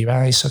puffiness under your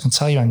eyes, so I can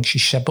tell you're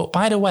anxious. She said, but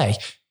by the way,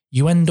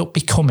 you end up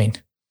becoming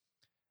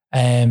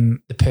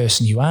the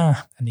person you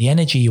are and the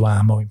energy you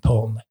are, more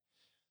importantly.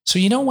 So,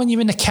 you know, when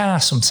you're in a car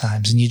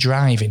sometimes and you're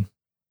driving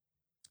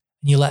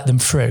and you let them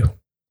through,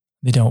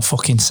 they don't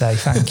fucking say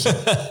thank you.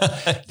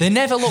 They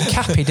never look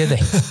happy, do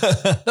they?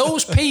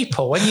 Those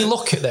people, when you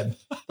look at them,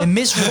 they're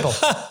miserable,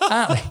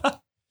 aren't they?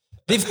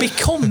 They've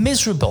become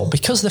miserable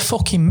because they're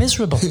fucking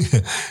miserable,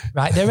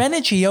 right? Their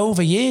energy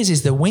over years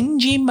is the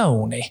whingy,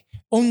 moany,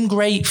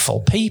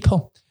 ungrateful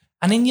people.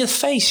 And in your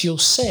face, you'll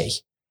see,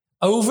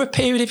 over a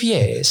period of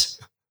years,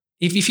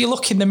 if you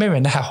look in the mirror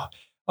now,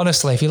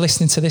 honestly, if you're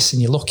listening to this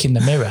and you look in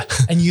the mirror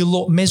and you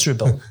look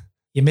miserable,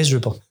 you're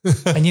miserable.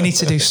 And you need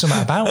to do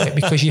something about it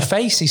because your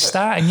face is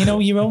starting, you know,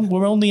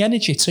 we're only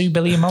energy, 2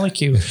 billion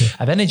molecules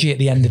of energy at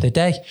the end of the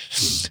day.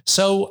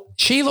 So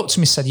she looked at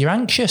me and said, you're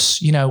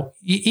anxious. You know,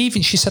 she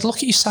said, look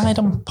at your side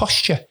on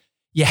posture.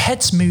 Your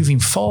head's moving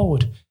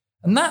forward.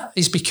 And that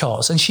is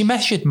because, and she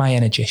measured my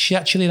energy. She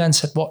actually then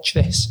said, watch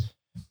this.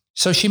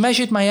 So she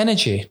measured my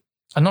energy.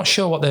 I'm not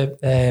sure what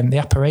the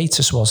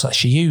apparatus was that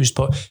she used,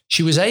 but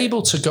she was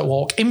able to go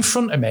walk in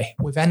front of me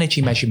with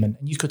energy measurement.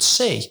 And you could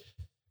see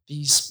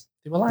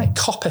they were like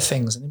copper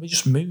things and they were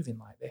just moving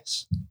like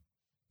this.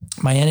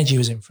 My energy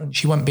was in front.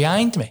 She went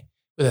behind me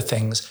with the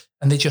things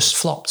and they just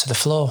flopped to the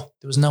floor.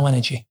 There was no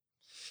energy.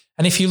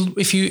 And if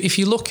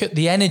you look at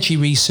the energy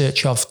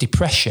research of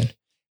depression, it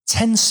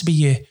tends to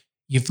be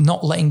you've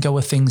not letting go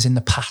of things in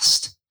the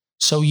past.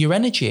 So your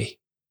energy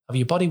of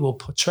your body will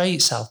portray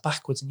itself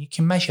backwards and you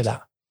can measure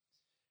that.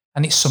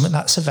 And it's something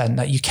that's an event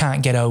that you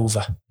can't get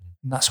over.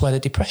 And that's where the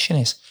depression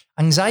is.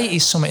 Anxiety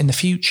is something in the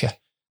future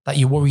that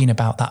you're worrying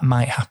about that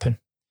might happen,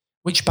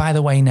 which, by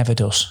the way, never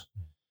does.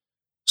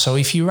 So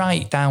if you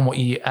write down what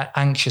you're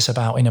anxious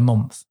about in a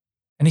month,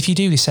 and if you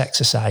do this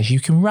exercise,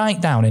 you can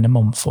write down in a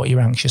month what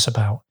you're anxious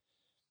about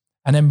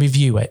and then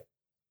review it.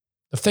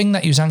 The thing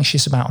that you was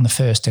anxious about on the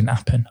first didn't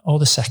happen, or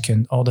the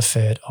second, or the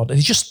third, it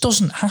just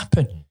doesn't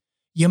happen.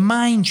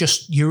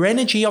 Your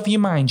energy of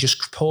your mind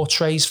just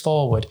portrays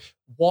forward,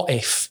 what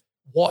if?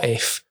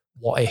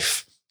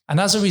 And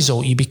as a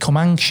result, you become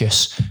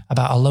anxious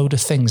about a load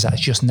of things that's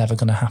just never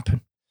going to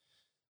happen.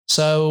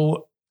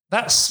 So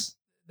that's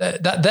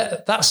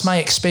my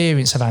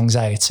experience of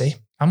anxiety.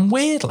 And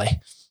weirdly,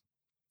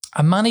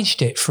 I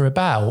managed it for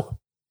about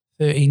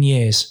 13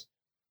 years.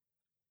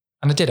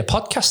 And I did a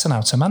podcast on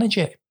how to manage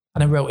it.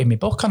 And I wrote in my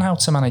book on how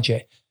to manage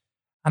it.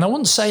 And I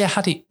wouldn't say I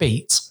had it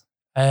beat.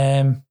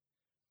 And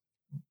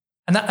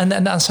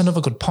that's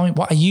another good point.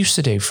 What I used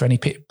to do for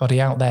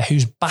anybody out there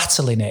who's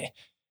battling it,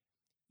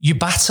 you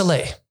battle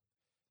it.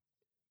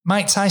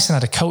 Mike Tyson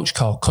had a coach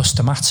called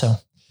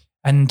Customato.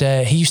 And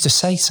he used to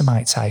say to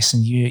Mike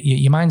Tyson,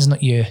 your mind's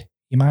not your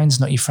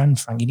friend,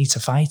 Frank. You need to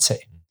fight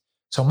it.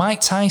 So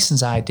Mike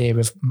Tyson's idea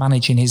of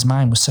managing his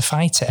mind was to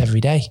fight it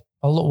every day.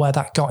 Well, look where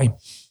that got him.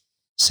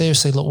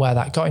 Seriously, look where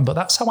that got him. But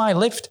that's how I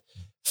lived,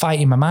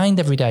 fighting my mind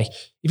every day.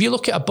 If you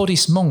look at a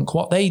Buddhist monk,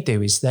 what they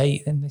do is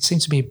they seem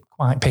to be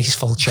quite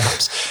peaceful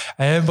chaps.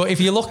 But if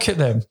you look at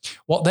them,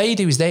 what they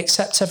do is they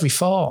accept every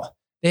thought.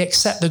 They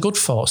accept the good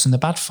thoughts and the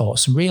bad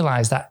thoughts and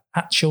realize that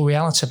actual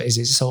reality of it is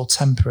it's all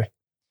temporary.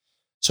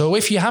 So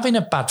if you're having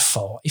a bad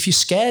thought, if you're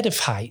scared of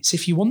heights,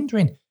 if you're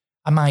wondering,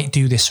 I might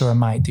do this or I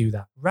might do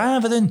that,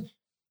 rather than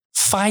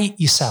fight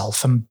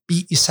yourself and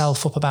beat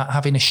yourself up about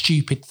having a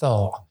stupid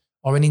thought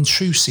or an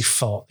intrusive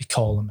thought, they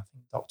call them, I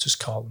think doctors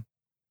call them,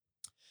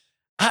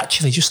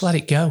 actually just let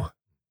it go.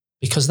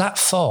 Because that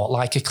thought,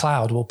 like a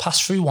cloud, will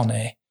pass through one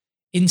ear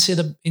into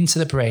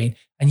the brain,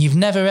 and you've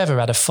never ever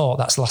had a thought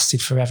that's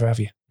lasted forever, have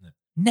you? No.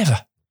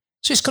 Never.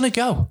 So it's going to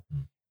go.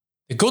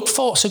 The good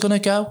thoughts are going to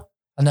go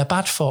and the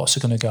bad thoughts are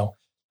going to go.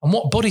 And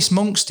what Buddhist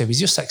monks do is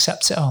just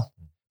accept it all.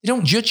 They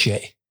don't judge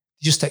it. They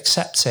just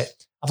accept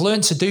it. I've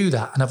learned to do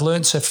that, and I've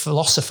learned to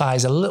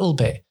philosophize a little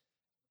bit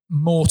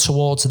more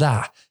towards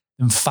that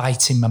than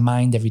fighting my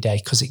mind every day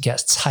because it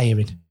gets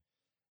tiring.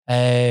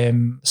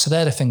 So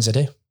they're the things I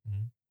do.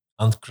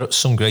 And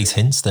some great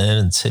hints there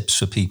and tips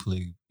for people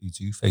who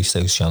do face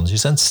those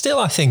challenges. And still,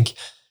 I think,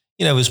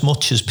 as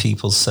much as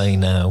people say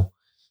now,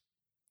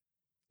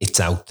 it's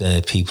out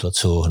there, people are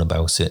talking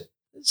about it,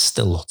 there's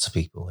still lots of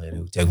people there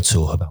who don't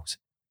talk about it.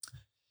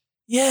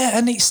 Yeah,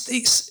 and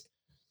it's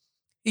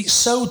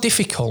so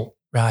difficult,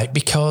 right?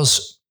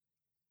 Because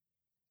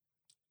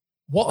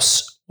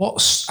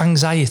what's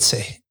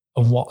anxiety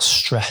and what's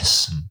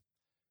stress?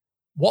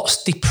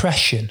 What's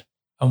depression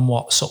and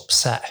what's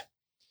upset?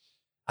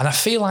 And I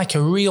feel like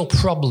a real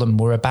problem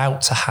we're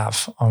about to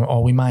have,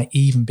 or we might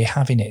even be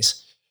having,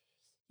 is,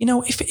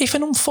 if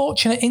an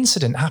unfortunate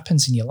incident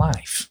happens in your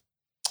life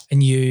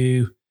and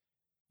you're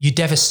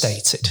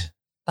devastated,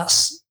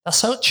 that's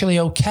That's actually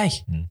okay.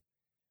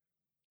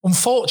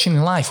 Unfortunately,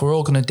 in life, we're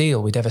all going to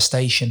deal with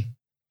devastation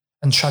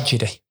and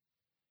tragedy.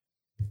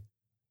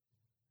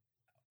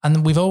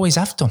 And we've always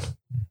have done.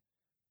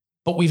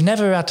 But we've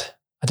never had,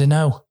 I don't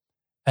know,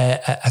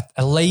 a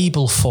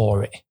label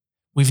for it.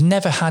 We've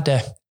never had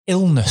a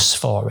illness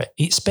for it.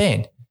 It's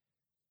been,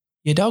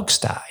 your dog's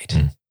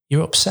died.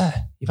 You're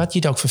upset. You've had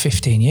your dog for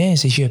 15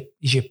 years. Is your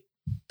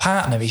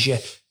partner,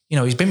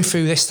 he's been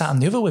through this, that,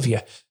 and the other with you.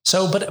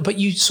 So, but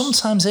you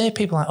sometimes hear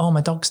people like, oh,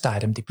 my dog's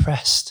died, I'm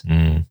depressed.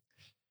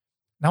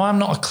 Now, I'm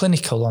not a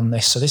clinical on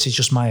this, so this is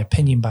just my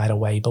opinion, by the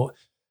way, but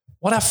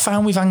what I've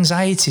found with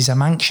anxiety is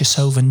I'm anxious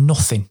over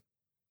nothing.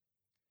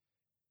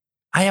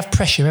 I have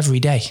pressure every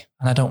day,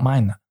 and I don't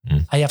mind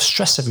that. I have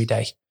stress every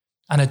day,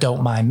 and I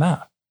don't mind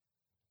that.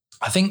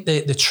 I think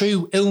the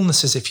true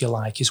illnesses, if you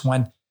like, is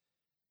when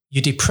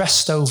you're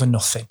depressed over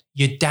nothing,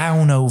 you're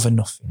down over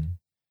nothing,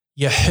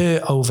 you're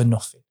hurt over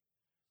nothing,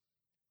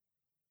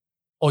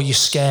 or you're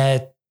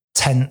scared,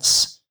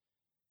 tense,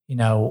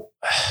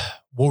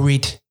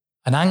 worried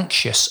and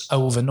anxious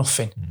over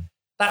nothing.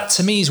 That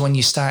to me is when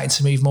you're starting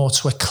to move more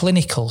to a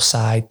clinical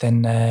side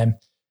than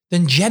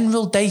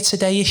general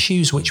day-to-day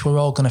issues, which we're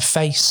all going to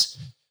face.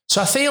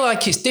 So I feel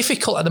like it's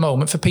difficult at the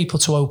moment for people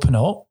to open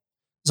up.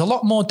 There's a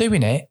lot more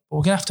doing it, but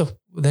we're going to have to,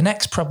 the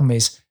next problem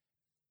is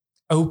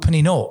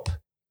opening up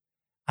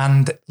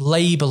and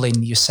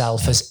labeling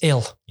yourself as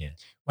ill.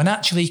 When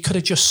actually you could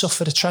have just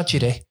suffered a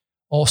tragedy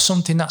or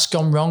something that's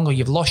gone wrong, or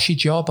you've lost your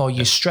job, or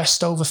you're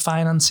stressed over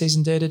finances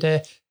and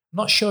I'm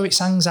not sure it's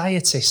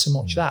anxiety so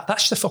much that.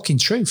 That's the fucking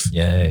truth.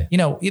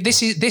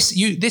 This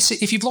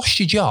if you've lost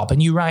your job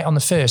and you write on the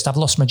first, I've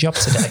lost my job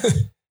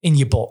today in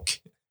your book,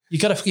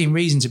 you've got a fucking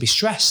reason to be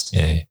stressed.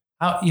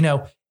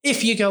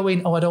 If you're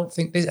going, I don't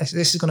think this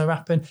is going to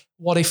happen.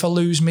 What if I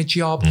lose my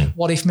job?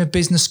 What if my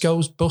business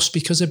goes bust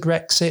because of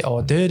Brexit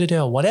or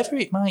whatever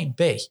it might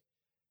be?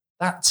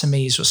 That to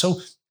me is so.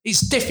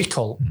 It's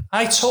difficult.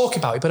 I talk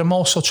about it, but I'm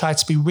also trying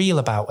to be real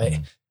about it.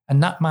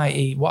 And that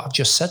might, what I've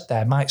just said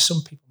there,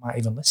 some people might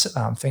even listen to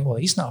that and think, well,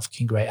 he's not a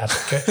fucking great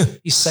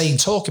advocate. He's saying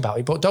talk about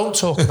it, but don't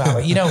talk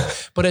about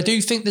it, But I do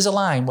think there's a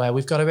line where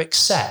we've got to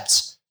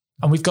accept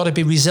and we've got to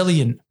be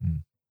resilient.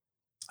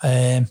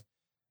 I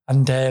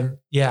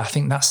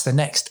think that's the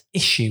next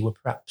issue we're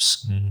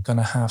perhaps going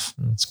to have.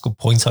 That's a good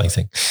point, I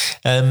think.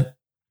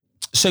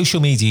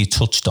 Social media you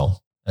touched on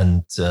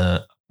and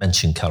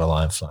mentioned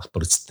Caroline Flack,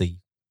 but it's the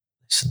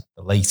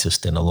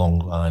latest in a long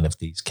line of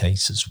these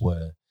cases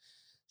where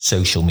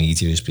social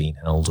media is being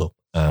held up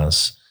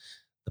as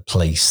the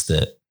place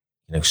that,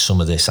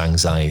 some of this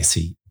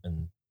anxiety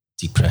and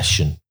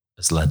depression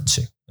has led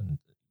to. And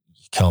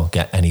you can't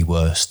get any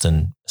worse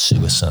than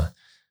suicide.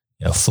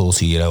 A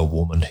 40-year-old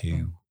woman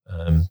who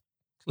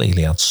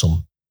clearly had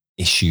some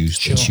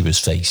issues that she was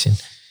facing,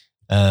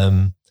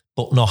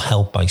 but not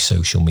helped by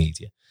social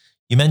media.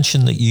 You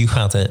mentioned that you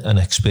had an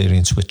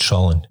experience with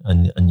trolling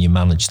and you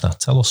managed that.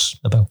 Tell us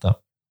about that.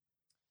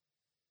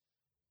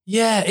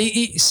 Yeah,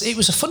 it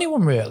was a funny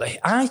one, really.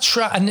 I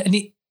try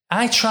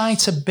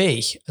to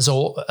be as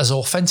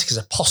authentic as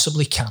I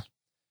possibly can.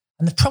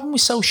 And the problem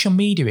with social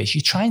media is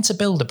you're trying to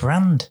build a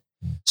brand.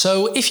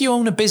 So if you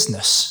own a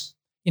business,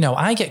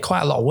 I get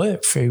quite a lot of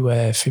work through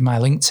my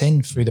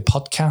LinkedIn, through the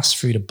podcast,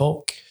 through the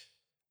book.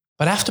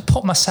 But I have to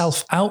put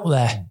myself out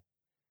there.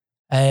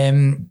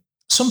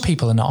 Some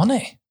people are not on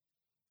it.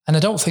 And I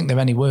don't think they're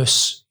any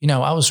worse.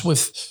 I was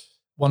with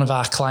one of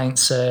our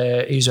clients,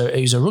 who's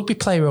a rugby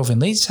player over in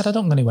Leeds, said, I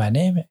don't go anywhere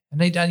near it.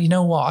 And you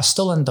know what? I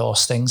still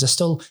endorse things. I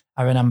still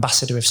are an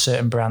ambassador of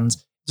certain brands.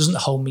 It doesn't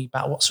hold me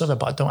back whatsoever,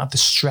 but I don't have the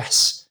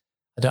stress.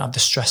 I don't have the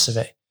stress of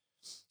it.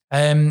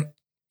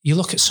 You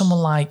look at someone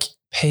like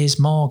Piers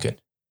Morgan.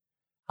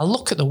 I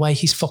look at the way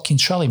he's fucking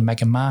trolling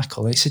Meghan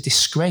Markle. It's a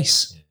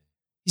disgrace.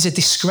 He's a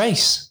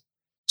disgrace.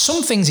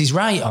 Some things he's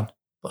right on,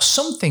 but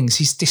some things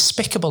he's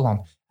despicable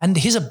on. And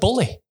he's a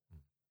bully.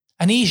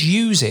 And he's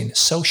using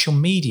social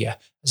media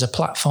as a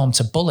platform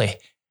to bully.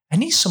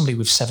 And he's somebody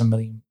with 7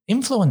 million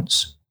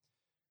influence.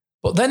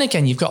 But then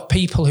again, you've got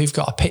people who've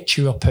got a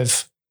picture up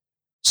of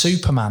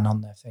Superman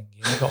on their thing.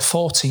 They've got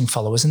 14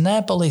 followers and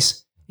they're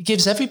bullies. He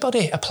gives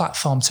everybody a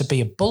platform to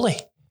be a bully.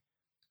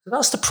 So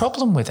that's the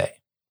problem with it.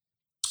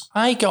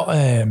 I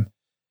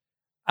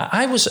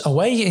was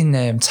away in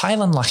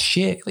Thailand last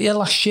year.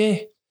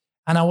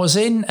 And I was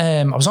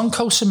on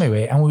Koh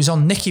Samui and we was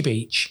on Nikki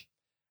Beach.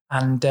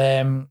 And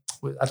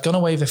I'd gone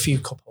away with a few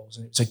couples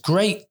and it was a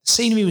great,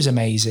 scenery was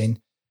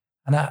amazing.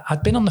 And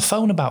I'd been on the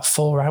phone about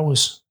 4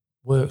 hours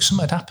work.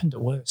 Something had happened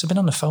at work. So I've been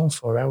on the phone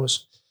 4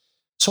 hours.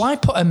 So I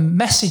put a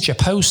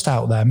post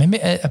out there.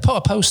 I put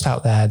a post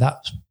out there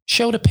that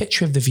showed a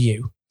picture of the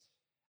view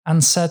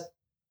and said,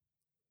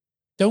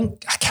 I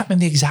can't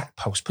remember the exact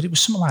post, but it was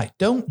something like,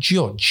 don't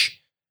judge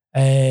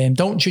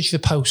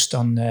the post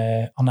on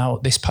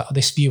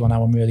this view on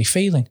how I'm really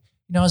feeling.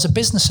 As a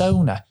business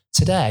owner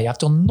today, I've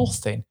done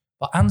nothing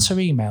but answer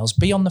emails,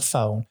 be on the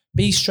phone,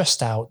 be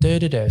stressed out,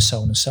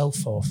 so on and so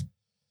forth.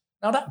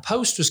 Now that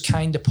post was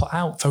kind of put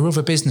out for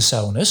other business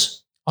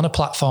owners on a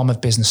platform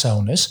of business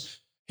owners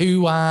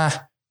who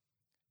are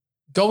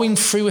going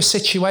through a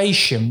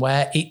situation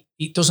where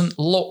it doesn't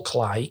look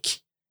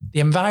like the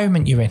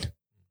environment you're in,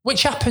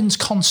 which happens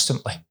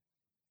constantly.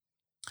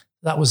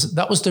 That was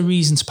the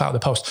reason to put out the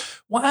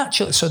post.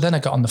 So then I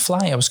got on the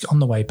flight. I was on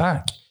the way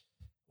back.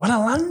 When I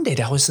landed,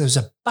 there was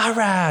a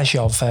barrage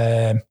of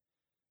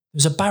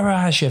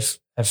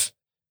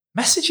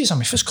messages on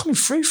me. First coming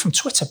through from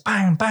Twitter,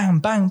 bang, bang,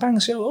 bang, bang.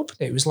 So I opened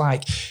it. It was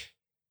like,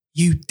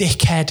 "You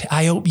dickhead,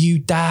 I hope you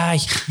die."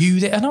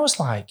 And I was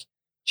like,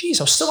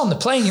 geez, I was still on the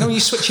plane. You know, you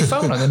switch your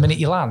phone on the minute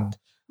you land.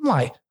 I'm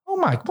like, oh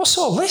my, what's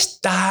all this?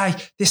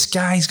 This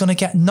guy's going to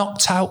get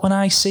knocked out when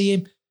I see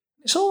him.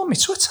 It's all on my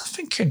Twitter. I'm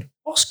thinking,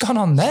 what's gone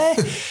on there?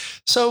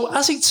 So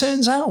as it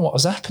turns out, what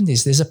has happened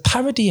is there's a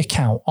parody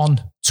account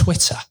on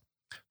Twitter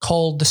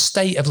called The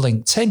State of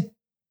LinkedIn.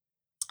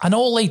 And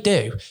all they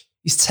do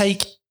is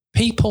take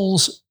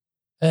people's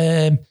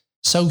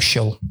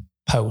social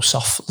posts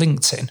off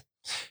LinkedIn,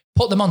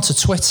 put them onto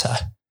Twitter,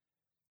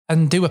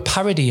 and do a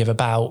parody of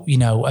about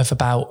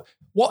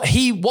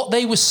what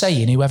they were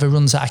saying. Whoever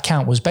runs that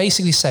account was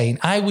basically saying,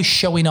 I was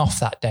showing off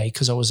that day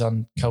because I was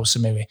on Koh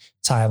Samui,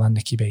 Thailand,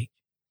 Nikki Beach.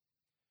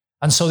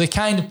 And so they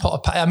kind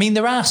of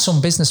there are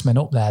some businessmen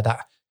up there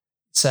that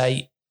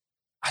say,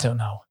 I don't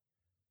know,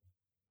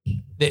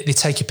 they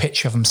take a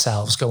picture of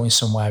themselves going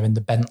somewhere and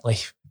the Bentley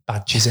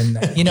badge is in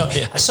there,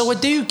 Yeah. So I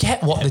do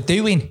get what they're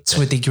doing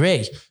to a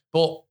degree,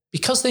 but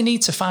because they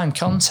need to find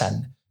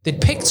content, they'd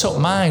picked up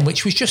mine,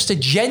 which was just a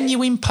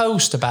genuine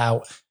post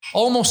about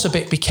almost a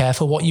bit, be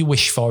careful what you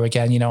wish for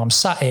again. I'm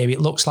sat here,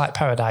 it looks like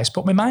paradise,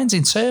 but my mind's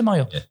in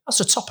turmoil. Yeah. That's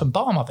the top and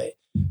bottom of it.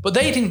 But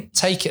they didn't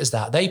take it as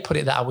that. They put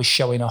it that I was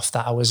showing off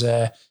that I was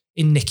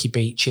in Nikki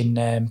Beach in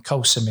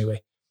Koh Samui,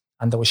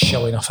 and I was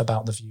showing off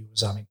about the view I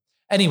was having.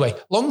 Anyway,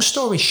 long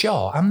story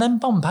short, I'm then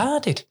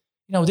bombarded.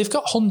 They've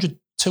got 100,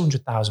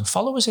 200,000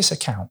 followers, this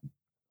account.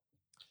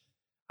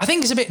 I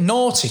think it's a bit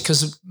naughty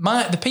because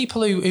the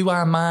people who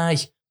are my,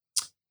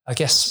 I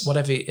guess,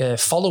 whatever,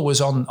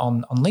 followers on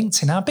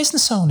LinkedIn are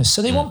business owners.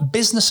 So they want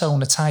business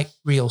owner type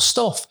real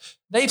stuff.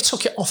 They've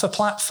took it off a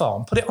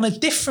platform, put it on a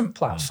different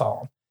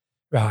platform,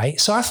 right?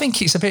 So I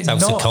think it's a bit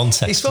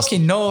naughty. It's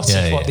fucking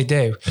naughty what they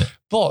do. Yeah.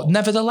 But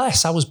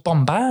nevertheless, I was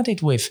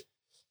bombarded with,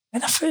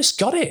 and I first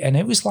got it and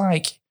it was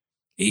like,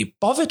 it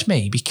bothered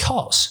me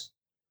because,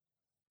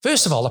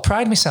 first of all, I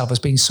pride myself as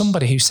being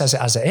somebody who says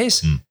it as it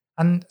is.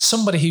 And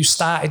somebody who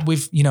started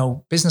with,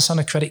 business on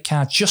a credit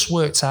card, just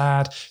worked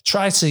hard,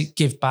 tried to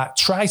give back,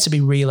 try to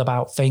be real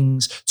about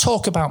things,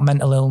 talk about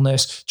mental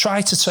illness,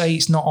 try to say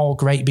it's not all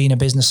great being a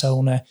business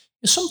owner.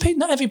 Some people,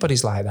 not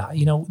everybody's like that.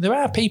 There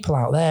are people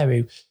out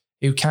there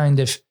who kind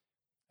of,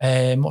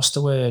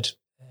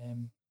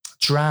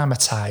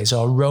 dramatize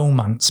or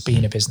romance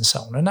being a business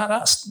owner. And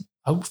that's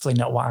hopefully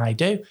not what I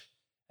do.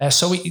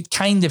 So it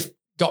kind of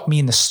got me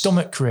in the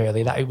stomach,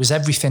 really, that it was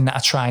everything that I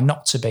try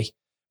not to be.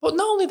 But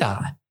not only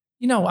that,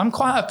 I'm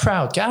quite a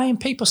proud guy, and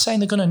people saying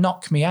they're going to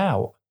knock me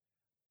out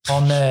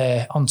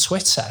on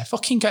Twitter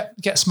fucking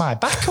gets my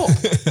back up.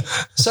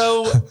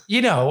 So,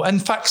 in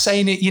fact,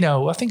 saying it,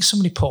 I think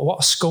somebody put, what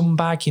a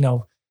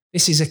scumbag,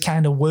 this is a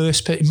kind of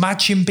worse, but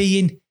imagine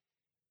being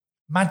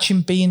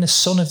the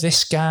son of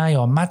this guy,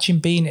 or imagine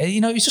being,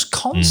 it was just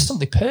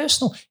constantly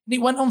personal. And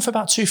it went on for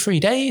about 2-3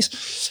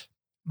 days.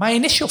 My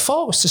initial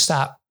thought was to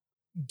start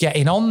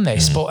getting on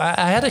this, but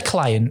I had a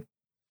client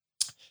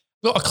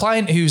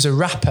who's a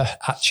rapper,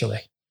 actually.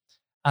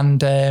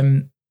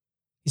 And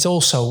he's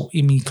also,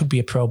 he could be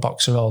a pro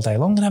boxer all day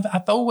long. And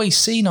I've always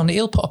seen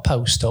he'll put a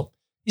post up.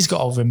 He's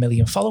got over 1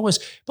 million followers.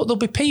 But there'll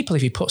be people,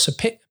 if he puts a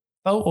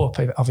photo up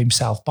of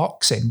himself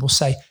boxing, will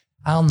say,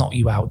 I'll knock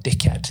you out,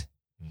 dickhead.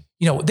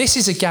 This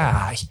is a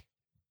guy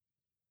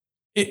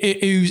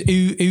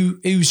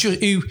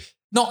who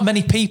not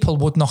many people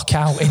would knock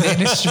out in the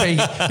industry.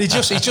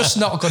 It's just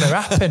not going to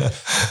happen.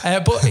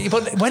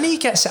 But when he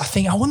gets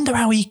it, I wonder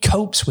how he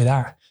copes with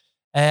that.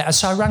 And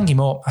so I rang him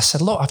up. I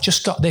said, look, I've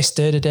just got this,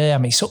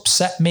 it's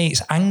upset me,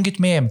 it's angered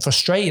me, I'm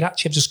frustrated.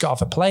 Actually, I've just got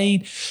off a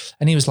plane.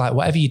 And he was like,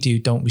 whatever you do,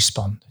 don't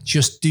respond.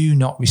 Just do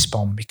not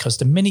respond, because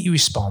the minute you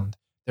respond,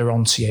 they're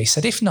on to you. He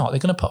said, if not, they're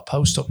going to put a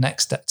post up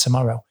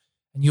tomorrow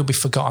and you'll be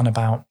forgotten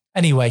about.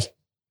 Anyway,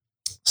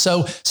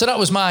 so that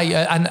was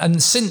my,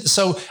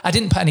 so I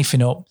didn't put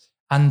anything up.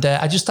 And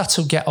I just had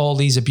to get all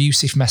these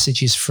abusive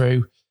messages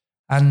through.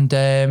 And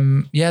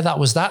that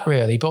was that,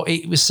 really. But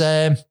it was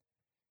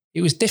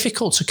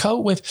difficult to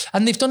cope with.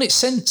 And they've done it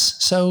since.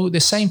 So the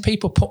same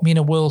people put me in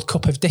a World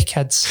Cup of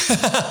dickheads.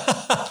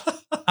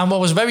 And I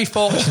was very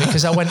fortunate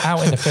because I went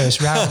out in the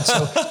first round.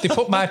 So they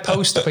put my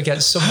post up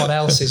against someone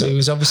else's who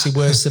was obviously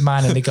worse than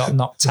mine, and they got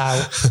knocked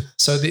out.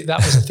 So that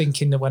was the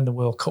thinking when the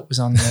World Cup was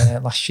on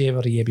last year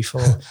or the year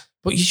before.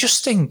 But you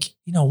just think,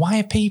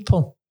 why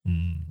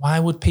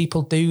would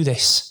people do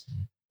this?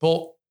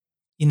 But,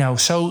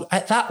 so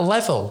at that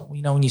level,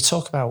 when you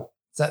talk about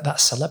that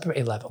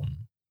celebrity level,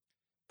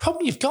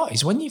 problem you've got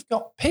is when you've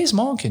got Piers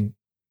Morgan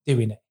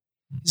doing it,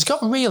 he's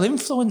got real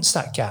influence,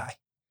 that guy,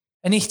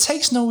 and he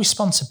takes no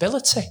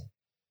responsibility.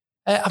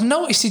 I've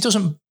noticed he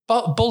doesn't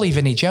bully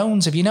Vinnie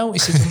Jones. Have you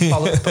noticed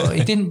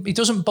he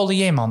doesn't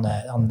bully him on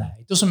there?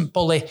 He doesn't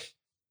bully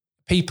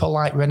people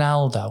like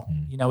Ronaldo.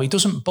 You know, he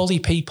doesn't bully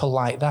people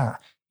like that.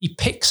 He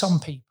picks on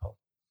people.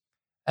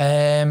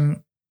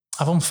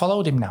 I've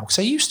unfollowed him now because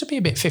I used to be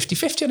a bit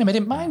 50-50 on him. I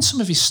didn't mind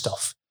some of his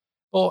stuff.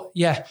 But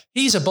yeah,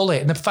 he's a bully.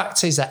 And the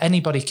fact is that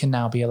anybody can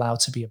now be allowed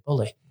to be a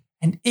bully.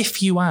 And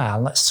if you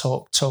are, let's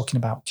talking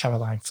about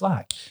Caroline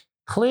Flack,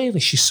 clearly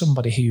she's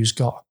somebody who's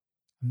got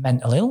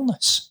mental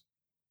illness.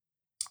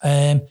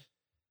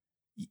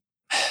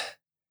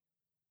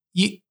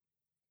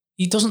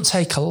 It doesn't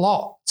take a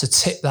lot to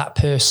tip that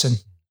person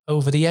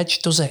over the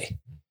edge, does it?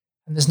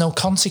 And there's no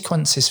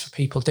consequences for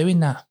people doing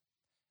that.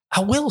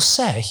 I will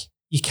say,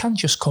 you can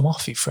just come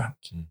off it, Frank.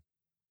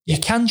 You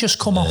can just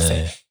come off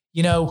it.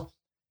 You know,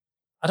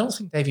 I don't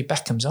think David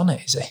Beckham's on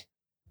it, is he?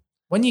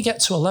 When you get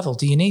to a level,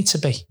 do you need to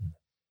be?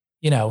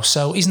 You know,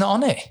 so he's not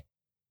on it.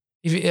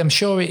 I'm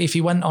sure if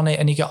he went on it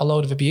and he got a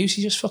load of abuse,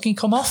 he just fucking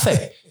come off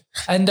it.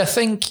 And I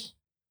think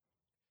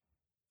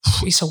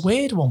it's a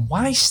weird one.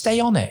 Why stay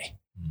on it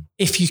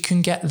if you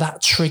can get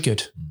that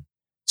triggered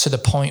to the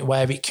point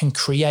where it can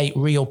create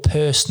real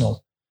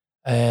personal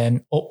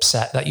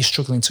upset that you're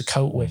struggling to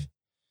cope with?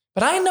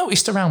 But I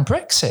noticed around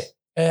Brexit,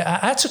 I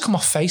had to come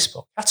off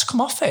Facebook. I had to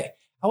come off it.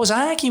 I was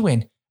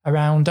arguing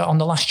around on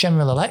the last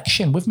general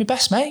election with my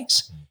best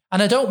mates.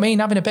 And I don't mean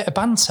having a bit of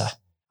banter.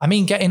 I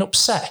mean getting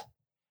upset.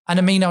 And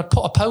I mean, I'd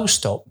put a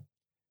post up.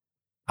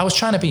 I was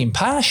trying to be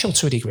impartial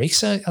to a degree.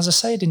 So as I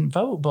say, I didn't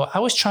vote, but I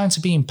was trying to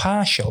be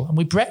impartial. And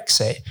with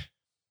Brexit,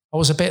 I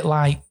was a bit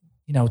like,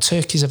 you know,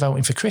 turkeys are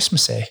voting for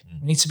Christmas here.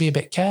 We need to be a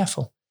bit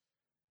careful.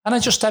 And I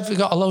just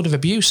got a load of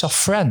abuse off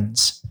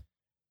friends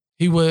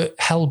who were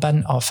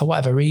hell-bent, or for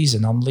whatever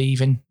reason, on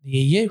leaving the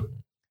EU.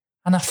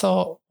 And I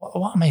thought,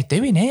 what am I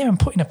doing here? I'm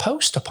putting a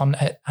post up on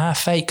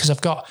R8 because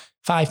I've got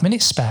 5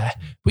 minutes spare.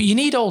 But you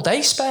need all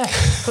day spare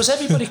because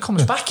everybody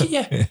comes back at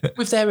you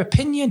with their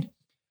opinion.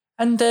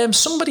 And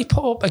somebody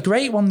put up a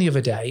great one the other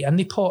day, and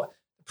they put,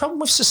 the problem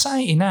with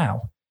society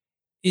now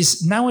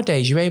is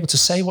nowadays you're able to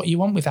say what you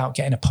want without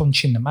getting a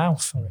punch in the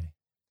mouth for it.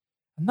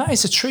 And that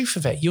is the truth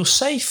of it. You'll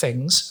say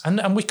things,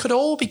 and we could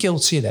all be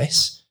guilty of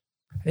this.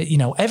 You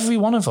know, every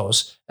one of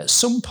us at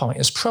some point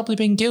has probably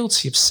been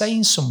guilty of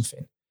saying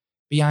something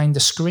behind the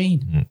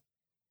screen.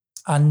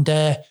 And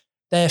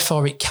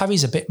therefore it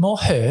carries a bit more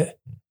hurt.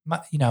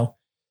 You know,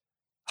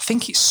 I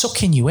think it's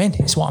sucking you in,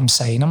 is what I'm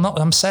saying.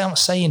 I'm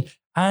saying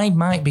I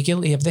might be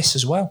guilty of this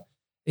as well,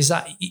 is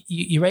that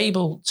you're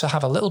able to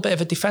have a little bit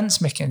of a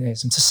defense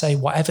mechanism to say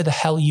whatever the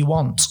hell you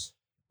want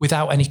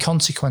without any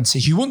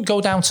consequences. You wouldn't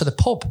go down to the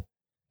pub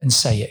and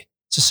say it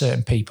to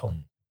certain people.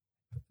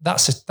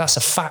 That's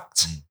a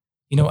fact.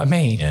 You know what I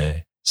mean? Yeah.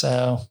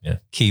 So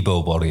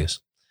keyboard warriors.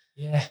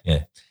 Yeah.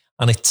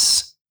 And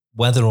it's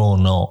whether or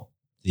not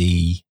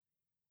the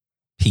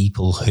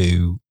people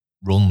who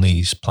run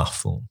these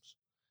platforms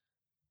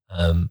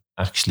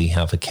actually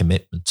have a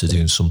commitment to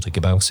doing something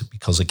about it.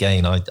 Because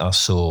again, I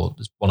saw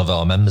one of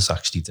our members,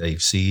 actually,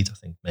 Dave Seed, I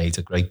think, made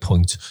a great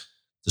point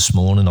this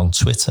morning on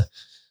Twitter,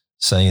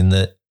 saying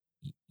that,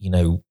 you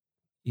know,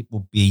 it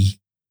would be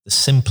the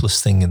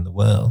simplest thing in the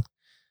world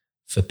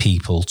for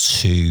people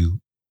to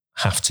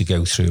have to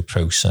go through a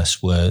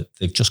process where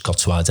they've just got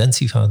to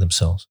identify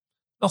themselves.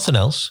 Nothing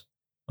else,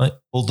 right?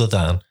 Other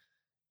than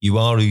you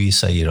are who you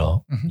say you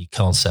are. You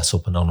can't set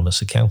up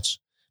anonymous accounts,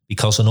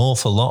 because an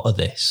awful lot of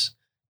this,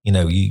 you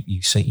know,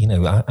 you say, you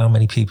know, how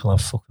many people have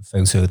a fucking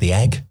photo of the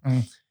egg?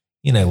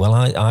 You know, well,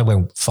 I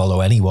won't follow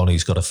anyone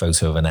who's got a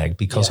photo of an egg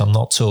because I'm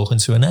not talking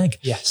to an egg.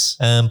 Yes.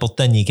 But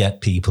then you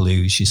get people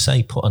who, as you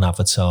say, put an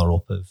avatar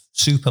up of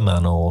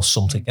Superman or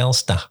something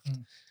else daft.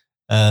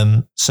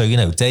 So, you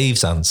know,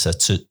 Dave's answer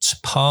to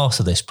part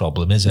of this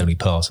problem is only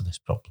part of this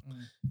problem,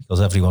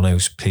 because everyone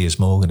knows Piers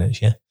Morgan is,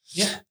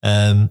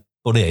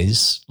 but it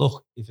is,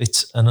 look, if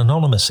it's an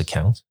anonymous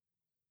account,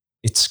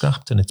 it's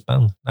scrapped and it's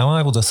banned. Now,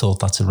 I would have thought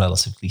that's a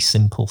relatively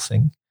simple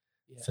thing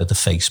for the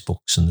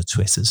Facebooks and the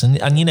Twitters.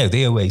 And you know,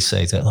 they always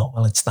say that, oh,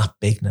 well, it's that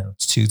big now.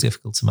 It's too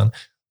difficult to man.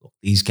 Look,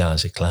 these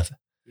guys are clever.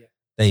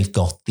 They've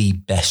got the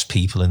best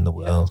people in the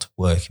world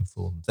working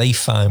for them. They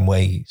find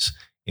ways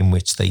in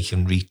which they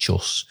can reach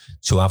us,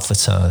 to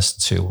advertise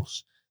to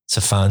us,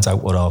 to find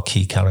out what our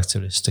key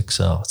characteristics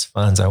are, to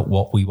find out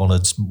what we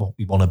want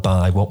to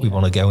buy, what we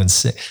want to go and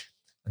sit.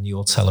 And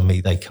you're telling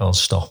me they can't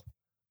stop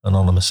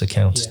anonymous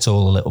accounts? It's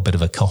all a little bit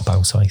of a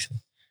cop-out, I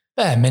think.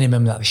 Bare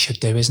minimum that they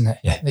should do, isn't it?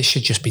 Yeah. It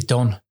should just be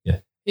done.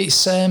 Yeah.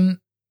 It's the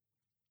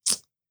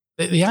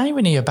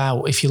irony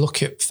about, if you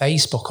look at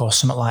Facebook or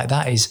something like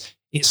that, is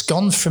it's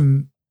gone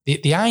from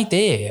the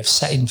idea of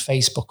setting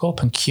Facebook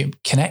up and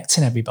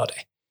connecting everybody.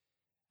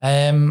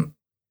 It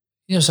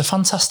was a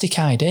fantastic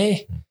idea,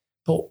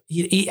 but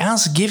it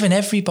has given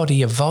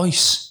everybody a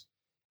voice.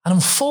 And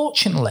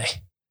unfortunately,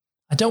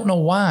 I don't know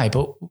why,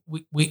 but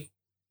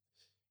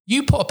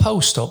you put a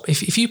post up,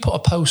 if you put a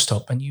post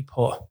up and you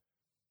put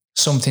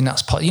something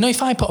that's, you know,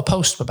 if I put a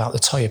post up about the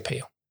toy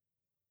appeal,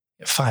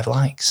 5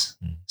 likes,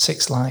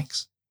 6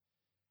 likes.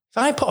 If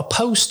I put a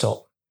post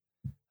up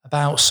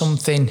about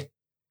something,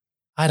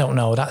 I don't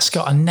know, that's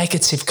got a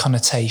negative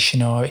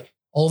connotation, or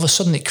all of a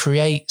sudden it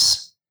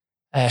creates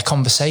a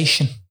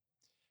conversation.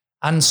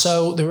 And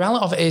so the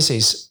reality of it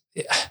is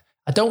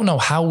I don't know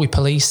how we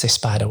police this,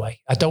 by the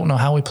way. I don't know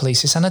how we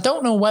police this. And I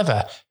don't know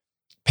whether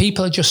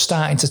people are just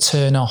starting to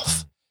turn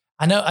off.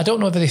 I don't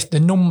know whether the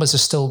numbers are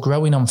still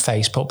growing on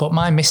Facebook, but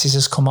my missus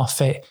has come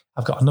off it.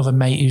 I've got another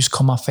mate who's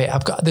come off it.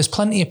 there's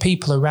plenty of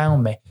people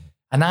around me,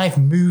 and I've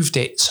moved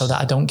it so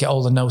that I don't get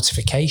all the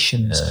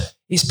notifications. Yeah.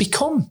 It's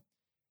become,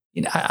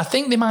 I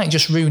think they might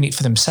just ruin it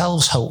for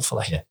themselves,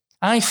 hopefully. Yeah.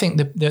 I think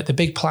the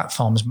big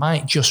platforms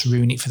might just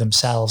ruin it for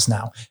themselves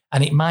now,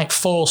 and it might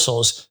force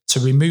us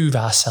to remove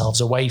ourselves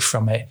away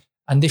from it.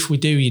 And if we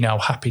do,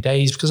 happy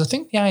days, because I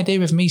think the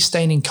idea of me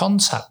staying in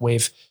contact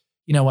with,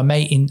 a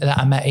mate that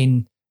I met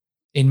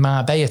in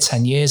Marbella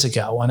 10 years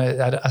ago, and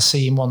I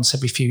see him once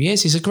every few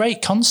years, is a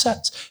great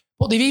concept.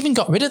 But they've even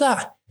got rid of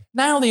that.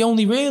 Now they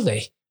only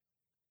really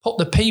put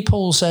the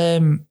people's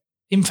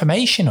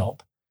information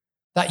up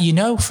that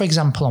for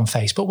example, on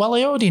Facebook. Well,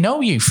 I already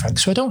know you, Frank,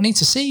 so I don't need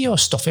to see your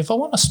stuff. If I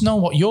want to know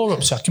what you're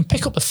up to, I can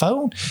pick up the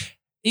phone.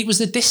 It was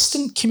the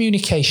distant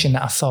communication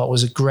that I thought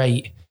was a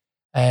great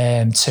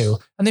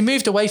tool. And they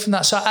moved away from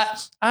that. So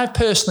I've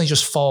personally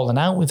just fallen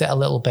out with it a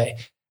little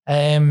bit.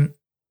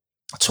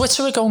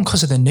 Twitter are going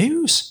because of the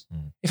news.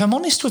 If I'm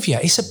honest with you,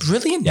 it's a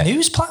brilliant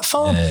news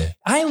platform. Yeah.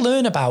 I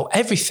learn about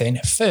everything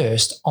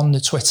first on the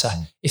Twitter.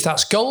 If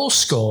that's goals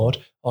scored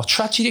or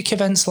tragic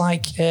events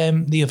like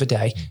the other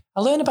day,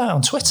 I learn about it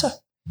on Twitter.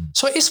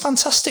 So it is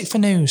fantastic for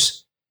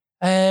news.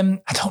 I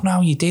don't know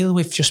how you deal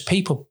with just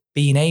people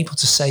being able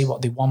to say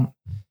what they want.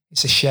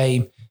 It's a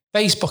shame.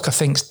 Facebook, I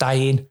think, is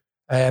dying.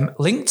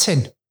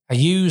 LinkedIn, I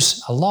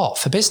use a lot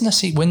for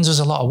business. It wins us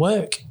a lot of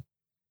work.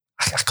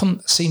 I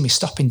couldn't see me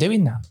stopping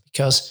doing that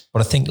because...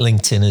 But I think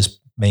LinkedIn has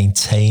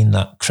maintained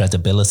that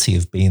credibility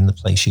of being the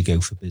place you go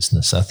for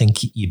business. I think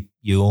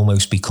you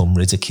almost become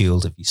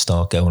ridiculed if you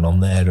start going on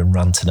there and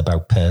ranting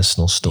about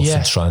personal stuff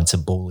and trying to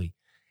bully.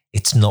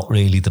 It's not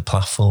really the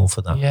platform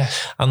for that. Yeah.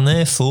 And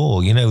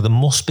therefore, there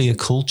must be a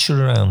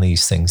culture around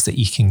these things that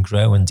you can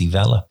grow and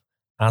develop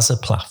as a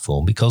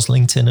platform because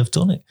LinkedIn have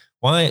done it.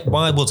 Why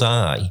would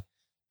I,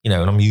 and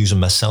I'm using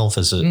myself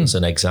as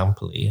an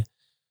example here,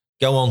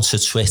 go onto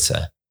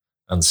Twitter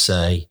and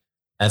say,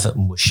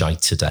 Everton was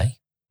shite today,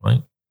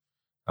 right?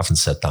 I haven't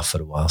said that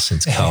for a while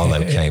since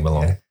Carlo came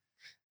along.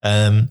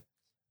 But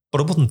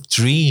I wouldn't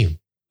dream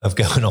of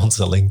going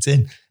onto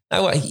LinkedIn.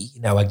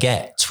 Now, I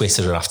get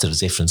Twitter after a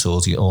different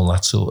audience, all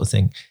that sort of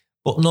thing.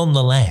 But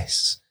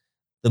nonetheless,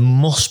 there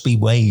must be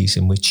ways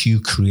in which you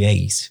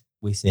create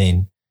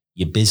within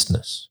your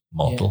business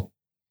model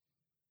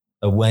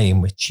a way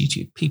in which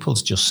people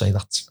just say,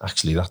 that's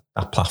actually,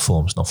 that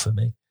platform's not for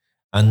me.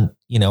 And,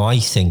 I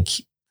think,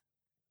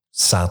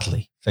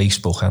 sadly,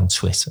 Facebook and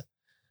Twitter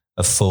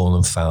have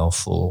fallen foul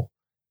for,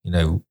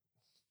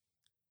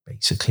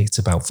 basically it's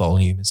about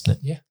volume, isn't it?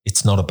 Yeah.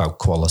 It's not about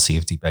quality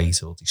of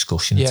debate or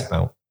discussion. It's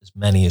about as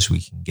many as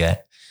we can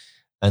get.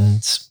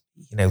 And,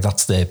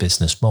 that's their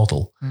business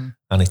model.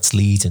 And it's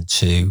leading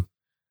to,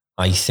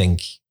 I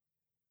think,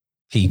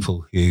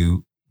 people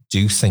who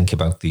do think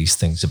about these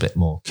things a bit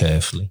more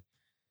carefully,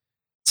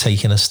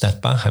 taking a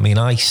step back. I mean,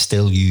 I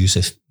still use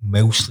it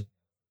mostly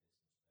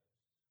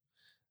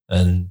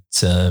and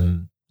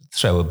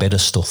throw a bit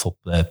of stuff up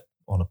there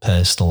on a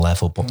personal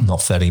level, but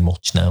not very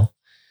much now.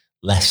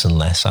 Less and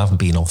less. I haven't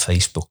been on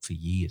Facebook for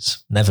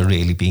years. Never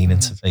really been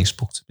into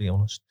Facebook, to be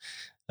honest.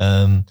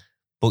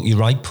 But you're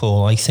right,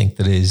 Paul. I think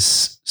there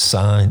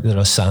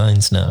are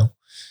signs now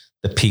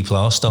that people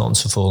are starting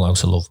to fall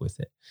out of love with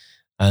it.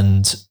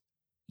 And,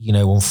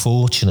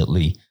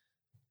 unfortunately,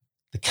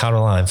 the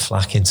Caroline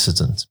Flack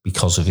incident,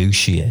 because of who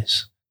she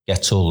is,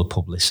 gets all the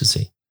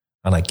publicity.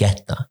 And I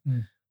get that.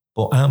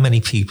 But how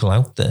many people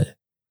out there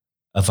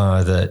have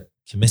either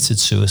committed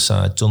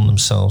suicide, done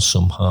themselves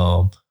some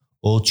harm,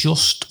 or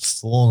just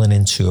fallen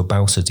into a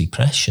bout of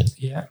depression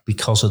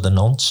because of the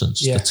nonsense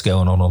that's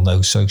going on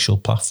those social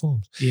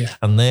platforms? Yeah.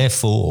 And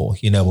therefore,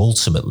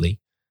 ultimately,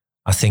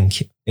 I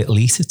think it'll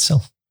eat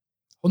itself.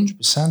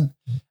 100%.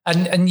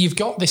 And you've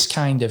got this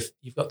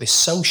you've got this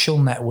social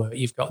network,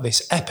 you've got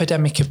this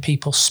epidemic of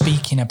people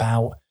speaking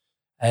about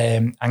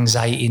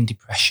anxiety and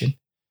depression,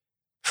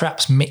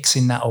 perhaps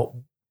mixing that up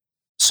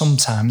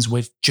sometimes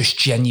with just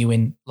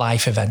genuine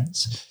life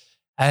events.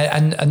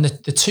 And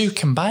the two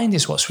combined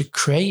is what's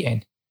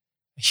creating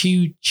a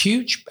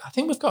huge, I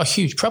think we've got a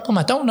huge problem.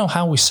 I don't know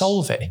how we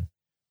solve it.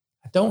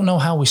 But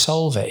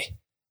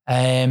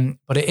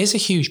it is a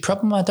huge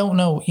problem. I don't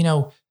know,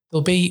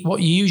 there'll be,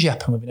 what usually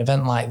happen with an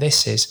event like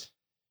this is,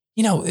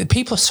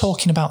 people are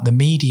talking about the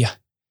media.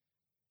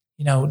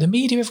 The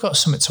media have got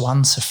something to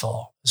answer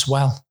for as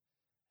well.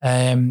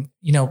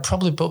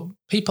 Probably, but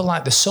people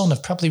like The Sun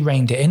have probably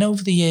reined it in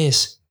over the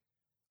years.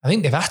 I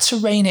think they've had to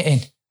rein it in.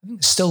 I think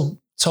they still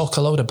talk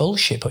a load of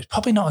bullshit, but it's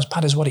probably not as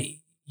bad as what it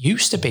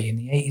used to be in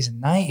the 80s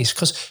and 90s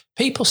because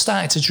people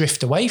started to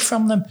drift away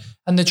from them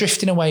and they're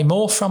drifting away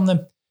more from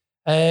them.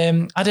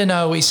 I don't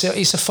know.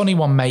 It's a funny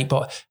one, mate,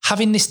 but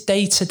having this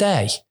day to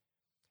day,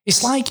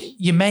 it's like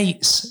your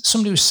mates.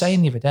 Somebody was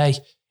saying the other day,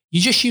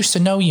 you just used to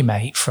know your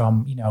mate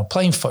from,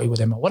 playing footy with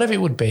him or whatever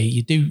it would be.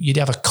 You'd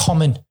have a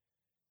common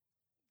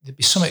there'd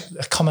be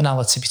a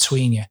commonality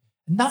between you.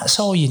 And that's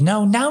all you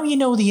know. Now you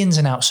know the ins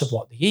and outs of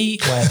what they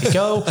eat, where they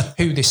go,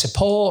 who they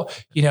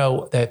support,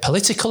 their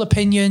political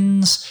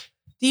opinions.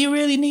 Do you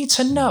really need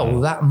to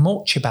know that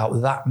much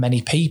about that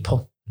many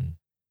people? I'm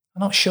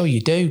not sure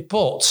you do,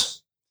 but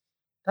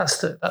that's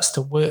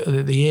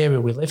the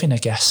era we live in, I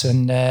guess.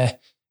 And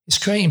it's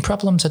creating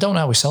problems. I don't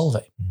know how we solve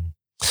it.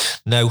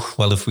 No,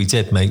 well, if we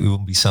did, mate, we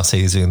wouldn't be sat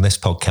here doing this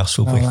podcast,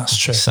 would we? That's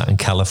true. Sat in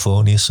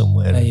California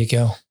somewhere. There you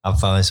go.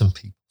 Advising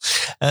people.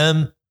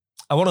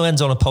 I want to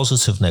end on a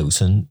positive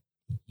note. And,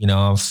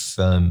 I've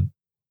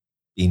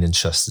been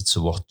interested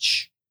to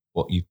watch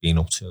what you've been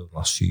up to over the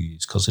last few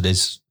years, because it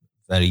is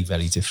very,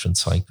 very different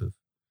type of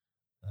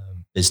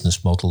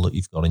business model that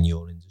you've got in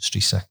your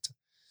industry sector.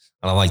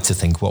 And I like to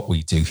think what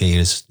we do here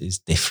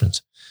is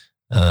different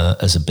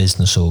as a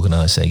business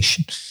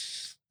organisation.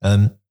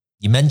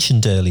 You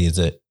mentioned earlier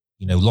that,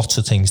 lots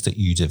of things that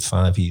you did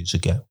 5 years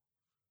ago,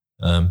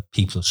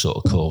 people have sort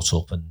of caught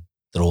up and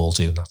they're all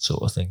doing that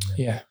sort of thing now.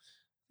 Yeah.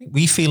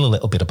 We feel a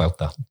little bit about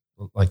that,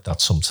 like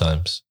that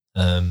sometimes.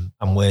 And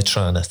we're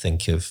trying to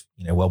think of,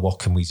 what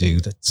can we do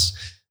that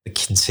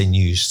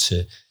continues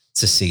to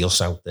see us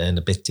out there and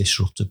a bit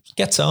disruptive. It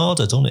gets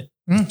harder, doesn't it?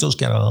 It does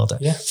get harder.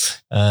 Yeah.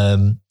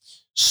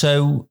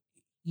 So,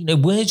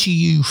 where do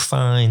you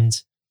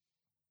find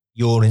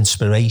your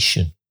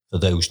inspiration for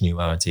those new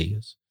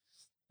ideas?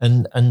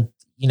 And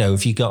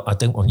if you got, I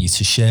don't want you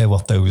to share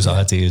what those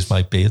ideas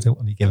might be. I don't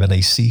want you to give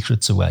any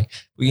secrets away.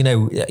 But,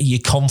 are you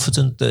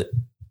confident that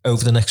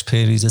over the next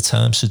period of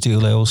time,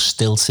 Sedulo will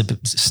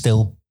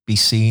still be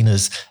seen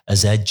as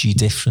edgy,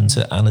 different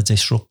and a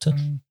disruptor?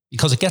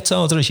 Because it gets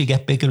harder as you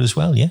get bigger as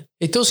well, yeah?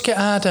 It does get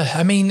harder.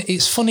 I mean,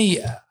 it's funny.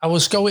 I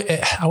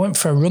went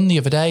for a run the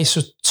other day.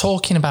 So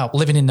talking about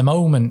living in the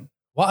moment,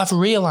 what I've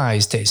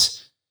realised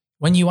is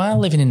when you are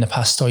living in the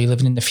past or you're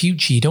living in the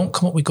future, you don't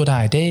come up with good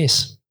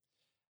ideas.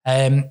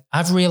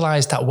 I've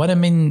realised that when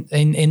I'm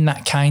in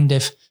that kind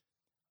of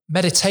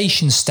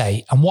meditation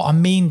state, and what I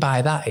mean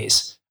by that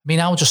is,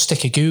 I'll just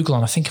stick a Google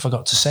on. I think if I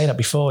got to say that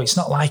before, it's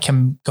not like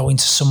I'm going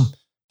to some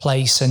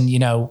place and,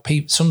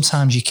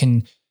 sometimes you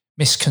can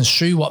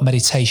misconstrue what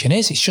meditation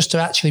is. It's just to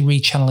actually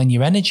rechanneling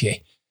your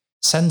energy,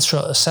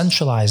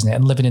 centralizing it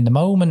and living in the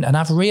moment. And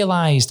I've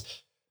realized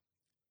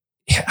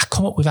I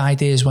come up with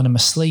ideas when I'm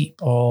asleep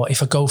or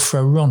if I go for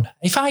a run.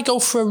 If I go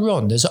for a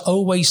run, there's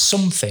always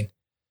something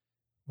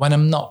when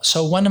I'm not.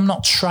 So when I'm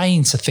not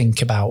trying to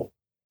think about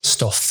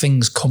stuff,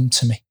 things come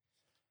to me.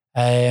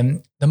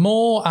 The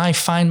more I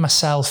find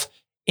myself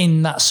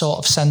in that sort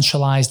of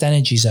centralized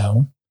energy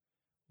zone,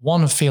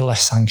 one, I feel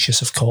less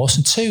anxious, of course.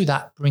 And two,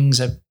 that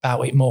brings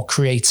about it more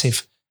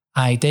creative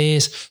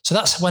ideas. So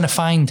that's when I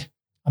find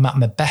I'm at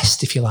my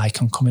best, if you like,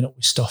 on coming up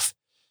with stuff.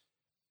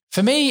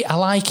 For me, I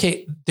like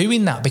it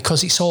doing that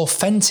because it's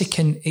authentic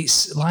and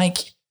it's like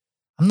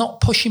I'm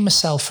not pushing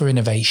myself for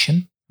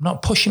innovation. I'm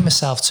not pushing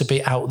myself to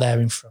be out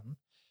there in front.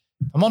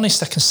 If I'm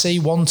honest, I can see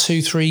 1,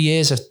 2, 3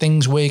 years of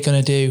things we're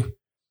going to do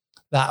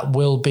that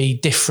will be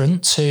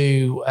different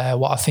to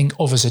what I think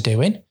others are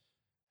doing.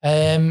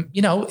 You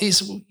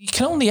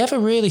can only ever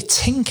really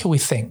tinker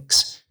with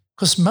things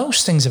because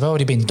most things have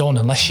already been done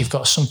unless you've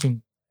got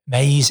something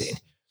amazing.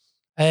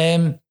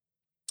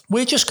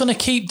 We're just going to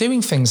keep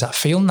doing things that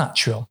feel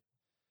natural,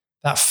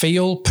 that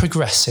feel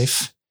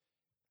progressive.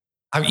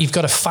 You've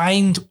got to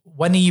find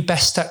when are you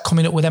best at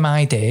coming up with them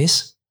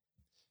ideas.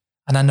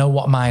 And I know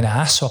what mine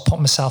are, so I put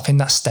myself in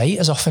that state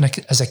as often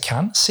as I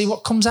can, see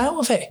what comes out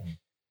of it.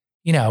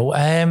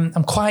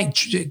 I'm quite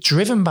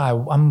driven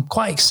I'm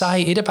quite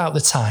excited about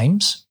the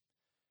times.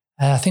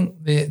 I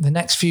think the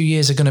next few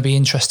years are going to be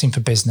interesting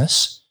for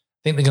business.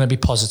 I think they're going to be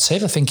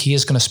positive. I think he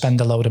is going to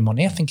spend a load of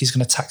money. I think he's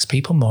going to tax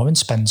people more and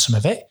spend some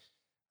of it.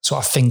 That's what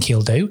I think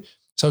he'll do.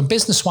 So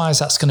business-wise,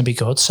 that's going to be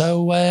good.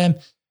 So,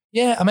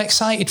 I'm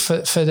excited for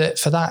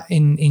that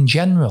in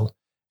general.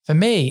 For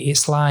me,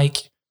 it's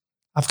like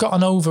I've got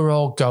an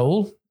overall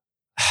goal.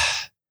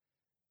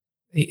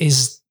 It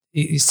is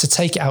to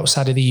take it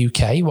outside of the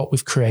UK, what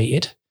we've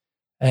created.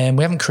 And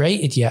we haven't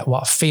created yet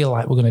what I feel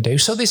like we're going to do.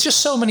 So there's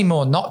just so many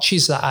more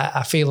notches that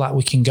I feel like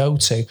we can go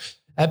to.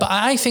 But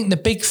I think the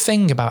big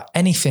thing about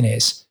anything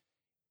is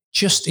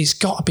just it's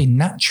got to be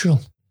natural.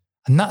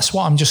 And that's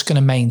what I'm just going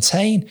to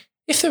maintain.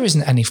 If there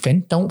isn't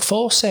anything, don't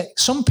force it.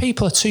 Some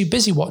people are too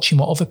busy watching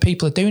what other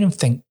people are doing and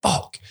think,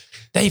 fuck,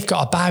 they've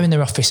got a bar in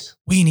their office.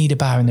 We need a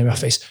bar in their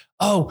office.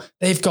 Oh,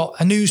 they've got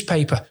a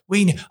newspaper.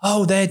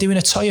 They're doing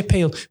a toy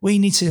appeal. We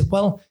need to,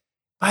 well,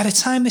 by the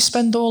time they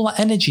spend all that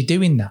energy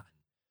doing that,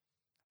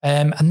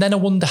 and then I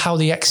wonder how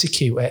they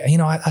execute it.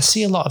 I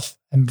see a lot of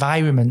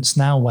environments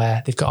now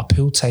where they've got a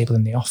pool table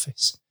in the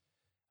office,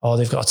 or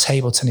they've got a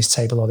table tennis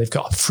table, or they've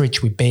got a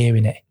fridge with beer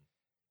in it.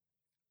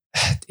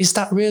 Is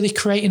that really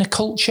creating a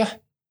culture?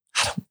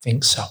 I don't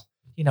think so.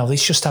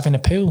 It's just having a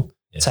pool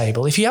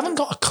table. If you haven't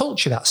got a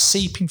culture that's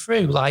seeping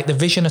through, like the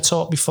vision I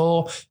talked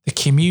before, the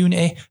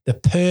community, the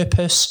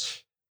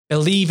purpose,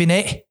 believing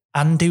it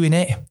and doing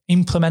it,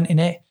 implementing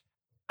it,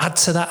 add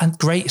to that and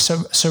great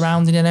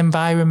surrounding an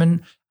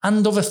environment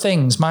and other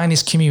things. Mine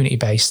is community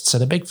based. So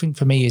the big thing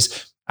for me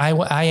is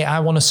I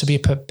want us to be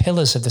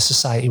pillars of the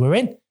society we're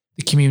in,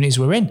 the communities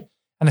we're in.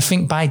 And I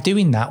think by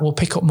doing that, we'll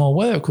pick up more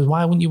work. Because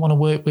why wouldn't you want to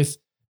work with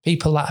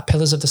people that are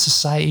pillars of the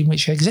society in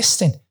which you're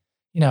existing?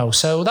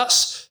 So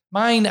that's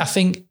mine. I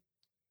think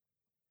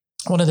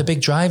one of the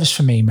big drivers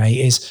for me, mate,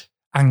 is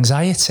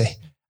anxiety.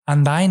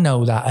 And I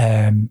know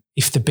that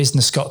if the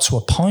business got to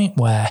a point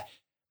where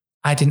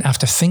I didn't have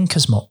to think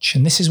as much,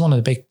 and this is one of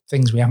the big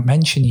things we haven't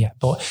mentioned yet,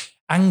 but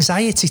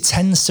anxiety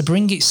tends to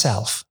bring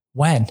itself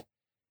when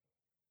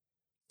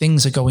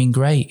things are going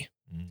great.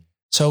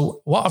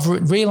 So what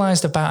I've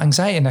realised about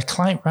anxiety, and a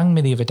client rang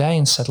me the other day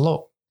and said,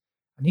 look,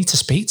 I need to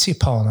speak to you,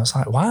 Paul. And I was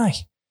like, why?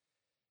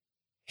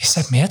 He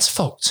said, my head's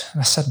fucked. And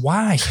I said,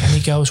 why? And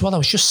he goes, well, I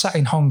was just sat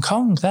in Hong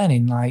Kong then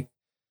in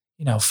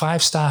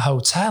 5-star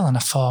hotel. And I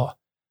thought,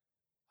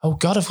 oh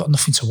God, I've got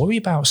nothing to worry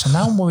about. So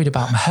now I'm worried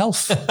about my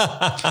health.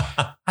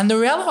 And the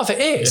reality of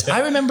it is, I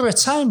remember a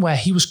time where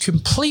he was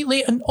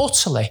completely and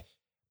utterly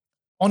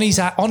on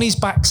his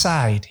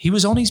backside. He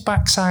was on his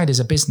backside as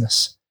a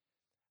business.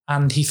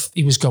 And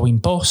he was going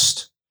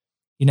bust.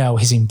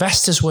 His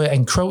investors were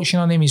encroaching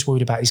on him. He's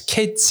worried about his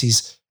kids,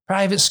 his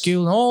private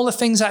school, and all the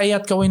things that he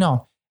had going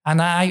on. And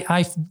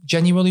I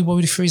genuinely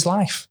worried for his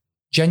life.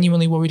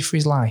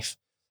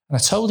 And I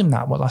told him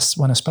that when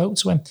I spoke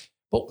to him.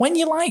 But when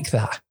you're like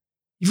that,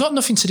 you've got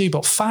nothing to do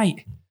but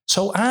fight.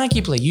 So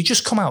arguably, you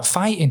just come out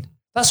fighting.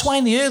 That's why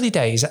in the early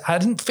days, I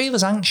didn't feel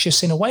as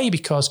anxious in a way,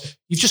 because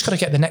you've just got to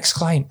get the next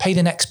client, pay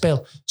the next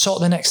bill,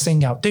 sort the next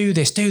thing out, do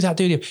this, do that,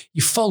 do that.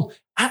 You're full.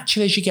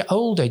 Actually, as you get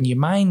older and your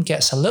mind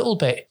gets a little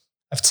bit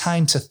of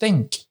time to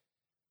think,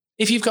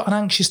 if you've got an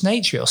anxious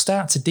nature, it'll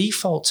start to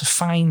default to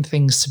find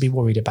things to be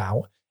worried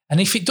about. And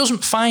if it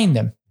doesn't find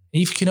them,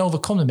 if you can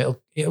overcome them,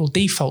 it'll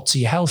default to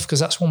your health, because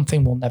that's one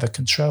thing we'll never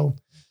control.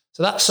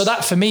 So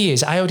that for me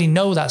is, I already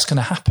know that's going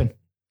to happen.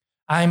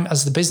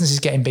 As the business is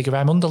getting bigger,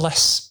 I'm under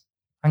less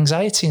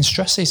anxiety and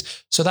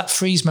stresses. So that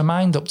frees my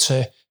mind up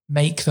to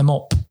make them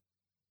up.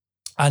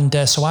 And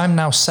so I'm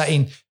now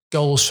setting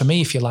goals for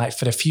me, if you like,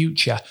 for the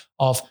future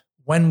of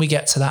when we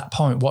get to that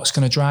point, what's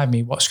going to drive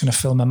me, what's going to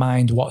fill my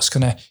mind, what's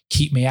going to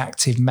keep me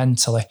active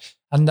mentally.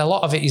 And a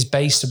lot of it is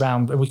based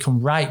around, we come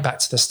right back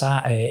to the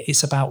start here,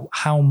 it's about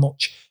how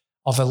much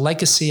of a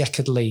legacy I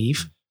could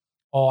leave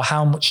or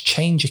how much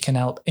change I can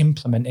help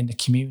implement in the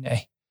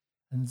community.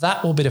 And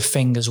that will be the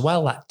thing as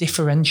well that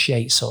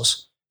differentiates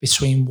us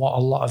between what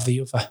a lot of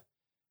the other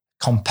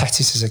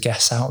competitors, I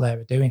guess, out there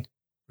are doing.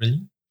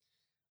 Brilliant.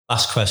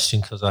 Last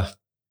question, because I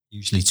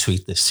usually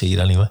tweet this to you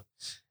anyway.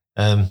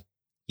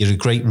 You're a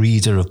great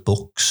reader of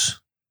books.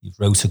 You've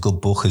wrote a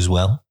good book as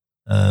well,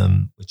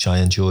 which I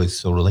enjoyed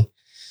thoroughly.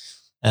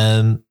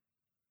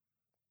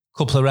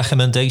 Couple of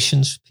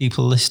recommendations for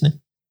people listening.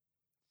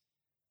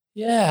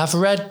 Yeah, I've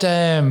read.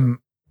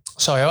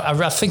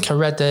 I think I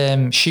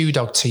read Shoe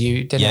Dog to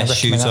you. Didn't I recommend?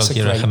 Shoe Dog, that's a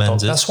great book.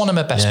 That's one of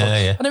my best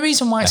books. Yeah. And the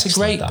reason why it's a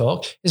great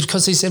book is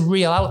because it's a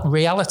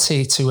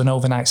reality to an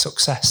overnight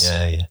success.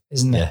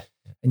 Isn't it? Yeah.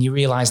 And you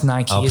realise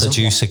Nike Our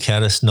producer,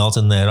 Keris,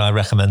 nodding there. I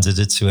recommended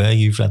it to her.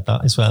 You've read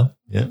that as well.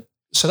 Yeah.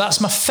 So that's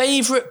my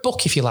favourite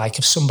book, if you like,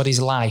 of somebody's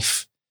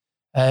life.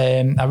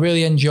 I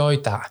really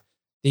enjoyed that.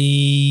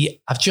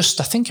 I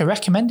think I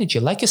recommended you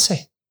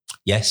Legacy.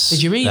 Yes.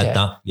 Did you read it?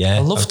 That? Yeah. I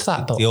loved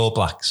that book. The All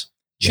Blacks.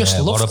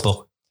 Loved what a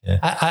book.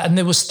 Yeah. And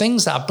there was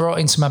things that I brought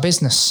into my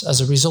business as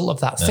a result of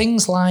that. Yeah.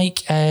 Things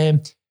like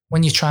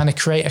when you're trying to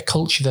create a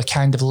culture, the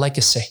kind of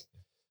legacy.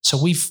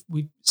 So we've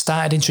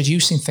started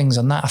introducing things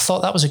on that. I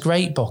thought that was a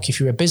great book. If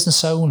you're a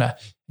business owner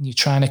and you're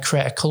trying to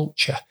create a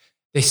culture,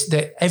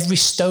 every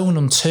stone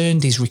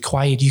unturned is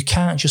required. You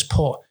can't just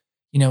put,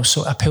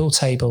 a pool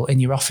table in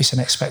your office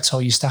and expect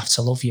all your staff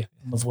to love you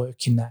and love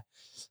working there.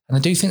 And I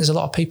do think there's a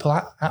lot of people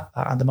at that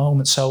at the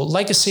moment. So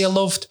Legacy I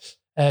loved,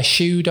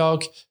 Shoe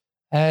Dog.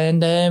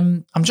 And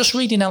I'm just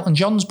reading Elton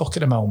John's book at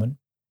the moment.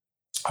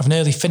 I've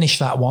nearly finished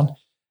that one.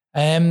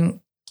 I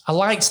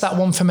liked that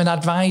one from an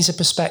advisor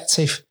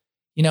perspective.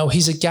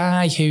 He's a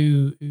guy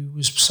who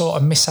was sort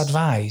of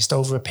misadvised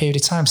over a period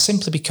of time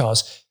simply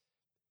because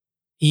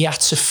he had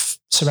to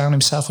surround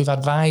himself with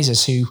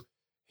advisors who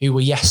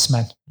were yes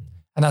men.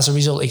 And as a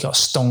result, he got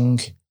stung.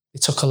 They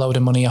took a load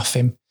of money off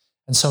him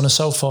and so on and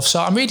so forth.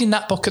 So I'm reading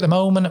that book at the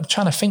moment. I'm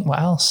trying to think what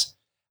else.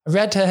 I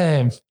read,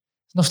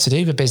 nothing to do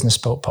with a business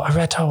book, but I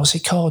read, what's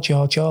it called,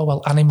 George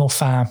Orwell, Animal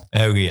Farm.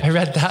 Oh, yeah. I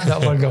read that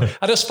not long ago.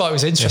 I just thought it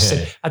was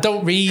interesting. I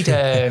don't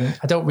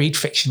read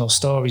fictional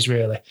stories,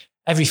 really.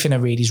 Everything I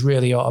read is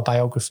really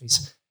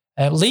autobiographies.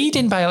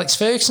 Leading by Alex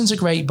Ferguson's a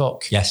great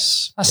book.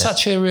 Yes. That's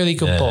actually a really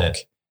good book.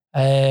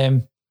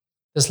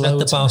 There's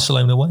loads. The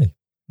Barcelona Way?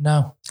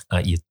 No.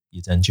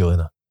 You'd enjoy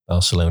that,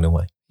 Barcelona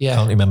Way. Yeah. I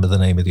can't remember the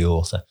name of the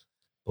author,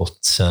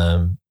 but,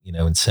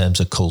 in terms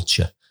of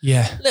culture,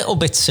 a little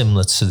bit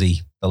similar to the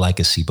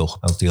Legacy book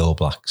about the All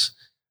Blacks,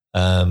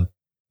 but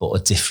a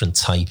different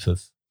type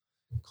of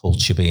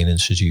culture being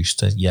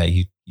introduced.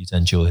 You'd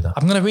enjoy that.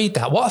 I'm going to read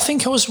that. What I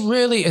think has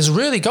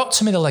really got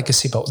to me, the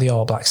Legacy book, the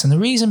All Blacks, and the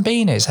reason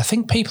being is I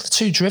think people are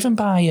too driven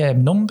by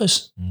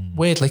numbers.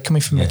 Weirdly,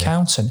 coming from an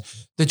accountant,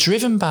 they're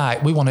driven by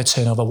we want to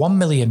turn over 1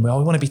 million, we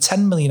want to be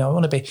 10 million, we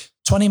want to be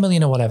 20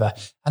 million or whatever.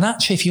 And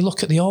actually, if you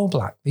look at the All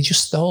Blacks, they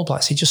just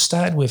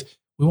started with,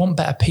 we want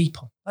better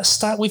people. Let's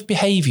start with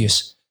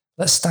behaviours.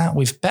 Let's start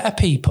with better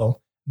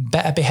people,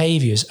 better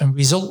behaviours, and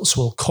results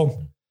will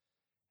come.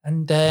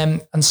 And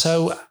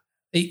so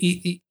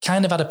it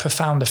kind of had a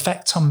profound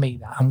effect on me,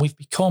 that. And we're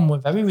a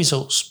very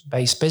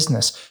results-based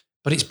business,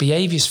 but it's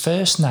behaviours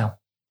first now.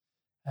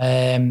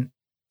 And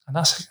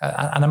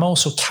I'm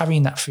also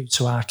carrying that through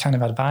to our kind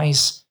of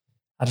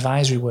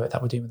advisory work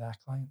that we're doing with our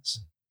clients.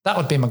 That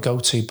would be my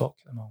go-to book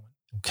at the moment.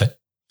 Okay.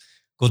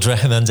 Good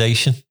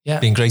recommendation. Yeah.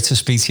 Been great to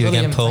speak to you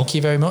again, Paul. Thank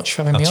you very much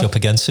for having me on. Catch you up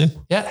again soon.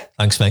 Yeah.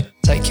 Thanks, mate.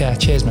 Take care.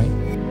 Cheers,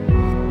 mate.